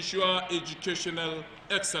to ensure educational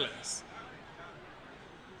excellence.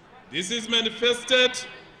 This is manifested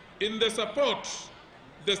in the support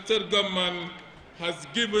the state government has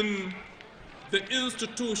given the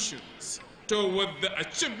institutions toward the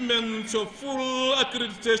achievement of full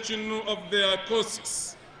accreditation of their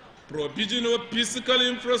courses, provision of physical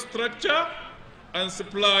infrastructure, and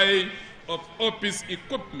supply of office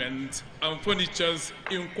equipment and furniture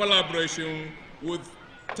in collaboration with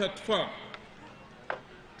Tafawa.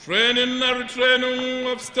 Training and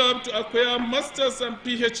retraining of staff to acquire master's and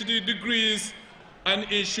PhD degrees and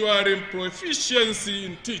ensuring proficiency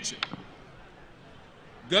in teaching.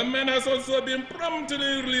 Government has also been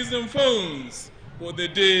promptly releasing funds for the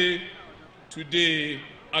day-to-day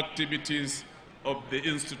activities of the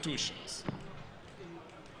institutions.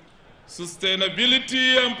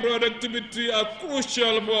 Sustainability and productivity are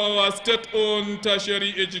crucial for our state-owned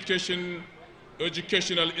tertiary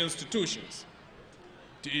educational institutions.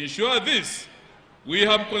 To ensure this, we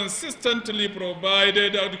have consistently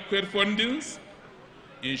provided adequate fundings,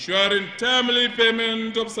 ensuring timely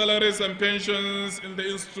payment of salaries and pensions in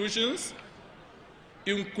the institutions.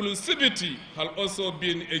 Inclusivity has also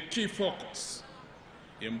been a key focus,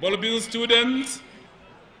 involving students,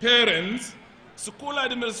 parents, school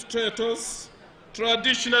administrators,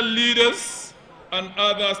 traditional leaders, and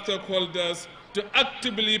other stakeholders to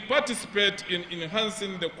actively participate in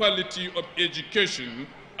enhancing the quality of education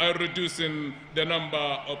and reducing the number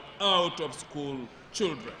of out-of-school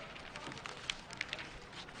children.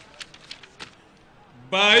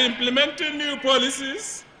 By implementing new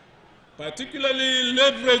policies, particularly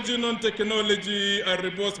leveraging on technology and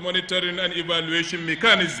robust monitoring and evaluation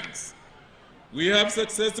mechanisms, we have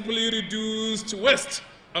successfully reduced waste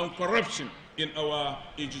and corruption in our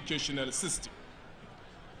educational system.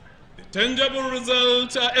 The tangible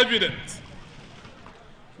results are evident,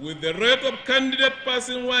 with the rate of candidate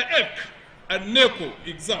passing WAEC and NECO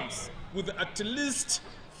exams with at least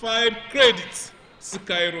 5 credits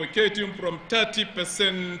skyrocketing from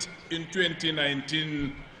 30% in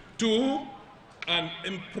 2019 to an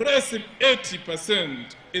impressive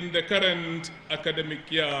 80% in the current academic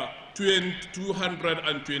year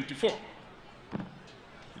 224.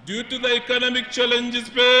 Due to the economic challenges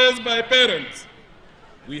faced by parents,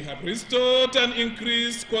 we have restored and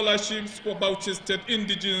increased scholarships for Bauchi State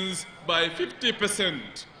indigents by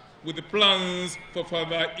 50%, with plans for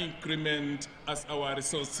further increment as our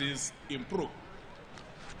resources improve.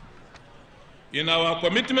 In our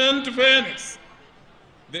commitment to fairness,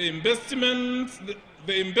 the investment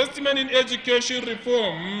in education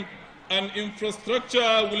reform and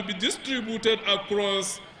infrastructure will be distributed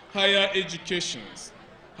across higher institutions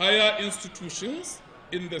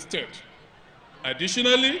in the state.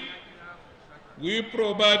 Additionally, we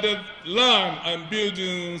provided land and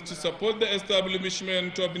buildings to support the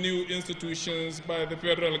establishment of new institutions by the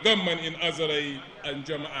federal government in Azare and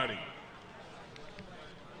Jama'ari.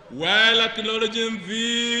 While acknowledging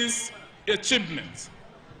these achievements,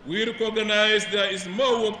 we recognize there is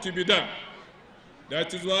more work to be done.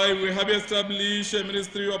 That is why we have established a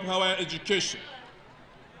Ministry of Higher Education.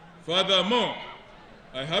 Furthermore,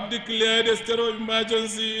 I have declared a state of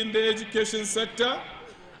emergency in the education sector.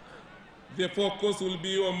 The focus will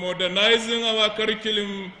be on modernizing our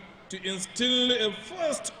curriculum to instill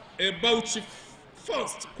a Bauchi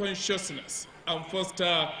first consciousness and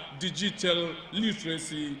foster digital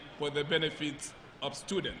literacy for the benefit of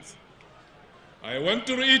students. I want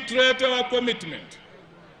to reiterate our commitment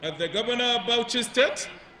as the Governor of Bauchi State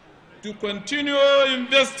to continue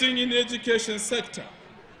investing in the education sector,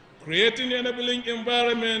 creating an enabling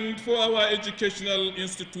environment for our educational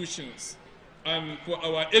institutions and for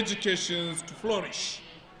our educations to flourish.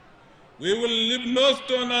 We will leave no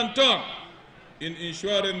stone unturned in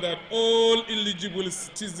ensuring that all eligible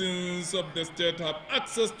citizens of the state have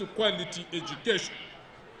access to quality education.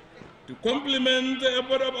 To complement the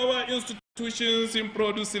effort of our institutions in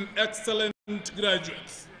producing excellent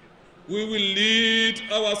graduates, we will lead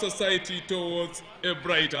our society towards a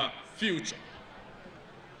brighter future.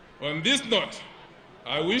 On this note,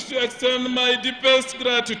 I wish to extend my deepest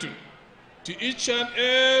gratitude to each and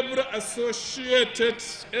everyone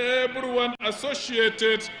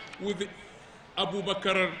associated with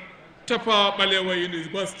Abubakar Tafawa Balewa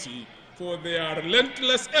University for their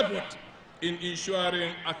relentless effort in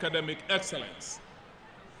ensuring academic excellence.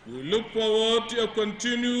 We look forward to a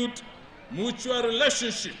continued mutual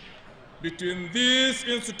relationship between this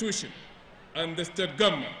institution and the state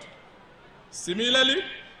government. Similarly,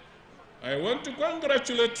 I want to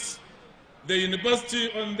congratulate the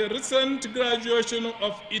university on the recent graduation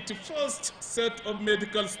of its first set of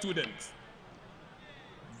medical students.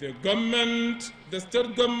 The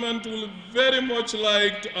state government will very much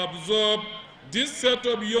like to absorb this set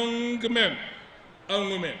of young men and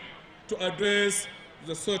women to address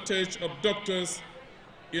the shortage of doctors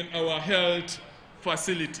in our health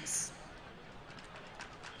facilities.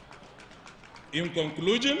 In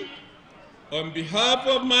conclusion, on behalf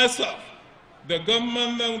of myself, the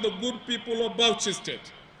government and the good people of Bauchi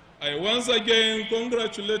State, I once again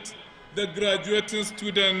congratulate the graduating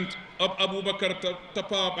student of Abubakar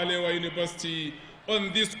Tafawa Balewa University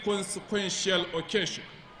on this consequential occasion.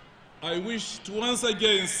 I wish to once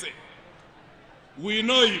again say, we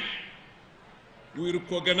know you, we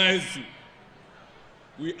recognize you,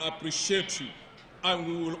 we appreciate you, and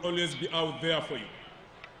we will always be out there for you.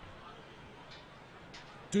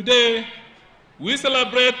 Today, we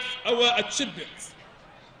celebrate our achievements,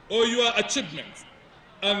 or your achievements,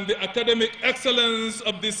 and the academic excellence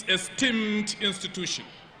of this esteemed institution.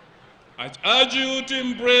 I urge you to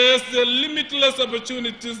embrace the limitless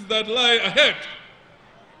opportunities that lie ahead.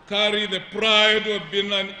 Carry the pride of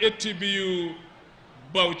being an ATBU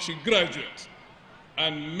Bauchi graduate,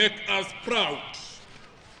 and make us proud.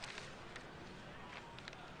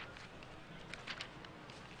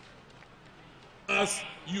 As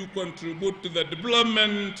you contribute to the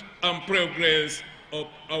development and progress of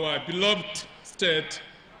our beloved state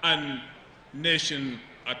and nation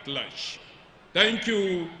at large. Thank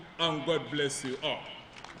you, and God bless you all.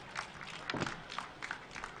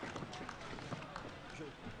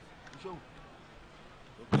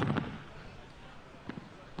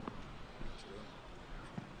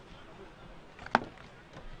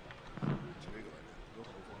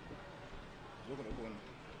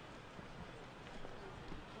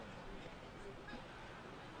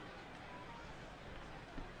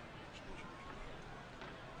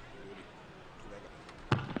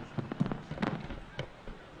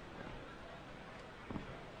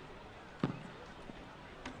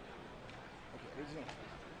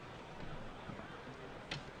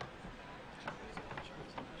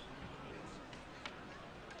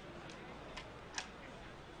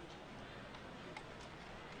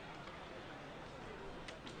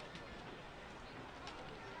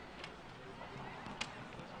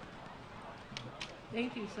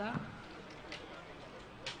 Thank you, sir.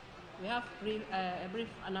 We have a brief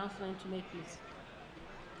announcement to make, please.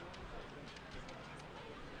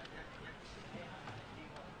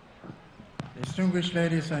 Distinguished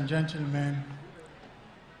ladies and gentlemen,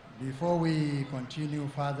 before we continue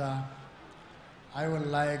further, I would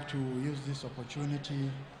like to use this opportunity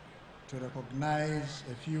to recognize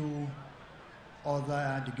a few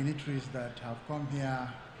other dignitaries that have come here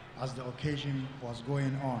as the occasion was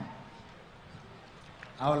going on.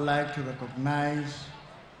 I would like to recognize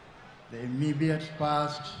the immediate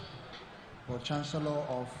past for Chancellor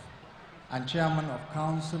of and Chairman of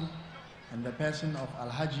Council in the person of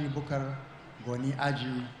Alhaji Bukar Goni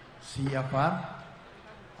Aji, CFR.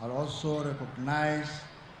 I'll also recognize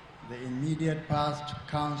the immediate past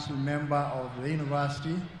council member of the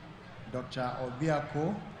university, Dr.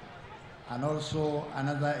 Obiako, and also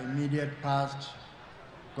another immediate past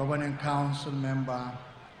governing council member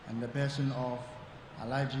in the person of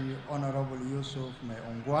Alhaji Honorable Yusuf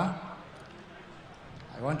Meongwa.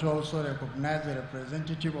 I want to also recognize the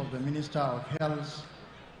representative of the Minister of Health,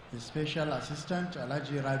 his Special Assistant,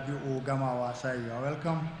 Alhaji Rabiu Gamawasa. You are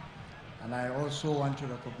welcome. And I also want to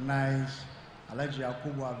recognize Alhaji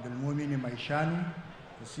Yakubu Abdulmumini Maishani,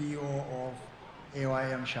 the CEO of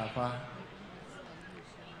AYM Shafa.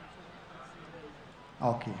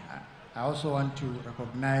 Okay. I also want to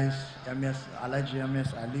recognize Alhaji MS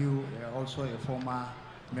Aliu, also a former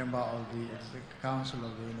member of the Executive Council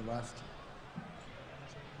of the university.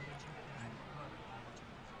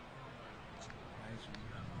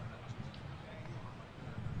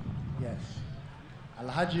 Yes.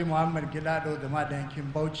 Alhaji Muhammad Gilado, the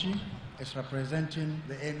Madankin Bauchi, is representing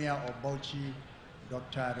the Emir of Bauchi,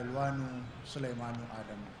 Dr. Rilwanu Suleimanu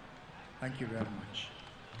Adamu. Thank you very much.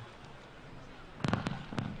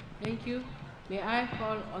 Thank you. May I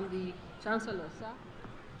call on the Chancellor, sir,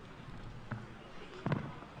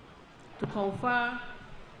 to confer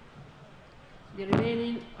the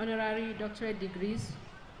remaining honorary doctorate degrees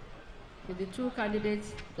to the two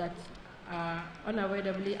candidates that are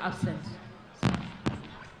unavoidably absent.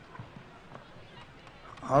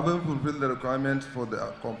 Having fulfilled the requirements for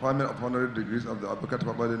the conferment of honorary degrees of the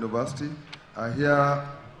Abubakar University, I hereby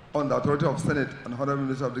on the authority of Senate and Honorable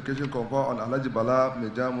Minister of Education confer on Alhaji Bala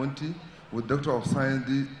Meja Munti with Doctor of Science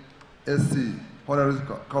D.Sc. Honoris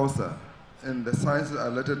Causa in the Sciences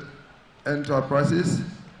and Related Enterprises,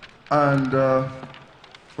 and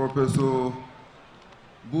Professor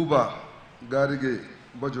Buba Garige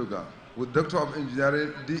Bojoga with Doctor of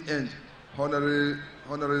Engineering D.Eng.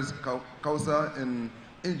 Honoris Causa in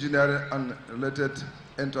Engineering and Related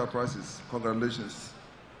Enterprises. Congratulations.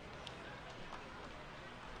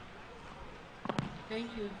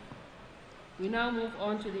 Thank you. We now move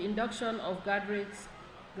on to the induction of graduates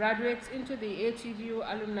into the ATVU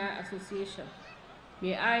Alumni Association.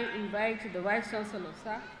 May I invite the Vice Chancellor,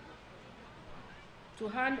 sir, to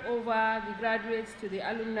hand over the graduates to the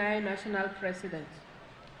Alumni National President.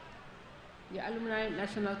 The Alumni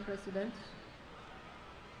National President.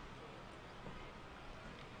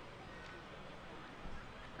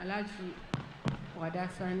 Alhaji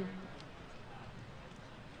Wadasan.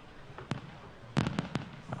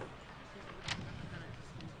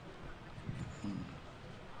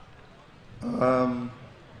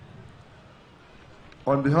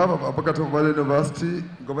 On behalf of Abubakar University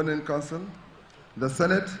Governing Council, the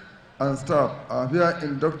Senate and staff are here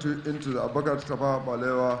inducted into the Abubakar Tafawa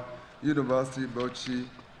Balewa University Bauchi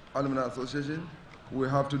Alumni Association. We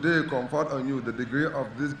have today conferred on you the degree of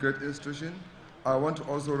this great institution. I want to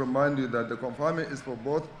also remind you that the conferment is for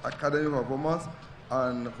both academic performance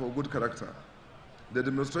and for good character. The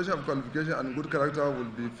demonstration of qualification and good character will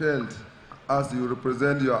be felt as you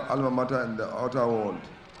represent your alma mater in the outer world.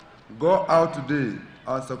 Go out today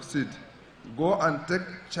and succeed. Go and take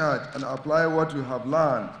charge and apply what you have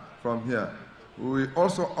learned from here. We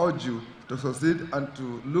also urge you to succeed and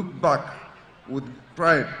to look back with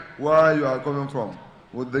pride where you are coming from,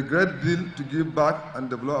 with the great deal to give back and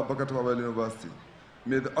develop Abubakar Tafawa University.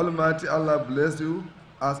 May the Almighty Allah bless you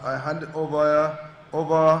as I hand over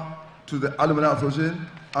to the Alumni Association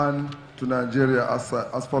and to Nigeria as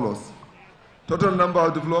follows. Total number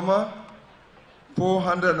of diploma,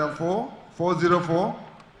 404.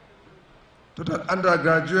 Total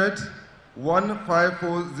undergraduate,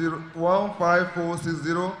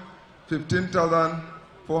 15460,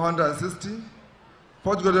 15,460.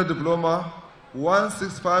 Postgraduate diploma,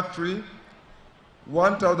 1653,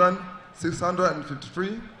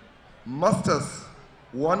 1,653. Masters,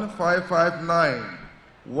 1559,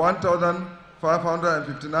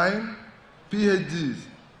 1,559. PhDs,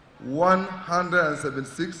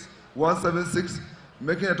 176,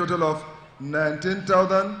 making a total of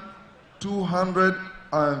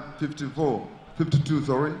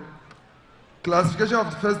 19,252. Classification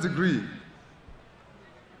of the first degree.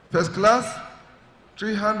 First class,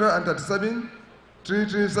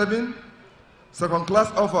 337. Second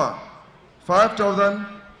class offer,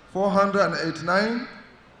 5,489.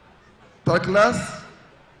 Third class,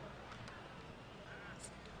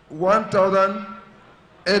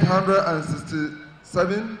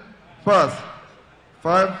 1,867. First,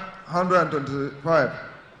 525.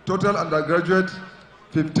 Total undergraduate,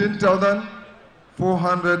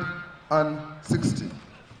 15,400 1960.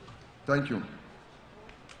 Thank you.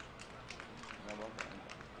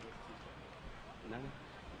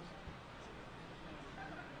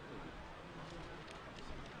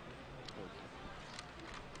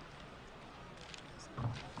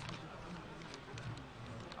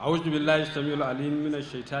 أعوذ بالله السميع العليم من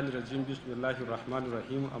الشيطان الرجيم بسم الله الرحمن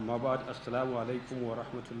الرحيم أما بعد السلام عليكم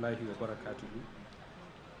ورحمة الله وبركاته.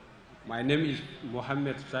 My name is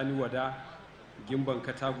Mohammed Sani Wada Gimban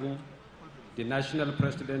Katagum, the National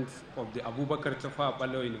President of the Abubakar Tafawa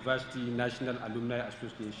Balewa University National Alumni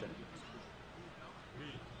Association.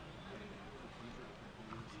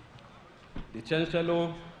 The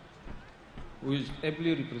Chancellor, who is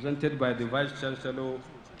ably represented by the Vice Chancellor,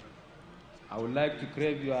 I would like to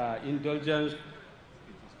crave your indulgence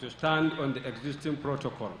to stand on the existing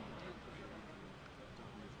protocol.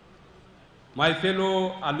 My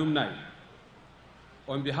fellow alumni,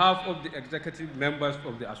 on behalf of the executive members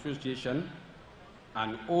of the association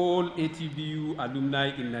and all ATBU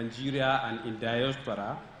alumni in Nigeria and in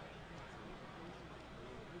diaspora,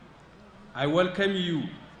 I welcome you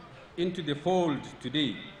into the fold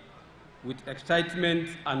today with excitement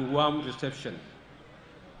and warm reception.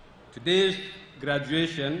 Today's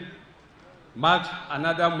graduation marks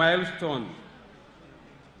another milestone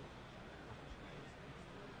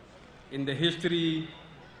in the history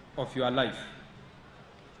of your life.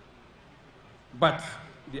 But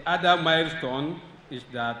the other milestone is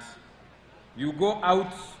that you go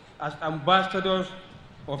out as ambassadors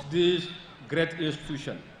of this great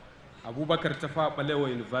institution, Abubakar Tafawa Balewa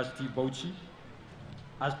University, Bauchi,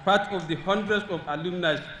 as part of the hundreds of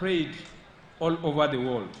alumni spread all over the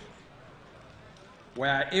world.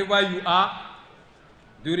 Wherever you are,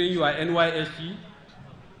 during your NYSC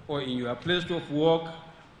or in your place of work,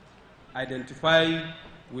 identify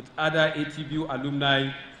with other ATBU alumni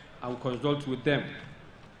and consult with them.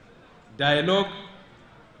 Dialogue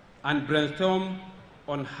and brainstorm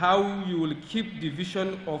on how you will keep the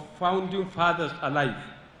vision of founding fathers alive.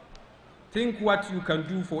 Think what you can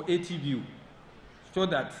do for ATBU so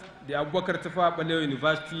that the Abubakar Tafawa Balewa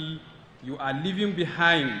University you are leaving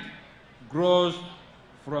behind grows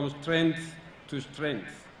from strength to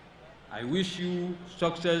strength. I wish you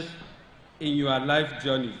success in your life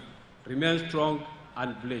journey. Remain strong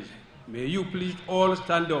and blessed. May you please all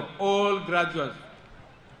stand up, all graduates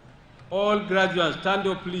stand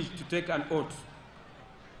up please to take an oath.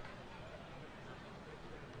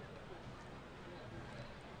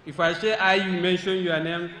 If I say I, you mention your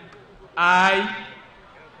name. I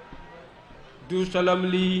do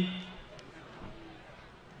solemnly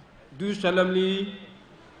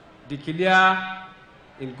declare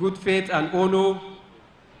in good faith and honor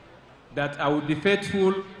that I will be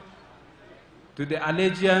faithful to the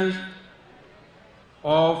allegiance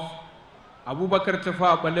of Abubakar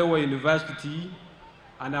Tafawa Balewa University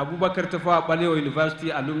and Abubakar Tafawa Balewa University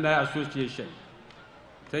Alumni Association.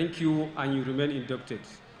 Thank you, and you remain inducted.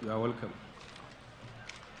 You are welcome.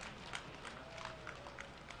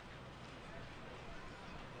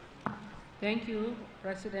 Thank you,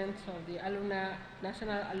 President of the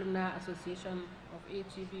National Alumni Association of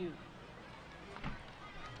ATBU.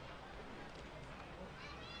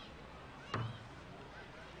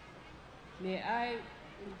 May I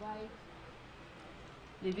invite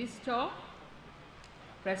the visitor,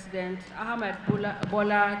 President Ahmed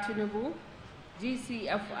Bola Tinubu,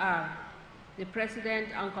 GCFR, the President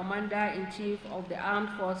and Commander-in-Chief of the Armed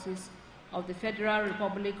Forces of the Federal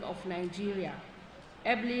Republic of Nigeria,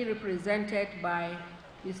 ably represented by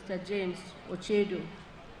Mr. James Ochedo,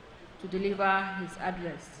 to deliver his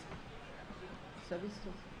address.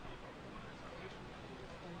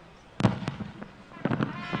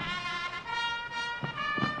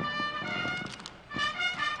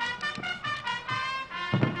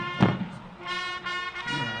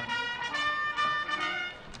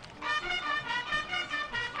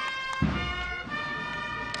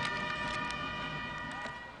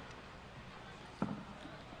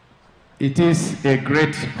 It is a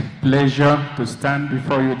great pleasure to stand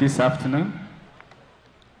before you this afternoon.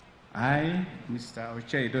 I, Mr.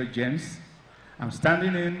 Ochedo James, am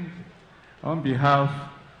standing in on behalf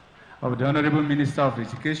of the Honorable Minister of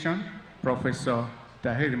Education, Professor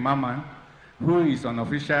Tahir Maman, who is on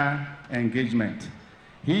official engagement.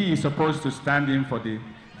 He is supposed to stand in for the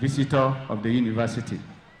visitor of the university.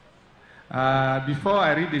 Before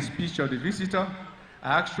I read the speech of the visitor,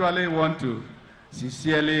 I actually want to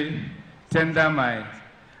sincerely tender my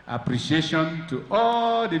appreciation to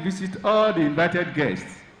all the invited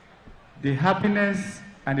guests, the happiness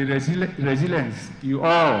and the resilience you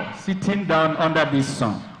all sitting down under this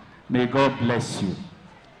sun. May God bless you.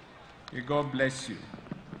 May God bless you.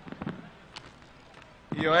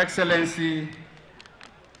 Your Excellency,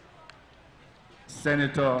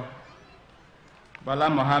 Senator Bala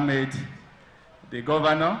Mohammed, the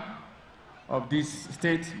governor of this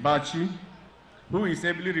state, Bauchi, who is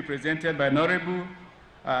ably represented by Honorable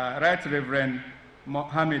Right Reverend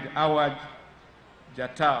Mohammed Awad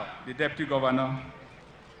Jatau, the Deputy Governor.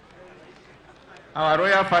 Our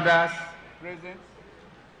royal fathers present,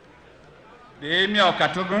 the Emir of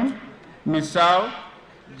Katogun, Misau,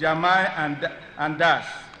 Jamai and Dash,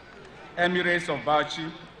 Emirates of Bauchi,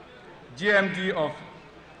 GMD of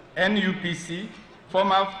NUPC,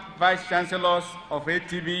 former Vice Chancellors of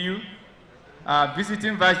ATBU,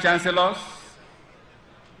 visiting Vice Chancellors,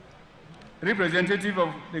 representative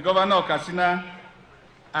of the Governor of Katsina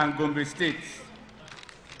and Gombe States.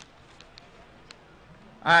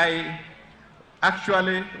 I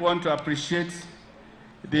actually want to appreciate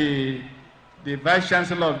the Vice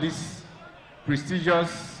Chancellor of this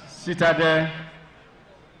prestigious citadel,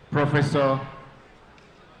 Professor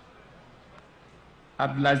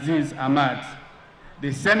Abdulaziz Ahmad,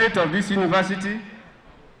 the Senate of this university,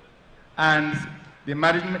 and the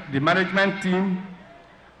management team,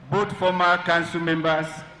 both former council members,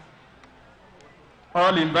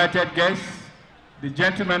 all invited guests, the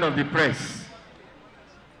gentlemen of the press.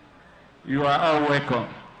 You are all welcome.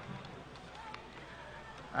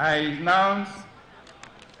 I now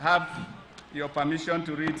have your permission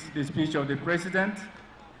to read the speech of the President.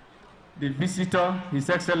 The visitor, His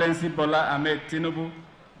Excellency Bola Ahmed Tinubu,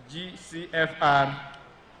 GCFR,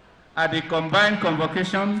 at the combined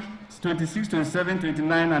convocation 26, 27,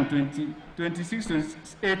 29, and 26,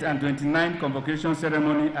 28, and 29 convocation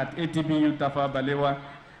ceremony at ATBU Tafawa Balewa,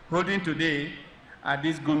 holding today at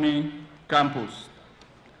this Gumi campus.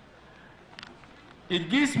 It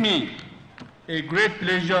gives me a great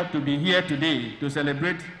pleasure to be here today to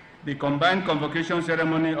celebrate the combined convocation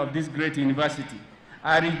ceremony of this great university.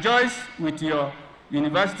 I rejoice with your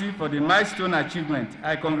university for the milestone achievement.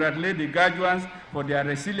 I congratulate the graduates for their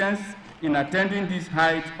resilience in attending this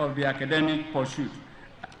height of the academic pursuit,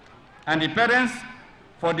 and the parents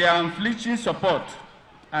for their unflinching support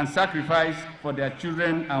and sacrifice for their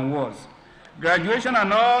children and wards. Graduation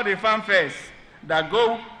and all the fanfares that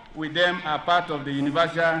go with them are part of the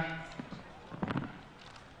universal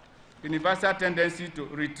tendency to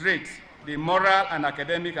reiterate the moral and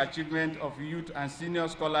academic achievement of youth and senior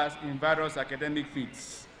scholars in various academic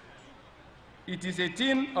fields. It is a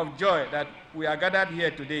theme of joy that we are gathered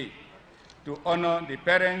here today to honor the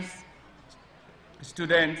parents,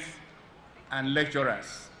 students, and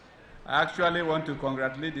lecturers. I actually want to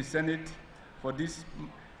congratulate the Senate for this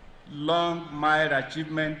long, mild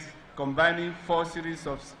achievement. Combining 4 series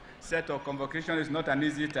of set of convocation is not an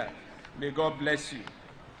easy task. May God bless you.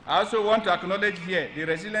 I also want to acknowledge here the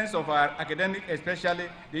resilience of our academic, especially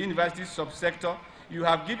the university subsector. You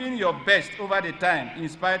have given your best over the time in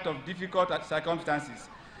spite of difficult circumstances.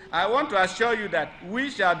 I want to assure you that we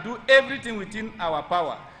shall do everything within our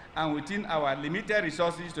power and within our limited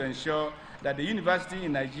resources to ensure that the university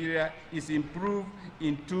in Nigeria is improved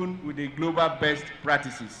in tune with the global best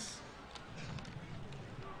practices.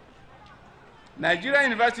 Nigerian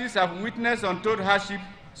universities have witnessed untold hardship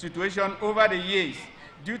situation over the years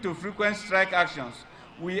due to frequent strike actions.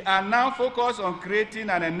 We are now focused on creating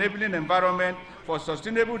an enabling environment for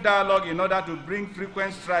sustainable dialogue in order to bring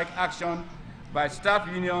frequent strike action by staff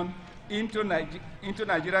union into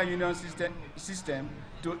Nigerian union system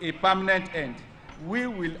to a permanent end. We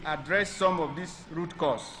will address some of these root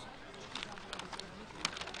causes.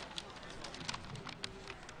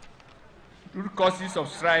 Root causes of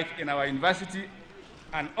strike in our university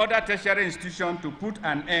and other tertiary institutions to put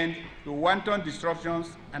an end to wanton disruptions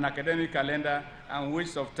and academic calendar and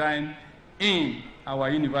waste of time in our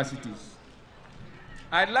universities.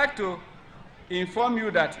 I'd like to inform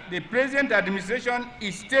you that the present administration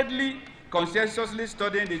is steadily, conscientiously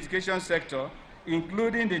studying the education sector,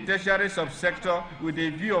 including the tertiary subsector, with a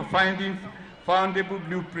view of finding foundable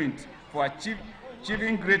blueprint for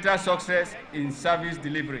achieving greater success in service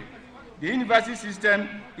delivery. The university system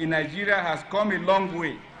in Nigeria has come a long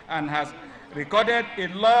way and has recorded a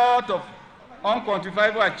lot of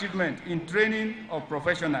unquantifiable achievement in training of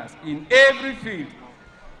professionals in every field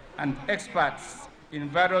and experts in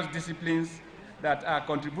various disciplines that are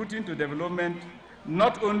contributing to development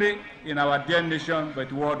not only in our dear nation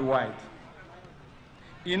but worldwide.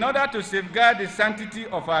 In order to safeguard the sanctity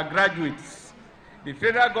of our graduates, the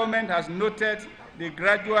federal government has noted the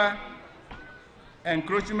gradual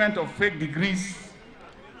encroachment of fake degrees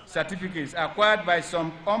certificates acquired by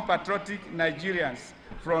some unpatriotic Nigerians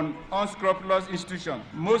from unscrupulous institutions,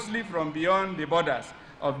 mostly from beyond the borders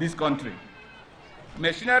of this country.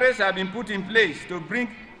 Machineries have been put in place to bring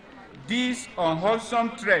this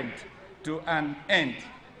unwholesome trend to an end,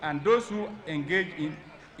 and those who engage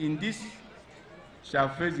in this shall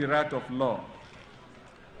face the wrath of law.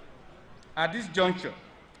 At this juncture,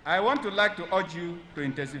 I want to urge you to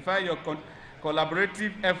intensify your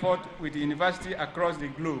collaborative effort with the university across the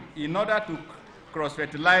globe in order to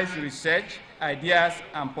cross-fertilize research, ideas,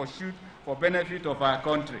 and pursuit for benefit of our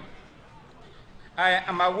country. I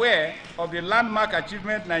am aware of the landmark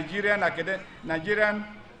achievement Nigerian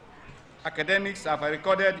academics have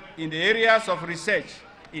recorded in the areas of research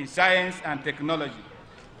in science and technology.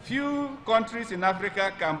 Few countries in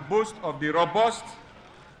Africa can boast of the robust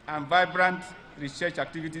and vibrant research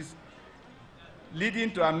activities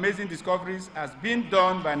leading to amazing discoveries as being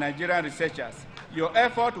done by Nigerian researchers. Your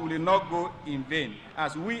effort will not go in vain,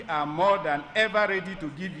 as we are more than ever ready to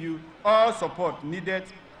give you all support needed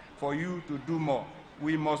for you to do more.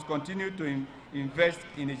 We must continue to invest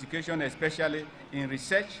in education, especially in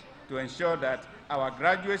research, to ensure that our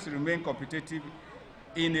graduates remain competitive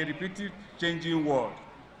in a repeatedly changing world.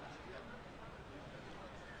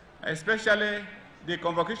 Especially the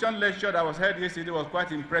convocation lecture that was held yesterday was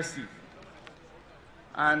quite impressive,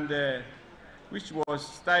 and which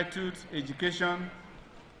was titled Education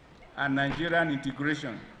and Nigerian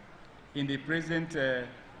Integration in the Present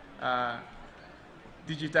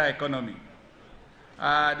Digital Economy.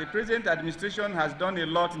 The present administration has done a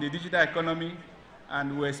lot in the digital economy,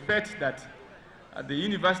 and we expect that the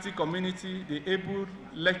university community, the able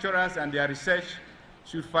lecturers and their research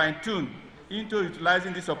should fine-tune into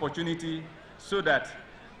utilizing this opportunity so that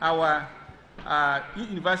our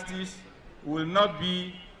universities will not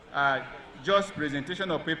be just presentation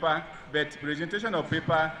of paper, but presentation of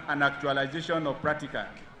paper and actualization of practical.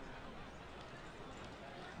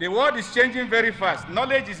 The world is changing very fast.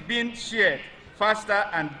 Knowledge is being shared faster,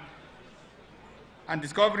 and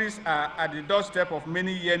discoveries are at the doorstep of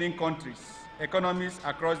many yearning countries, economies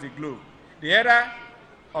across the globe. The era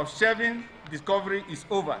of shelving discovery is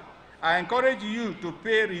over. I encourage you to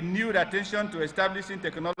pay renewed attention to establishing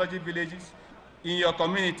technology villages in your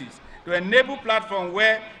communities to enable platforms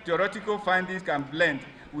where theoretical findings can blend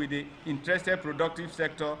with the interested productive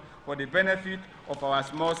sector for the benefit of our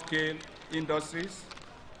small-scale industries,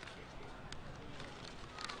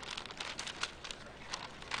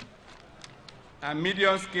 and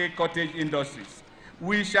medium-scale cottage industries.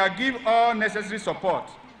 We shall give all necessary support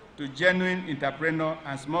to genuine entrepreneur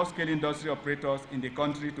and small-scale industry operators in the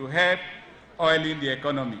country to help oiling the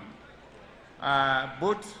economy.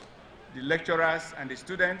 Both the lecturers and the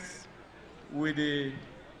students, with the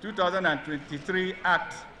 2023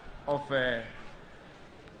 Act of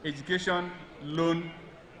Education Loan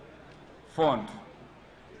Fund,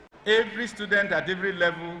 every student at every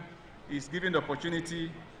level is given the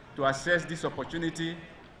opportunity to assess this opportunity.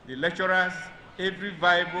 The lecturers, every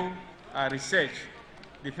viable research.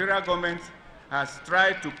 The federal government has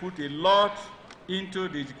tried to put a lot into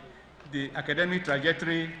the academic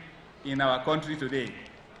trajectory in our country today.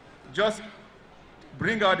 Just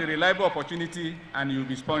bring out the reliable opportunity and you'll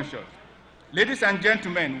be sponsored. Ladies and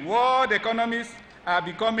gentlemen, world economies are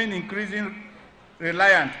becoming increasingly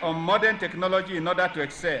reliant on modern technology in order to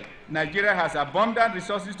excel. Nigeria has abundant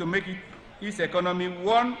resources to make its economy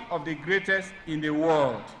one of the greatest in the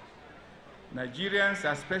world. Nigerians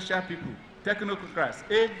are special people, technocrats.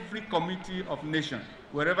 Every community of nations,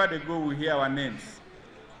 wherever they go, we hear our names.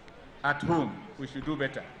 At home, we should do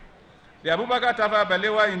better. The Abubakar Tafawa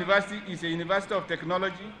Balewa University is a university of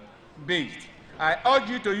technology based. I urge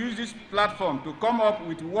you to use this platform to come up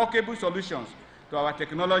with workable solutions to our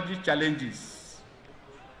technology challenges.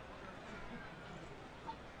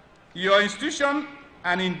 Your institution,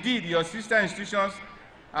 and indeed your sister institutions,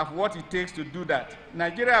 have what it takes to do that.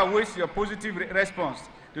 Nigeria awaits your positive response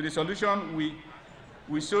to the solution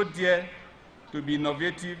we so dare to be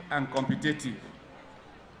innovative and competitive.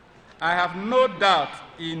 I have no doubt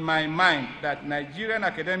in my mind that Nigerian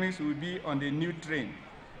academics will be on the new train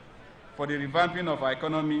for the revamping of our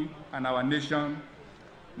economy and our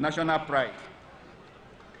national pride.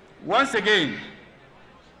 Once again,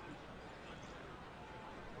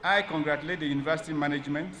 I congratulate the university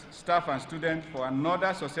management, staff, and students for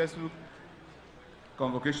another successful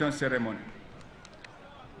convocation ceremony.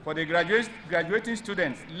 For the graduating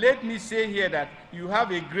students, let me say here that you have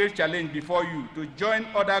a great challenge before you to join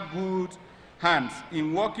other good hands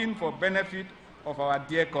in working for benefit of our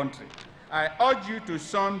dear country. I urge you to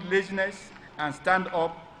shun laziness and stand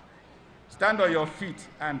on your feet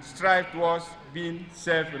and strive towards being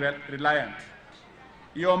self-reliant.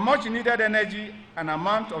 Your much-needed energy and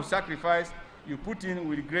amount of sacrifice you put in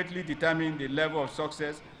will greatly determine the level of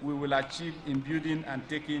success we will achieve in building and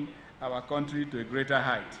taking our country to a greater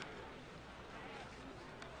height.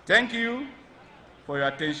 Thank you for your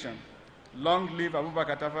attention. Long live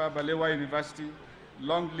Abubakar Tafawa, Balewa University.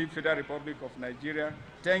 Long live Federal Republic of Nigeria.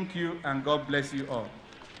 Thank you, and God bless you all.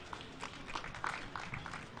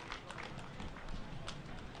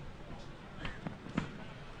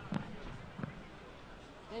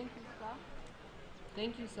 Thank you, sir.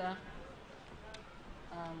 Thank you, sir.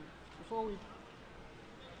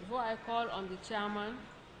 Before I call on the chairman,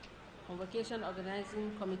 Convocation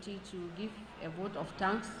Organizing Committee to give a vote of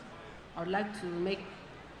thanks, I would like to make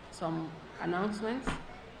some announcements.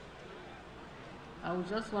 I would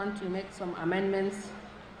just want to make some amendments.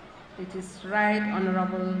 It is Right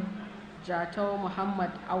Honorable Jato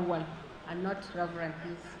Muhammad Awal and not Reverend,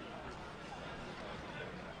 please.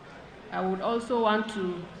 I would also want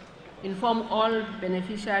to inform all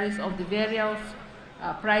beneficiaries of the various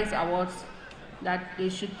prize awards that they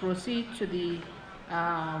should proceed to the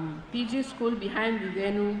PG school behind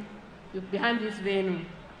this venue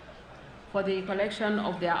for the collection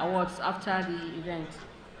of their awards after the event.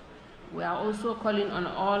 We are also calling on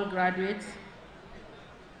all graduates,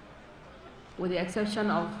 with the exception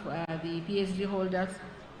of the PhD holders,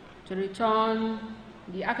 to return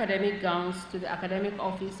the academic gowns to the academic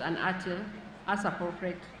office and ATIL as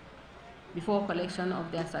appropriate before collection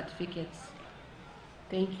of their certificates.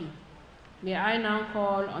 Thank you. May I now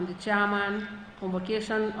call on the Chairman,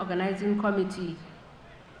 Convocation Organizing Committee,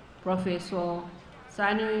 Professor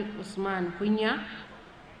Sani Usman Punya,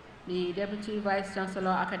 the Deputy Vice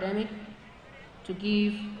Chancellor Academic, to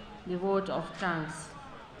give the vote of thanks.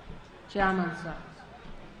 Chairman, sir.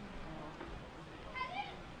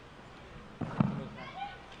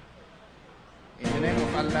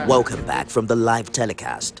 Welcome back from the live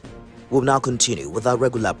telecast. We'll now continue with our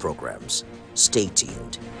regular programs. Stay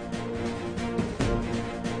tuned.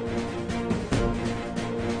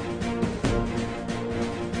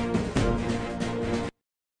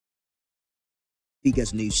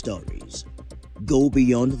 Biggest news stories. Go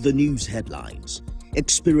beyond the news headlines.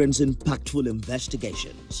 Experience impactful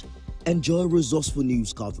investigations. Enjoy resourceful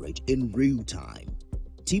news coverage in real time.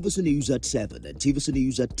 TVC News at 7 and TVC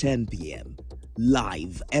News at 10 p.m.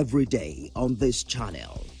 Live every day on this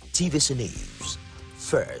channel. TVC News.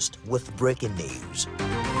 First with breaking news.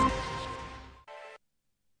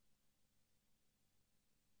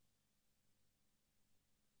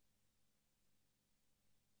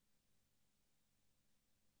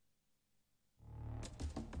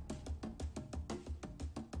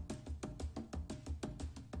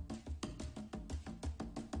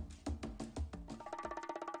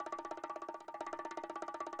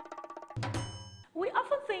 We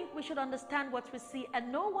often think we should understand what we see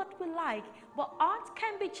and know what we like, but art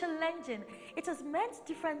can be challenging. It has meant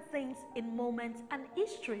different things in moments and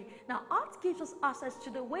history. Now, art gives us access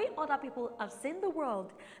to the way other people have seen the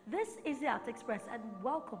world. This is the Art Express, and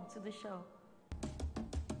welcome to the show.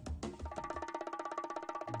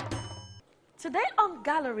 Today on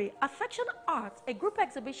Gallery, Affection Art, a group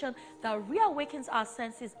exhibition that reawakens our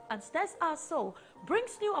senses and stirs our soul,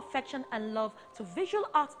 brings new affection and love to visual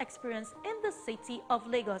art experience in the city of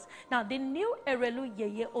Lagos. Now, the new Erelu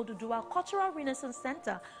Yeye Oduduwa Cultural Renaissance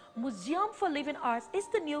Center, Museum for Living Arts, is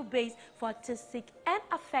the new base for artistic and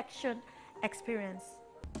affection experience.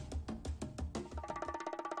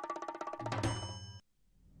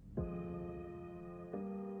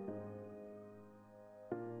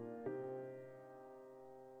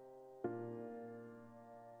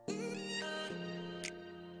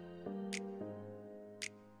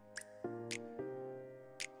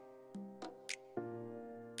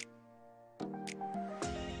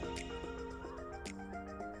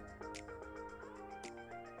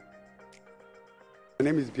 My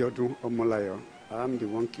name is Biodun Omolayo. I'm the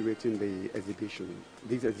one curating the exhibition.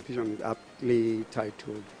 This exhibition is aptly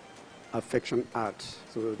titled Affection Art.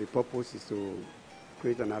 So the purpose is to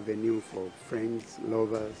create an avenue for friends,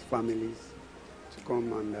 lovers, families to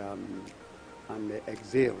come and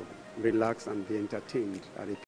exhale, relax, and be entertained at a